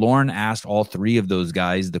 too, is Lauren asked all three of those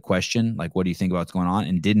guys the question, like, what do you think about what's going on?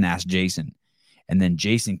 And didn't ask Jason. And then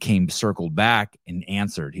Jason circled back and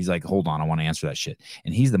answered. He's like, hold on, I want to answer that shit.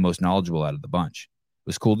 And he's the most knowledgeable out of the bunch. It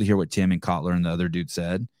was cool to hear what Tim and Kotler and the other dude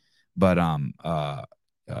said. But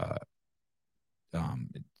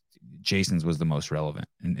Jason's was the most relevant.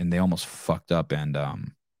 And they almost fucked up and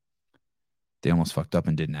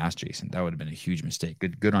didn't ask Jason. That would have been a huge mistake.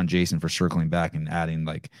 Good on Jason for circling back and adding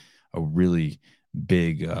like a really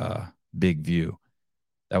big view.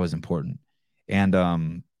 That was important. And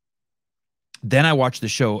then I watched the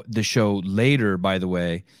show later, by the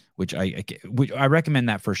way, which I recommend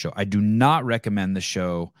that first show. I do not recommend the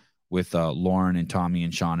show with Lauren and Tommy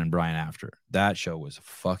and Sean and Brian after. That show was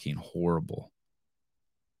fucking horrible.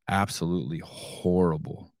 Absolutely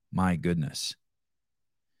horrible. My goodness.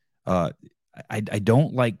 I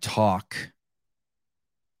don't like talk.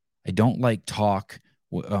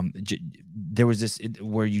 There was this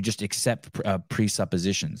where you just accept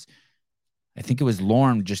presuppositions. I think it was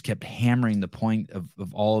Lauren just kept hammering the point of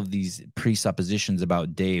all of these presuppositions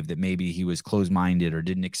about Dave, that maybe he was closed-minded or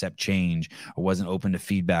didn't accept change or wasn't open to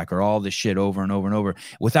feedback or all this shit over and over and over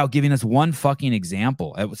without giving us one fucking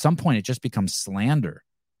example. At some point, it just becomes slander.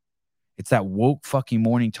 It's that woke fucking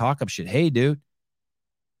morning talk-up shit. Hey, dude,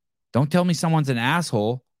 don't tell me someone's an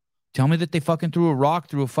asshole. Tell me that they fucking threw a rock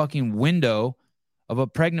through a fucking window of a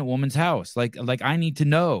pregnant woman's house. Like I need to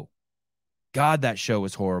know. God, that show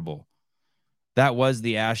was horrible. That was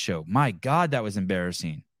the ass show. My God, that was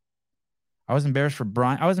embarrassing. I was embarrassed for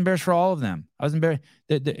Brian. I was embarrassed for all of them. I was embarrassed.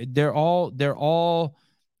 They're all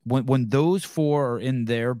when those four are in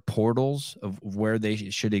their portals of where they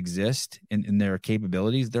should exist in their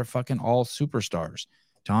capabilities, they're fucking all superstars.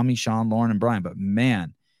 Tommy, Sean, Lauren, and Brian. But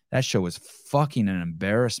man, that show was fucking an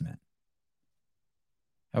embarrassment.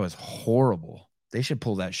 That was horrible. They should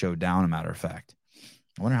pull that show down, a matter of fact.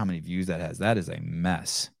 I wonder how many views that has. That is a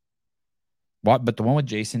mess. But the one with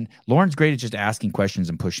Jason, Lauren's great at just asking questions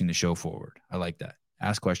and pushing the show forward. I like that.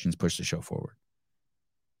 Ask questions, push the show forward.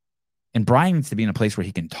 And Brian needs to be in a place where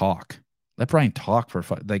he can talk. Let Brian talk for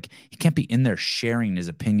fun. Like, he can't be in there sharing his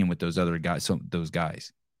opinion with those other guys. So those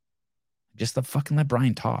guys, just let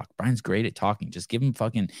Brian talk. Brian's great at talking. Just give him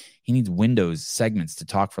he needs Windows segments to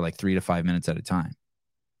talk for like 3 to 5 minutes at a time.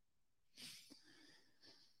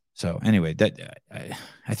 So anyway,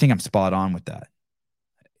 I think I'm spot on with that.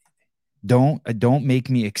 Don't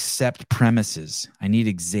make me accept premises. I need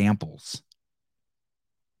examples.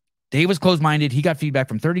 Dave was closed-minded. He got feedback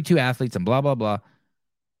from 32 athletes and blah, blah, blah.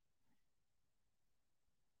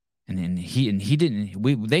 And he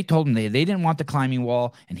didn't. They told him they didn't want the climbing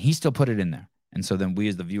wall, and he still put it in there. And so then we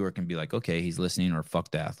as the viewer can be like, okay, he's listening, or fuck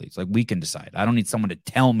the athletes. Like, we can decide. I don't need someone to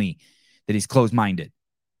tell me that he's closed-minded.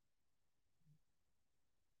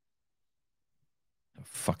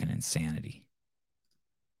 Fucking insanity.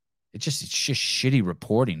 It's just shitty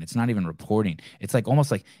reporting. It's not even reporting. It's like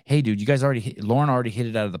almost like, hey, dude, you guys Lauren already hit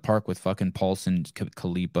it out of the park with fucking Paulson,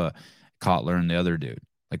 Khalipa, Kotler, and the other dude.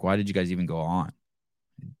 Like, why did you guys even go on?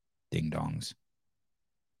 Ding dongs.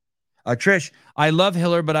 Trish, I love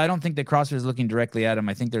Hiller, but I don't think that CrossFit is looking directly at him.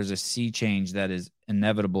 I think there's a sea change that is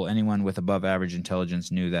inevitable. Anyone with above average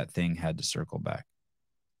intelligence knew that thing had to circle back.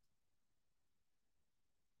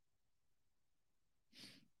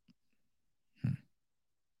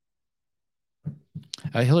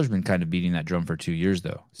 Hiller's been kind of beating that drum for 2 years,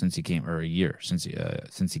 though, since he came, or a year since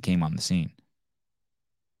he came on the scene,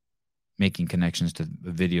 making connections to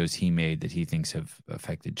videos he made that he thinks have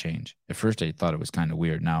affected change. At first, I thought it was kind of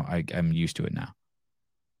weird. Now I'm used to it now.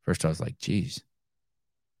 First, I was like, geez,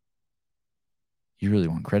 you really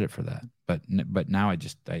want credit for that. But now I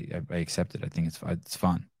accept it. I think it's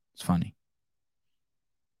fun. It's funny.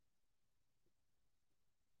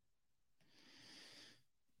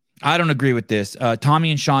 I don't agree with this.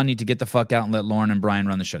 Tommy and Sean need to get the fuck out and let Lauren and Brian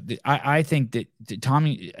run the show. I think that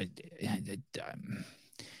Tommy...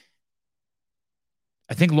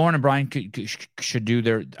 I think Lauren and Brian should do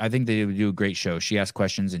their... I think they would do a great show. She asked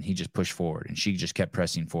questions and he just pushed forward, and she just kept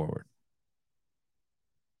pressing forward.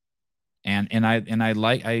 And I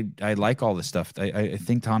like all this stuff. I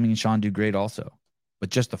think Tommy and Sean do great also.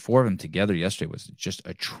 But just the four of them together yesterday was just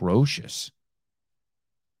atrocious.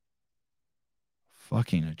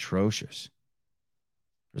 Fucking atrocious.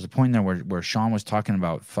 There's a point there where Sean was talking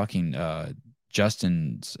about fucking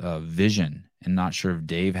Justin's vision, and not sure if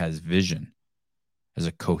Dave has vision as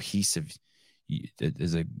a cohesive,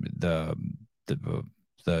 the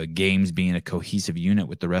games being a cohesive unit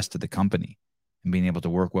with the rest of the company and being able to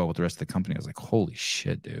work well with the rest of the company. I was like, holy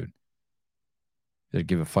shit, dude. You gotta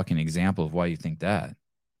give a fucking example of why you think that.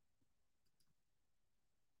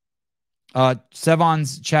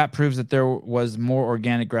 Sevon's chat proves that there was more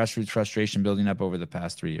organic grassroots frustration building up over the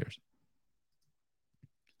past 3 years.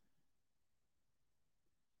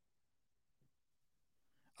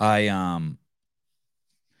 I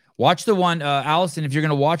watch the one, Allison, if you're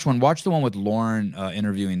gonna watch the one with Lauren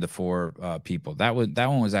interviewing the four people. That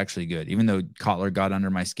one was actually good, even though Kotler got under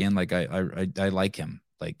my skin. Like I like him.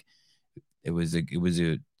 Like it was a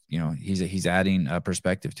he's adding a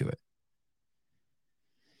perspective to it.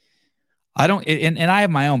 I don't, and I have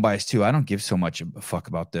my own bias too. I don't give so much a fuck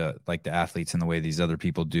about the athletes and the way these other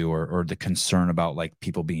people do, or the concern about like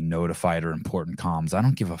people being notified or important comms. I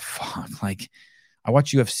don't give a fuck. Like, I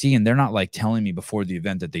watch UFC and they're not like telling me before the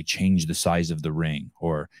event that they change the size of the ring,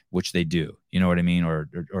 or which they do. You know what I mean? Or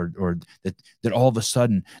that all of a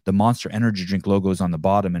sudden the Monster Energy drink logo is on the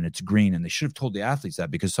bottom and it's green, and they should have told the athletes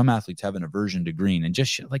that, because some athletes have an aversion to green, and just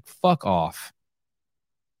shit. Like, fuck off.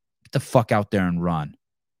 Get the fuck out there and run.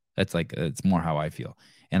 That's like, it's more how I feel.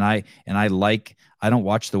 And I don't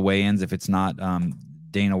watch the weigh-ins if it's not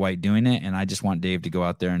Dana White doing it. And I just want Dave to go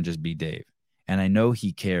out there and just be Dave. And I know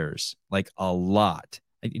he cares like a lot.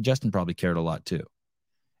 Justin probably cared a lot too.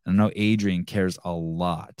 And I know Adrian cares a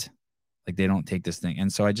lot. Like, they don't take this thing.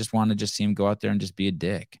 And so I just want to just see him go out there and just be a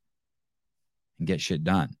dick and get shit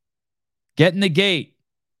done. Get in the gate.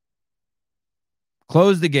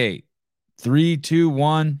 Close the gate. 3, 2,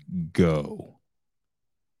 1, go.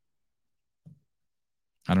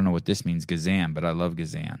 I don't know what this means, Gazan, but I love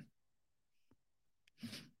Gazan.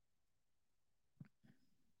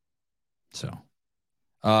 So,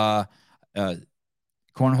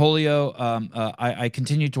 Cornholio, I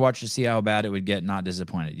continued to watch to see how bad it would get. Not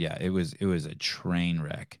disappointed. Yeah, it was a train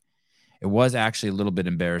wreck. It was actually a little bit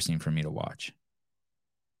embarrassing for me to watch,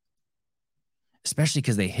 especially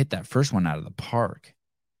because they hit that first one out of the park.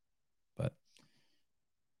 But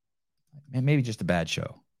maybe just a bad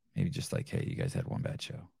show. Maybe just like, hey, you guys had one bad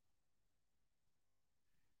show.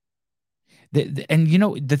 And you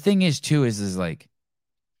know, the thing is too, is like,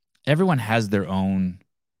 everyone has their own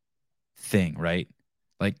thing, right?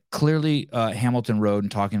 Like, clearly Hamilton Road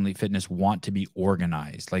and Talking Elite Fitness want to be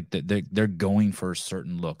organized. Like, they're going for a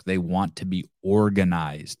certain look. They want to be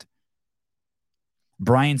organized.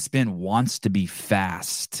 Brian Spin wants to be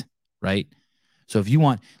fast, right? So if you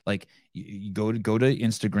want, like, you go to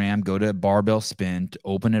Instagram, go to Barbell Spin, to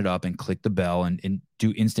open it up and click the bell and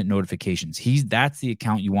do instant notifications. That's the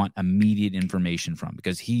account you want immediate information from,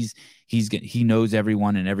 because he knows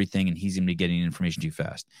everyone and everything, and he's gonna be getting information too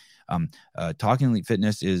fast. Talking Elite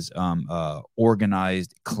Fitness is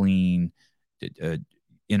organized, clean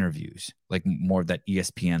interviews, like more of that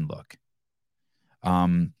ESPN look.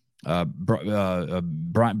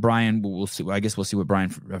 Brian, we'll see. I guess we'll see what Brian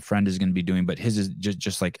Friend is going to be doing, but his is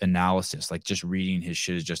just like analysis, like just reading his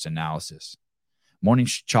shit is just analysis. Morning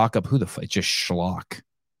Chalk Up, who the fuck? Just schlock.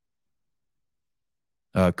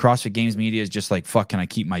 CrossFit Games Media is just like, fuck, can I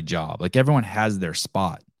keep my job? Like everyone has their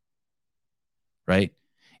spot, right?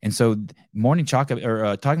 And so Morning Chalk Up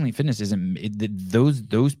or Talking Lean Fitness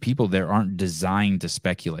those people there aren't designed to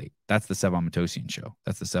speculate. That's the Sevon Matosian show.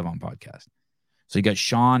 That's the Sevon podcast. So you got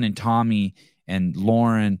Sean and Tommy and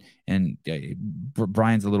Lauren and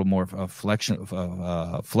Brian's a little more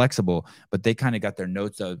flexible, but they kind of got their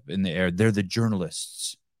notes up in the air. They're the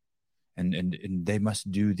journalists, and they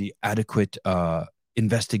must do the adequate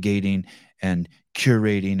investigating and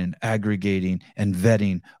curating and aggregating and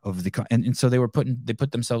vetting of the and so they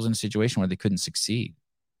put themselves in a situation where they couldn't succeed,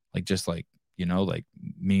 like just like like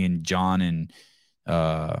me and John and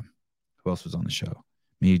who else was on the show?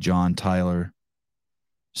 Me, John, Tyler,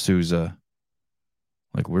 Souza.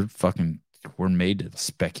 Like we're made to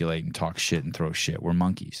speculate and talk shit and throw shit. We're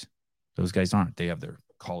monkeys. Those guys aren't. They have their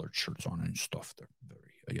collared shirts on and stuff. They're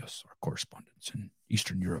very, yes, our correspondents in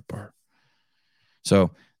Eastern Europe are.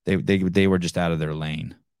 So they were just out of their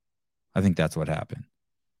lane. I think that's what happened.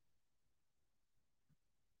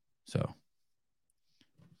 So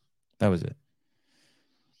that was it.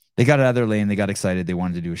 They got out of their lane. They got excited. They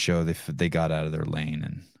wanted to do a show. They got out of their lane,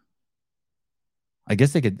 and I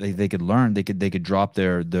guess they could learn. They could drop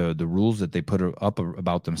the rules that they put up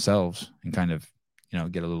about themselves and kind of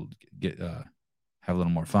have a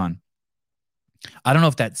little more fun. I don't know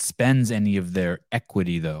if that spends any of their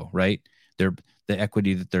equity though, right? The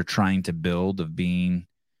equity that they're trying to build of being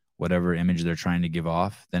whatever image they're trying to give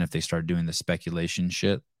off. Then if they start doing the speculation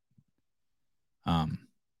shit, I don't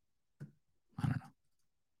know.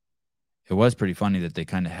 It was pretty funny that they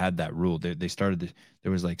kind of had that rule. They started,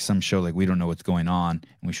 there was like some show like, we don't know what's going on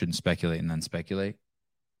and we shouldn't speculate and then speculate.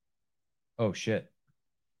 Oh shit.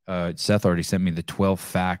 Seth already sent me the 12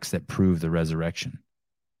 facts that prove the resurrection.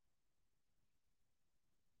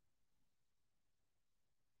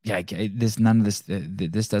 Yeah, none of this,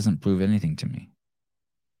 this doesn't prove anything to me.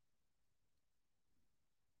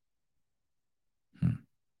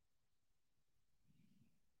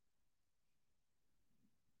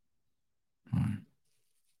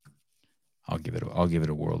 I'll give it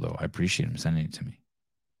a whirl though. I appreciate him sending it to me.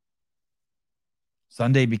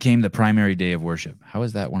 Sunday became the primary day of worship. How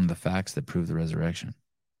is that one of the facts that prove the resurrection?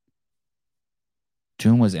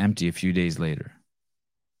 Tomb was empty a few days later.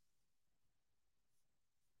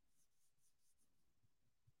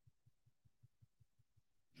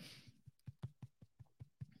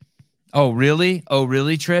 Oh, really? Oh,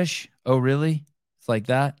 really, Trish? Oh, really? It's like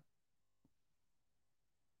that?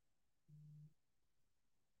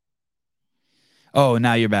 Oh,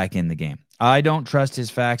 now you're back in the game. I don't trust his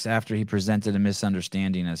facts after he presented a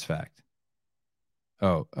misunderstanding as fact.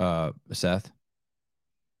 Oh, Seth?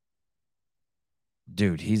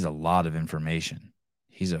 Dude, he's a lot of information.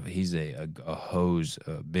 He's a hose,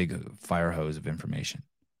 a big fire hose of information.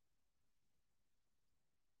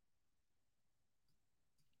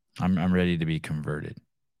 I'm ready to be converted.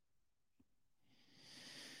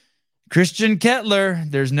 Christian Kettler,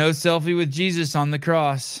 there's no selfie with Jesus on the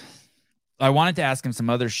cross. I wanted to ask him some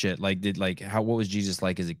other shit. Like, what was Jesus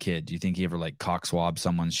like as a kid? Do you think he ever like cock swabbed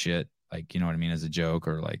someone's shit? Like, you know what I mean? As a joke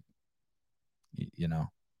or like,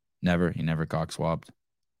 never, he never cock swabbed.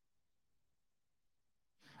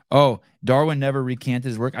 Oh, Darwin never recanted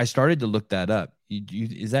his work. I started to look that up.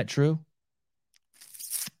 Is that true?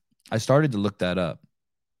 I started to look that up.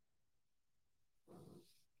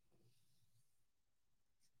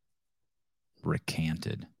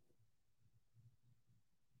 Recanted.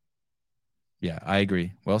 Yeah, I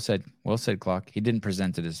agree. Well said. Well said, Clock. He didn't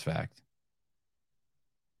present it as fact.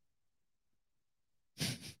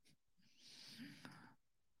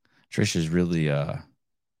 Trish has really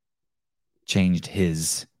changed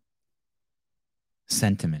his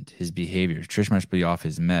sentiment, his behavior. Trish must be off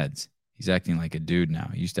his meds. He's acting like a dude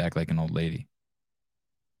now. He used to act like an old lady.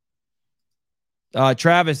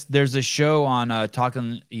 Travis, there's a show on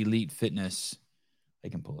Talking Elite Fitness. I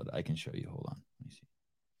can pull it. I can show you. Hold on. Let me see.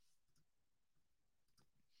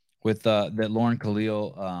 With that Lauren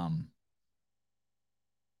Khalil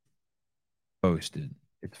posted.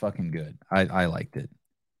 It's fucking good. I liked it.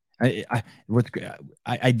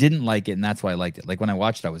 I didn't like it, and that's why I liked it. Like when I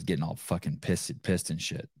watched it, I was getting all fucking pissed and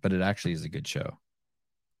shit. But it actually is a good show.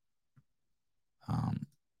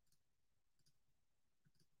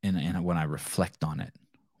 And when I reflect on it,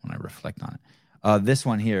 this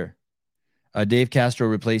one here, Dave Castro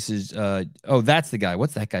replaces. That's the guy.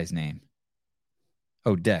 What's that guy's name?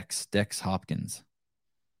 Oh, Dex Hopkins.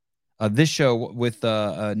 This show with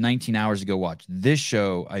 19 hours ago, watch this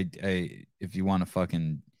show. I if you want to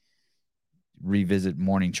fucking revisit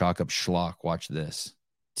morning chalk up schlock, watch this.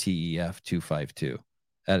 TEF 252.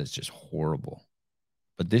 That is just horrible.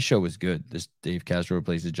 But this show was good. This Dave Castro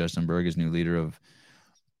replaces Justin Berg as new leader of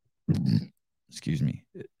excuse me,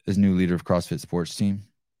 as new leader of CrossFit sports team.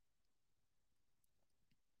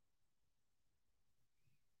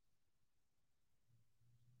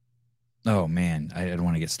 Oh man, I don't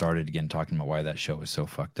want to get started again talking about why that show was so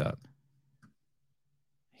fucked up.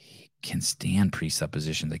 He can stand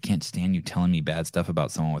presuppositions. I can't stand you telling me bad stuff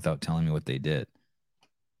about someone without telling me what they did.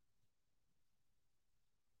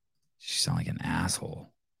 You sound like an asshole.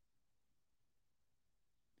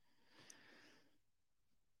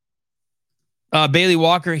 Bailey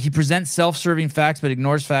Walker, he presents self-serving facts but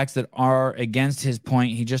ignores facts that are against his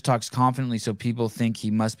point. He just talks confidently so people think he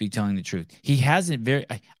must be telling the truth. He has it very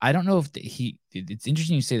I don't know if it's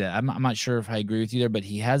interesting you say that. I'm not sure if I agree with you there, but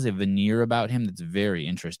he has a veneer about him that's very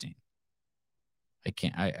interesting.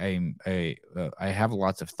 I have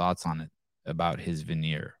lots of thoughts on it about his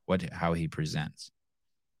veneer, how he presents.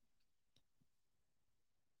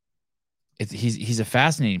 He's a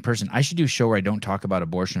fascinating person. I should do a show where I don't talk about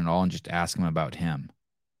abortion at all and just ask him about him.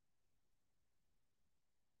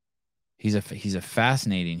 He's a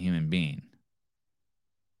fascinating human being.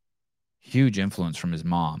 Huge influence from his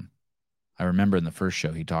mom. I remember in the first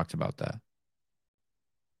show he talked about that.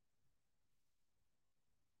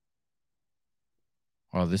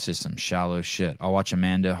 Oh, this is some shallow shit. I'll watch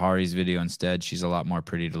Amanda Hari's video instead. She's a lot more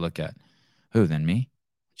pretty to look at. Who, than me?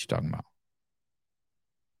 What you talking about?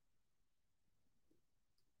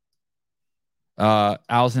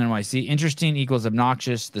 Allison NYC. Interesting equals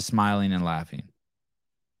obnoxious, the smiling and laughing.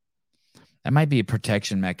 That might be a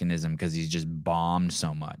protection mechanism because he's just bombed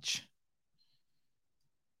so much.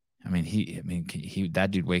 I mean, that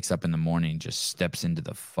dude wakes up in the morning and just steps into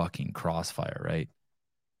the fucking crossfire, right?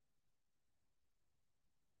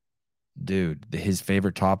 Dude, his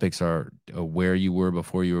favorite topics are where you were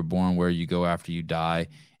before you were born, where you go after you die,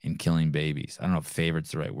 and killing babies. I don't know if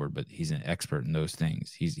favorite's the right word, but he's an expert in those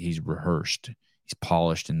things. He's rehearsed. He's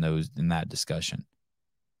polished in that discussion.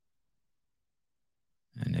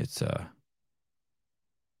 And it's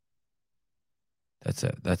that's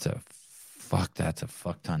a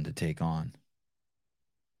fuck ton to take on.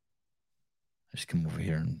 I just come over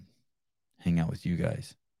here and hang out with you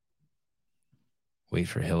guys. Wait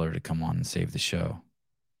for Hiller to come on and save the show.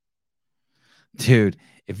 Dude,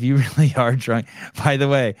 if you really are trying, by the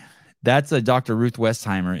way, that's a Dr. Ruth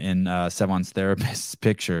Westheimer in Sevon's therapist's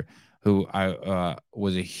picture, who I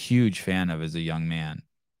was a huge fan of as a young man.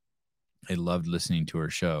 I loved listening to her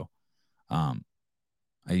show. I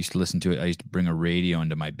used to listen to it. I used to bring a radio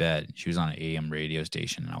into my bed. She was on an AM radio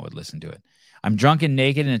station, and I would listen to it. I'm drunk and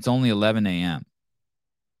naked, and it's only 11 a.m.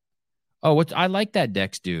 Oh, I like that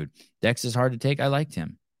Dex dude. Dex is hard to take. I liked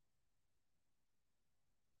him.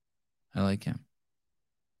 I like him.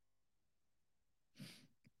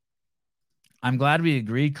 I'm glad we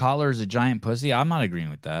agreed. Collar is a giant pussy. I'm not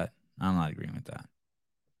agreeing with that.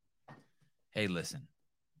 Hey, listen.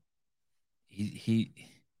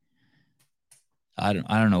 I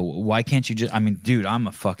don't know. Why can't you just? I mean, dude, I'm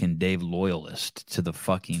a fucking Dave loyalist to the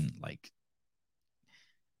fucking like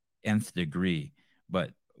nth degree,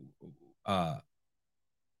 but I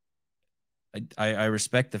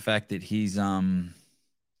respect the fact that he's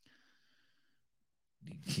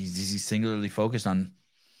singularly focused on.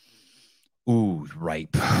 Ooh,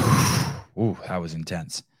 ripe. Ooh, that was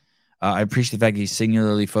intense. I appreciate the fact that he's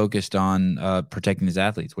singularly focused on protecting his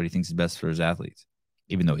athletes. What he thinks is best for his athletes,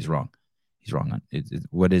 even though he's wrong. He's wrong on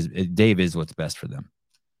it. Dave is what's best for them.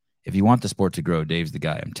 If you want the sport to grow, Dave's the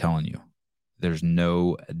guy. I'm telling you, there's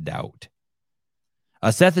no doubt.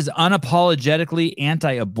 Seth is unapologetically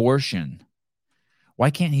anti-abortion. Why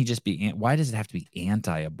can't he just be? Why does it have to be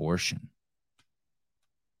anti-abortion?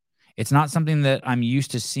 It's not something that I'm used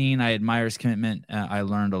to seeing. I admire his commitment. I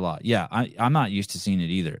learned a lot. Yeah, I'm not used to seeing it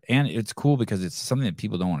either. And it's cool because it's something that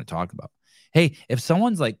people don't want to talk about. Hey, if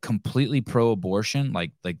someone's like completely pro-abortion,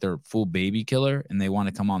 like they're full baby killer, and they want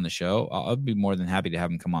to come on the show, I'll be more than happy to have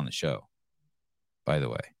them come on the show, by the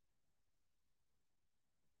way.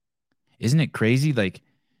 Isn't it crazy? Like,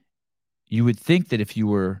 you would think that if you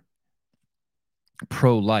were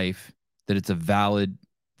pro-life, that it's a valid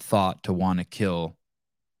thought to want to kill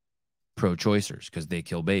pro-choicers because they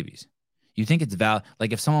kill babies. You think it's valid?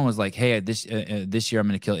 Like if someone was like, "Hey, this year I'm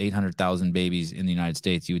going to kill 800,000 babies in the United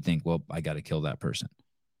States," you would think, "Well, I got to kill that person,"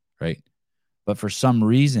 right? But for some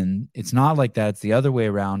reason, it's not like that. It's the other way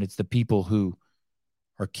around. It's the people who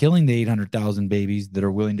are killing the 800,000 babies that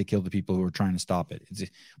are willing to kill the people who are trying to stop it.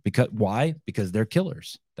 Why? Because they're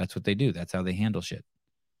killers. That's what they do. That's how they handle shit.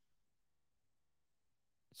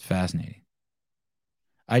 It's fascinating.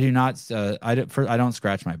 I do not. I don't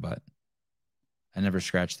scratch my butt. I never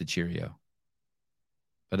scratched the Cheerio.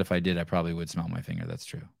 But if I did, I probably would smell my finger. That's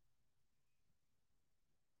true.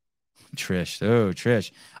 Trish. Oh,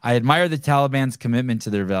 Trish. I admire the Taliban's commitment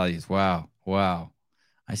to their values. Wow.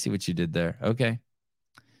 I see what you did there. Okay.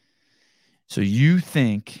 So you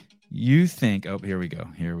think, oh, here we go.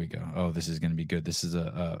 Oh, this is going to be good. This is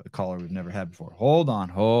a caller we've never had before. Hold on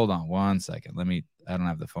 1 second. I don't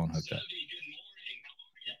have the phone hooked up.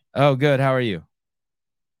 Oh, good. How are you?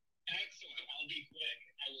 Excellent. I'll be quick.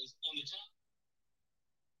 I was on the top.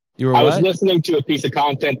 You were I what? was listening to a piece of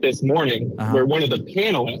content this morning where one of the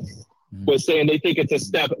panelists was saying they think it's a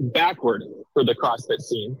step backward for the CrossFit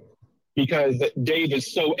scene because Dave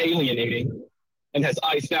is so alienating and has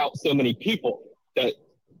iced out so many people that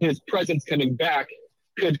his presence coming back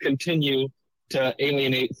could continue to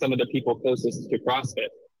alienate some of the people closest to CrossFit,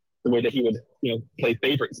 the way that he would, play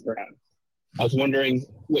favorites perhaps. I was wondering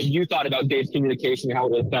what you thought about Dave's communication, how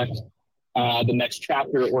it would affect the next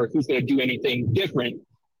chapter, or if he's going to do anything different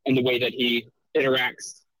in the way that he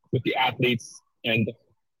interacts with the athletes and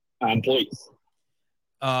employees.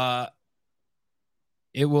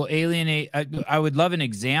 It will alienate. I would love an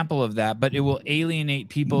example of that, but it will alienate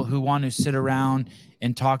people who want to sit around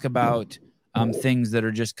and talk about things that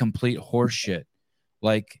are just complete horseshit.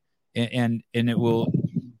 And it will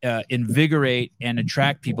invigorate and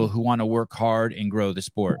attract people who want to work hard and grow the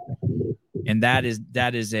sport. And that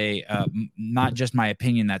is a not just my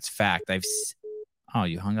opinion. That's fact.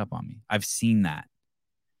 You hung up on me. I've seen that.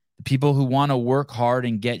 People who want to work hard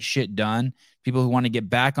and get shit done, people who want to get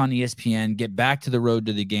back on ESPN, get back to the road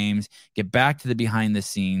to the games, get back to the behind the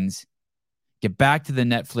scenes, get back to the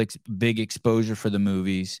Netflix big exposure for the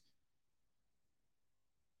movies.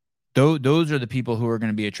 Those are the people who are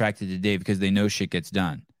going to be attracted to Dave because they know shit gets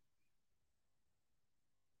done.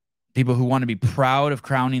 People who want to be proud of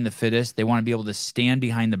crowning the fittest. They want to be able to stand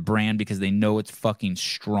behind the brand because they know it's fucking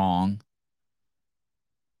strong.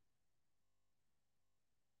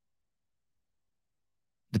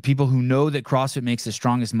 The people who know that CrossFit makes the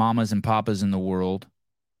strongest mamas and papas in the world,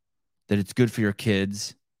 that it's good for your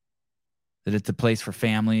kids, that it's a place for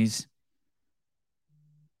families.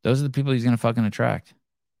 Those are the people he's going to fucking attract.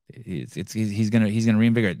 He's going to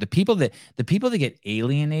reinvigorate. The people that get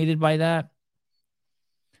alienated by that,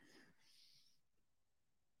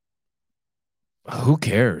 who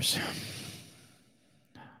cares?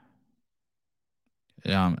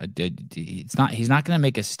 He's not going to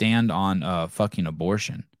make a stand on fucking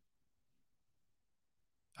abortion.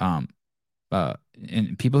 And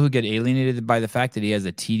people who get alienated by the fact that he has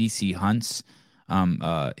a TDC Hunts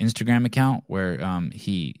Instagram account where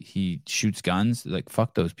he shoots guns, like,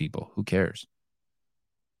 fuck those people. Who cares?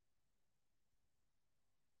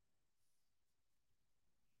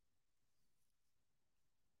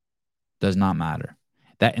 Does not matter.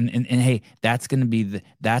 That and hey, that's going to be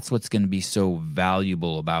that's what's going to be so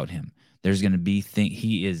valuable about him. There's going to be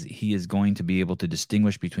he is going to be able to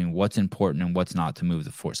distinguish between what's important and what's not to move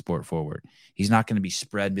the sport forward. He's not going to be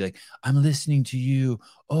spread and be like, I'm listening to you.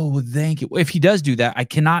 Oh, well, thank you. If he does do that, I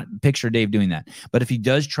cannot picture Dave doing that. But if he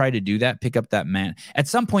does try to do that, pick up that man. At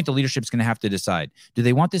some point, the leadership's going to have to decide, do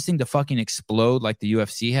they want this thing to fucking explode like the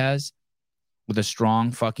UFC has with a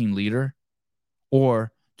strong fucking leader?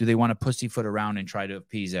 Or do they want to pussyfoot around and try to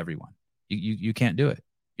appease everyone? You can't do it.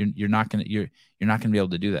 You're not gonna be able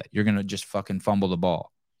to do that. You're gonna just fucking fumble the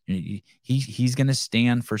ball. He's gonna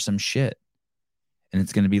stand for some shit, and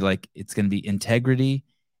it's gonna be integrity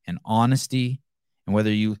and honesty,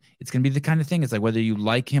 and it's gonna be the kind of thing. It's like whether you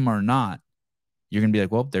like him or not, you're gonna be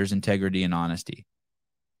like, well, there's integrity and honesty,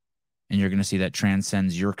 and you're gonna see that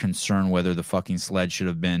transcends your concern whether the fucking sled should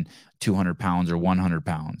have been 200 pounds or 100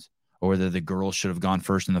 pounds. Or whether the girls should have gone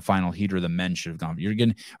first in the final heat or the men should have gone.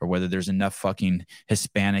 Or whether there's enough fucking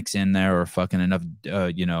Hispanics in there or fucking enough,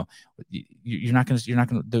 you're not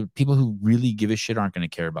gonna. The people who really give a shit aren't gonna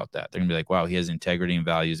care about that. They're gonna be like, wow, he has integrity and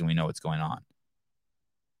values, and we know what's going on.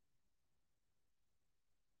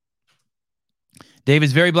 Dave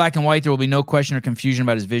is very black and white. There will be no question or confusion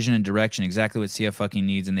about his vision and direction. Exactly what CF fucking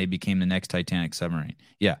needs, and they became the next Titanic submarine.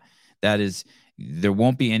 Yeah, there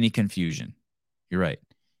won't be any confusion. You're right.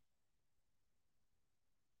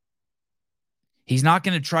 He's not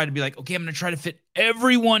going to try to be like, okay, I'm going to try to fit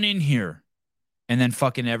everyone in here, and then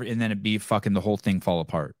the whole thing fall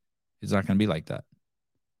apart. It's not going to be like that.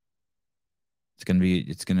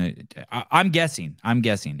 I'm guessing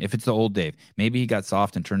if it's the old Dave, maybe he got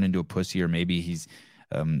soft and turned into a pussy, or maybe he's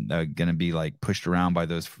going to be like pushed around by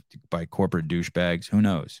corporate douchebags. Who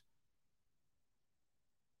knows?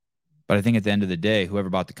 But I think at the end of the day, whoever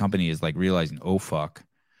bought the company is like realizing, oh fuck,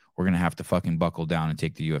 we're going to have to fucking buckle down and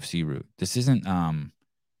take the UFC route. This isn't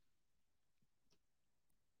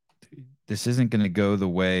going to go the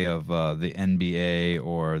way of the NBA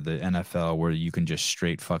or the NFL, where you can just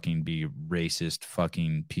straight fucking be racist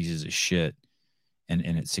fucking pieces of shit and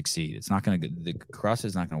it succeed. It's not going to, the CrossFit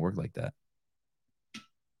is not going to work like that.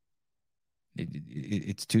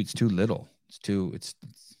 It's too little. It still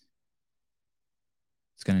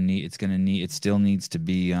needs to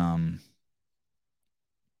be,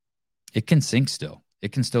 it can sink still.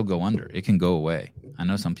 It can still go under. It can go away. I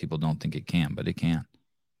know some people don't think it can, but it can.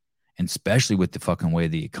 And especially with the fucking way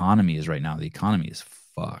the economy is right now. The economy is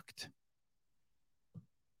fucked.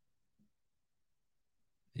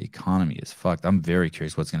 The economy is fucked. I'm very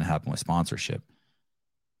curious what's going to happen with sponsorship.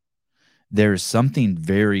 There's something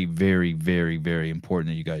very, very, very, very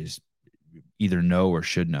important that you guys either know or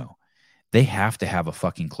should know. They have to have a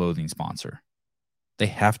fucking clothing sponsor. They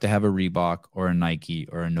have to have a Reebok or a Nike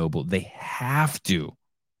or a Noble. They have to,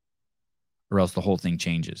 or else the whole thing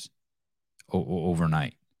changes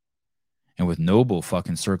overnight. And with Noble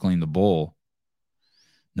fucking circling the bowl,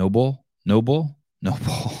 Noble,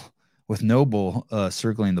 with Noble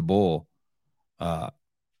circling the bowl,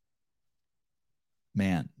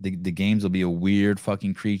 man, the games will be a weird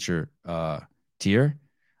fucking creature.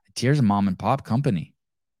 Tier's a mom and pop company.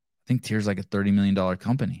 I think Tier's like a $30 million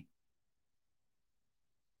company.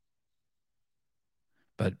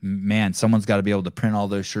 But man, someone's got to be able to print all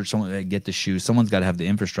those shirts. Someone get the shoes. Someone's got to have the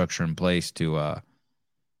infrastructure in place to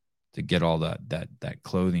get all that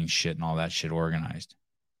clothing shit and all that shit organized.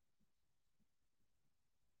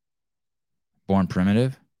 Born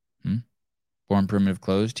Primitive, Born Primitive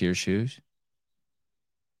clothes, Tier shoes.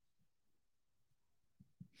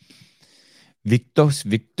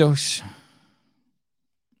 Victos.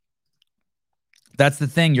 That's the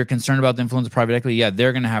thing. You're concerned about the influence of private equity. Yeah,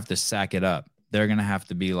 they're going to have to sack it up. They're going to have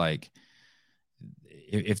to be like,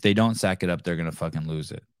 if they don't sack it up, they're going to fucking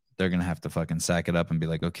lose it. They're going to have to fucking sack it up and be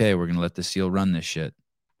like, okay, we're going to let the SEAL run this shit.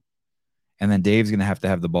 And then Dave's going to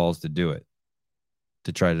have the balls to do it,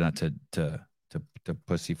 to try to not to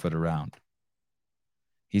pussyfoot around.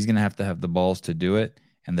 He's going to have the balls to do it,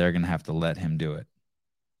 and they're going to have to let him do it.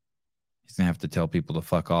 He's going to have to tell people to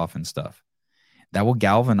fuck off and stuff. That will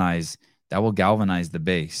galvanize the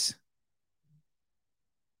base.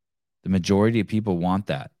 The majority of people want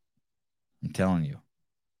that. I'm telling you.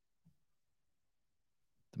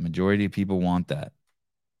 The majority of people want that.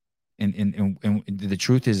 And the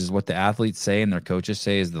truth is what the athletes say and their coaches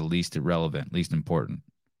say is the least irrelevant, least important.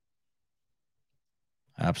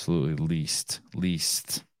 Absolutely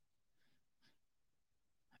least.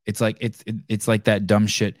 It's like that dumb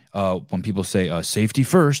shit when people say safety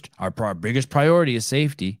first. Our biggest priority is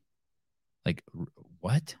safety. Like,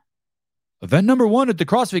 what? Event number 1 at the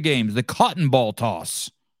CrossFit Games, the cotton ball toss.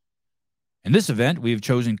 In this event, we have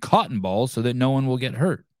chosen cotton balls so that no one will get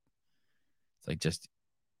hurt. It's like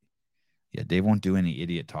Dave won't do any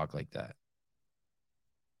idiot talk like that.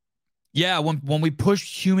 Yeah, when we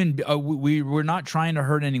push human, we're not trying to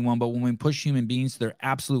hurt anyone, but when we push human beings to their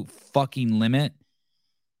absolute fucking limit,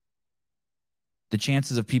 the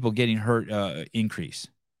chances of people getting hurt increase.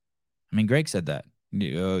 I mean, Greg said that.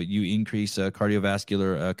 You increase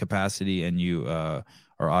cardiovascular capacity and you are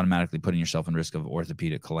automatically putting yourself in risk of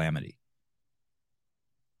orthopedic calamity.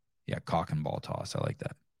 Yeah, cock and ball toss. I like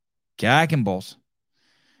that. Cock and balls.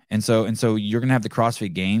 And so you're going to have the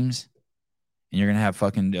CrossFit Games and you're going to have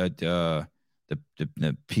fucking the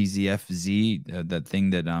PZFZ, that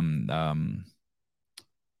thing that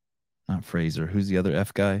not Fraser, who's the other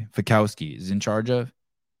F guy? Fikowski is in charge of.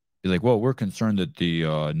 Be like, well, we're concerned that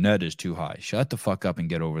the net is too high. Shut the fuck up and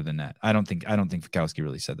get over the net. I don't think Fikowski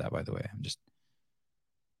really said that, by the way. I'm just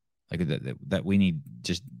like that we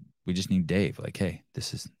just need Dave. Like, hey,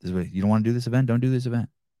 this is what you don't want to do this event. Don't do this event.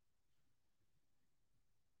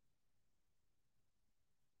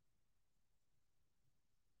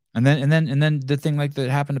 And then the thing like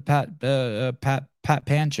that happened to Pat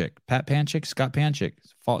Panchik, Scott Panchik.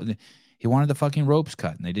 He wanted the fucking ropes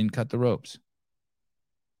cut, and they didn't cut the ropes.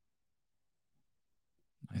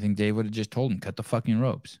 I think Dave would have just told him, cut the fucking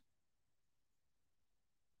ropes.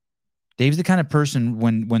 Dave's the kind of person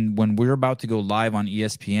when we're about to go live on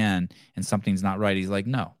ESPN and something's not right, he's like,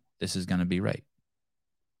 no, this is going to be right.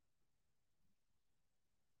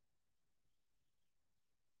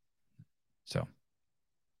 So,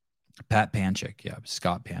 Pat Panchik, yeah,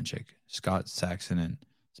 Scott Panchik, Scott Saxon and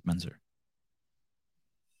Spencer.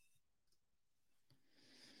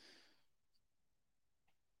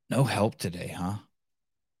 No help today, huh? I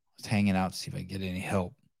was hanging out to see if I get any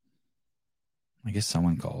help. I guess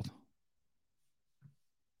someone called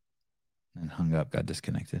and hung up, got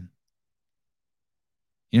disconnected.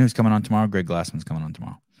 You know who's coming on tomorrow? Greg Glassman's coming on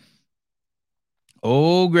tomorrow.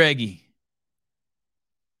 Oh, Greggy.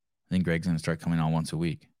 I think Greg's going to start coming on once a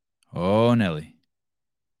week. Oh, Nelly.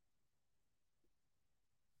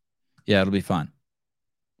 Yeah, it'll be fun.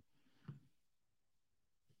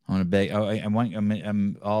 I'm going to beg.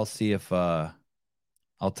 I'll see if I'll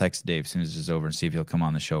text Dave as soon as it's over and see if he'll come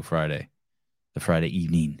on the show Friday. The Friday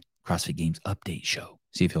evening CrossFit Games update show.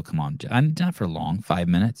 See if he'll come on. Not for long. 5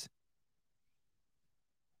 minutes.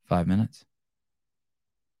 5 minutes.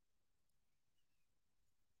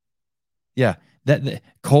 Yeah, that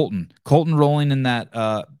Colton rolling in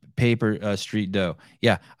that paper street dough.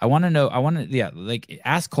 Yeah, I want to know. Like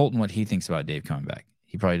ask Colton what he thinks about Dave coming back.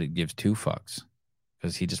 He probably gives 2 fucks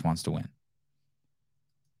because he just wants to win.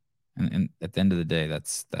 And at the end of the day,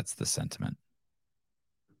 that's the sentiment.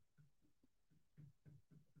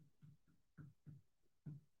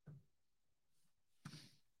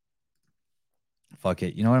 Fuck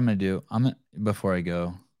it. You know what I'm gonna do? Before I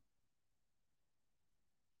go,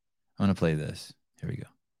 I'm gonna play this. Here we go.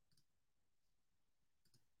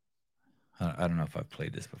 I don't know if I've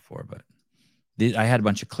played this before, but I had a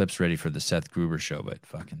bunch of clips ready for the Seth Gruber show, but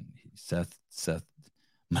fucking Seth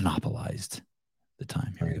monopolized the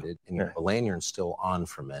time. Here we go. And the lanyard's still on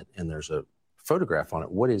from it, and there's a photograph on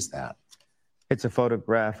it. What is that? It's a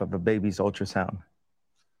photograph of a baby's ultrasound.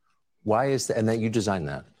 Why is that? And that you designed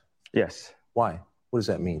that? Yes. Why? What does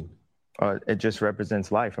that mean? It just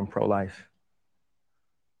represents life. I'm pro-life.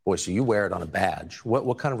 Boy, so you wear it on a badge.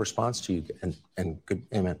 What kind of response do you get? And good,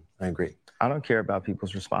 amen. I agree. I don't care about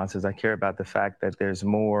people's responses. I care about the fact that there's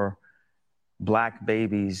more Black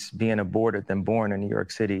babies being aborted than born in New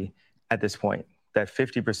York City at this point. That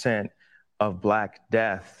 50% of Black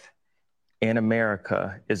death in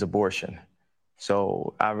America is abortion.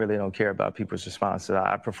 So I really don't care about people's responses.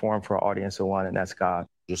 I perform for an audience of one, and that's God.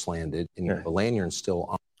 Just landed, and the lanyard's still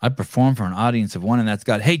on. I perform for an audience of one, and that's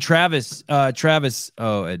God. Hey, Travis.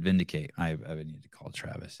 Oh, at Vindicate. I need to call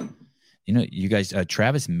Travis. You know, you guys,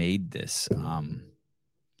 Travis made this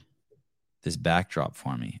this backdrop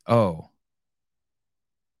for me. Oh.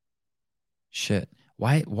 Shit.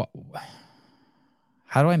 Why?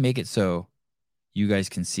 How do I make it so you guys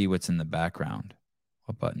can see what's in the background?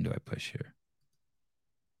 What button do I push here?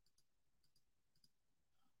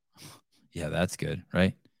 Yeah, that's good,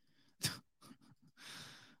 right?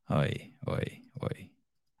 Oi. How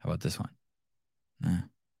about this one? And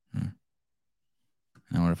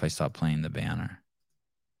what if I stop playing the banner?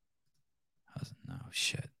 No,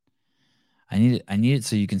 shit. I need it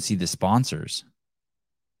so you can see the sponsors.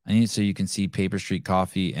 I need it so you can see Paper Street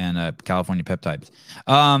Coffee and California Peptides.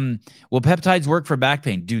 Will peptides work for back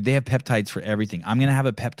pain? Dude, they have peptides for everything. I'm going to have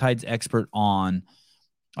a peptides expert on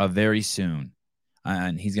very soon.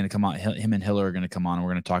 And he's going to come on. Him and Hiller are going to come on, and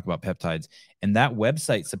we're going to talk about peptides. And that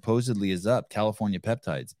website supposedly is up, California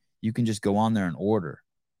Peptides. You can just go on there and order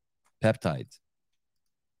peptides.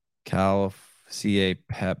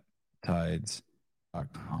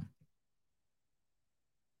 CAPeptides.com.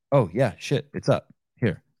 Oh, yeah, shit. It's up.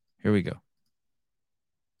 Here we go.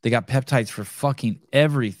 They got peptides for fucking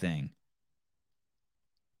everything.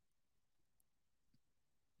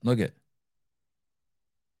 Look at.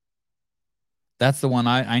 That's the one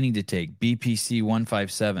I need to take. BPC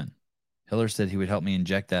 157. Hiller said he would help me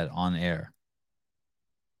inject that on air.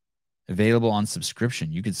 Available on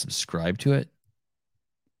subscription. You can subscribe to it.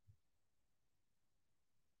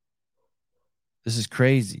 This is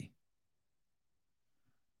crazy.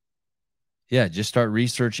 Yeah, just start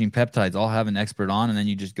researching peptides. I'll have an expert on, and then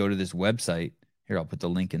you just go to this website. Here, I'll put the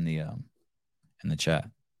link in the chat.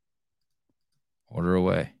 Order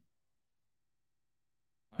away.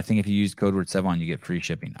 I think if you use code word Sevon, you get free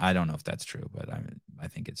shipping. I don't know if that's true, but I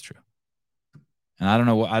think it's true. And I don't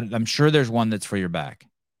know. I'm sure there's one that's for your back.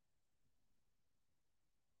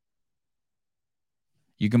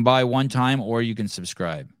 You can buy one time or you can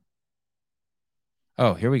subscribe.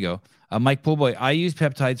 Oh, here we go. Mike Poolboy, I use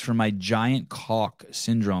peptides for my giant cock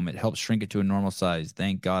syndrome. It helps shrink it to a normal size.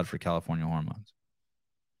 Thank God for California hormones.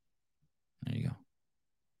 There you go.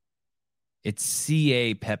 It's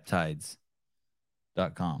CAPeptides.com.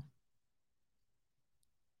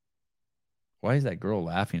 Why is that girl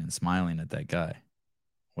laughing and smiling at that guy?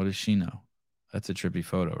 What does she know? That's a trippy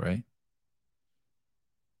photo, right?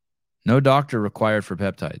 No doctor required for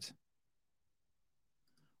peptides.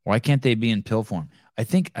 Why can't they be in pill form? I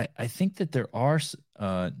think that there are.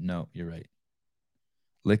 No, you're right.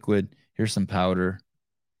 Liquid. Here's some powder.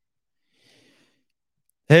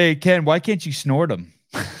 Hey, Ken, why can't you snort them?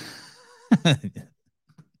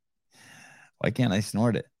 Why can't I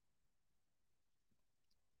snort it?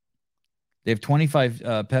 They have 25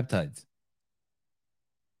 peptides.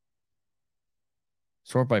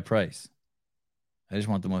 Sort by price. I just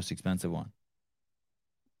want the most expensive one.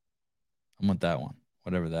 I want that one,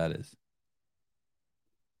 whatever that is.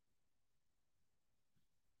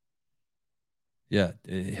 Yeah,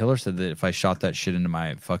 Hiller said that if I shot that shit into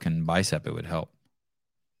my fucking bicep, it would help.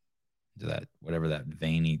 That whatever that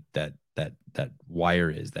veiny that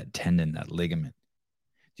wire is, that tendon, that ligament.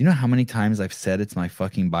 Do you know how many times I've said it's my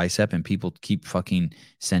fucking bicep and people keep fucking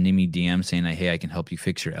sending me DMs saying, hey, I can help you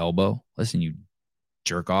fix your elbow? Listen, you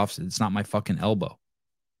jerk offs, it's not my fucking elbow.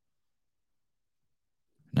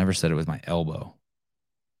 Never said it was my elbow.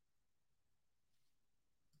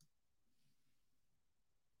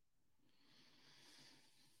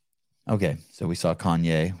 Okay, so we saw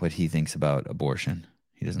Kanye, what he thinks about abortion.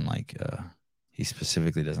 He doesn't like, he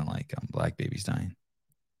specifically doesn't like black babies dying.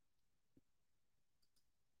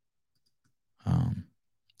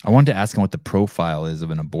 I wanted to ask him what the profile is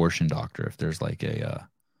of an abortion doctor, if there's like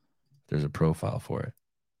there's a profile for it.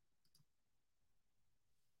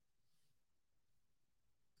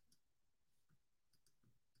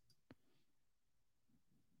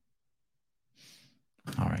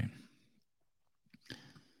 All right.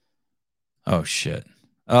 Oh shit.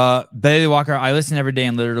 Bailey Walker, I listen every day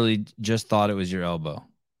and literally just thought it was your elbow.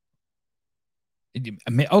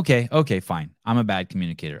 Okay, fine. I'm a bad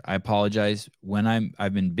communicator. I apologize. When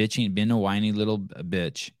I've been bitching, been a whiny little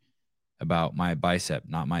bitch about my bicep,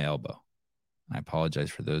 not my elbow. I apologize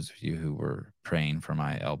for those of you who were praying for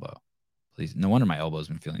my elbow. Please, no wonder my elbow's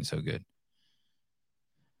been feeling so good.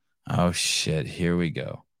 Oh shit, here we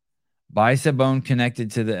go. Bicep bone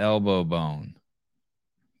connected to the elbow bone.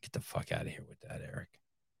 Get the fuck out of here with that, Eric.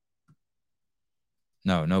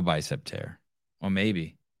 No bicep tear. Well,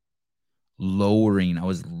 maybe. I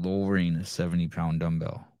was lowering a 70-pound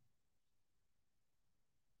dumbbell.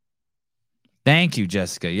 Thank you,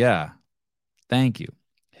 Jessica. Yeah. Thank you.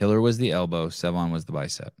 Hiller was the elbow. Sevon was the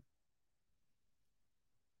bicep.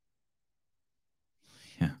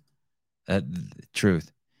 Yeah.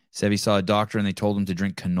 Truth. Sevi saw a doctor and they told him to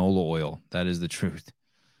drink canola oil. That is the truth.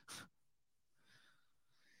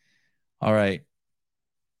 All right.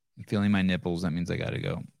 I'm feeling my nipples. That means I got to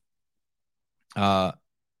go.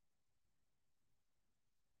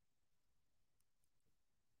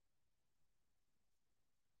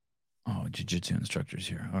 Oh, jiu-jitsu instructors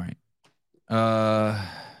here. All right.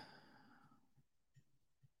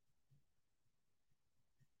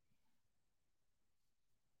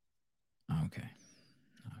 Okay.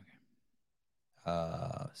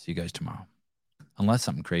 See you guys tomorrow. Unless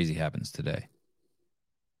something crazy happens today.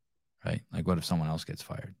 Right? Like what if someone else gets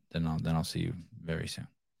fired? Then I'll see you very soon.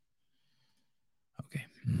 Okay.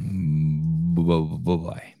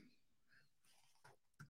 Bye-bye.